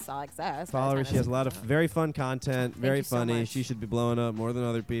 if it still exists. Follow her. She has a lot of very fun content. Very you so funny. much. She should be blowing up more than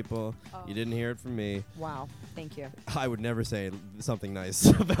other people. Oh. You didn't hear it from me. Wow. Thank you. I would never say something nice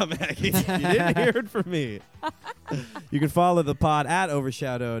about Maggie. You didn't hear it from me. You can follow the pod at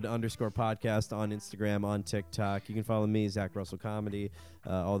overshadowed_podcast on Instagram, on TikTok. You can follow me, Zach Russell Comedy,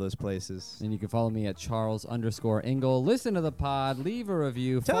 all those places. And you can follow me at Charles_Ingle. Listen to the pod. Leave a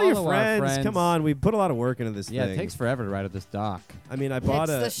review. Tell follow your our friends. Come on, we put a lot of work into this Yeah, thing. it takes forever to write up this doc. I mean, I bought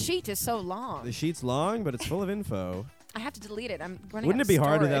The sheet is so long. the sheet's long, but it's full of info. I have to delete it. I'm running Wouldn't out it be of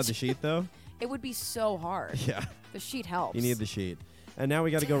hard without storage. the sheet, though? It would be so hard. Yeah, The sheet helps. you need the sheet. And now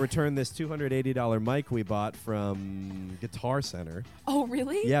we got to go return this $280 mic we bought from Guitar Center. Oh,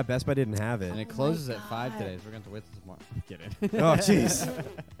 really? Yeah, Best Buy didn't have And it. it closes at 5 God. today, so we're going to have to wait till tomorrow. Get it. Oh, jeez.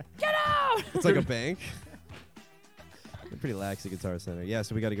 Get out! It's like a bank. They're pretty lax at Guitar Center. Yeah,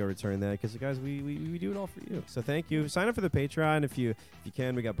 so we got to go return that because, guys, we do it all for you. So thank you. Sign up for the Patreon if you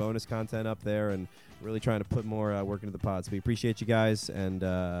can. We got bonus content up there and really trying to put more work into the pods. We appreciate you guys. And,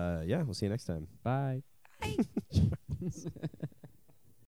 yeah, we'll see you next time. Bye. Bye.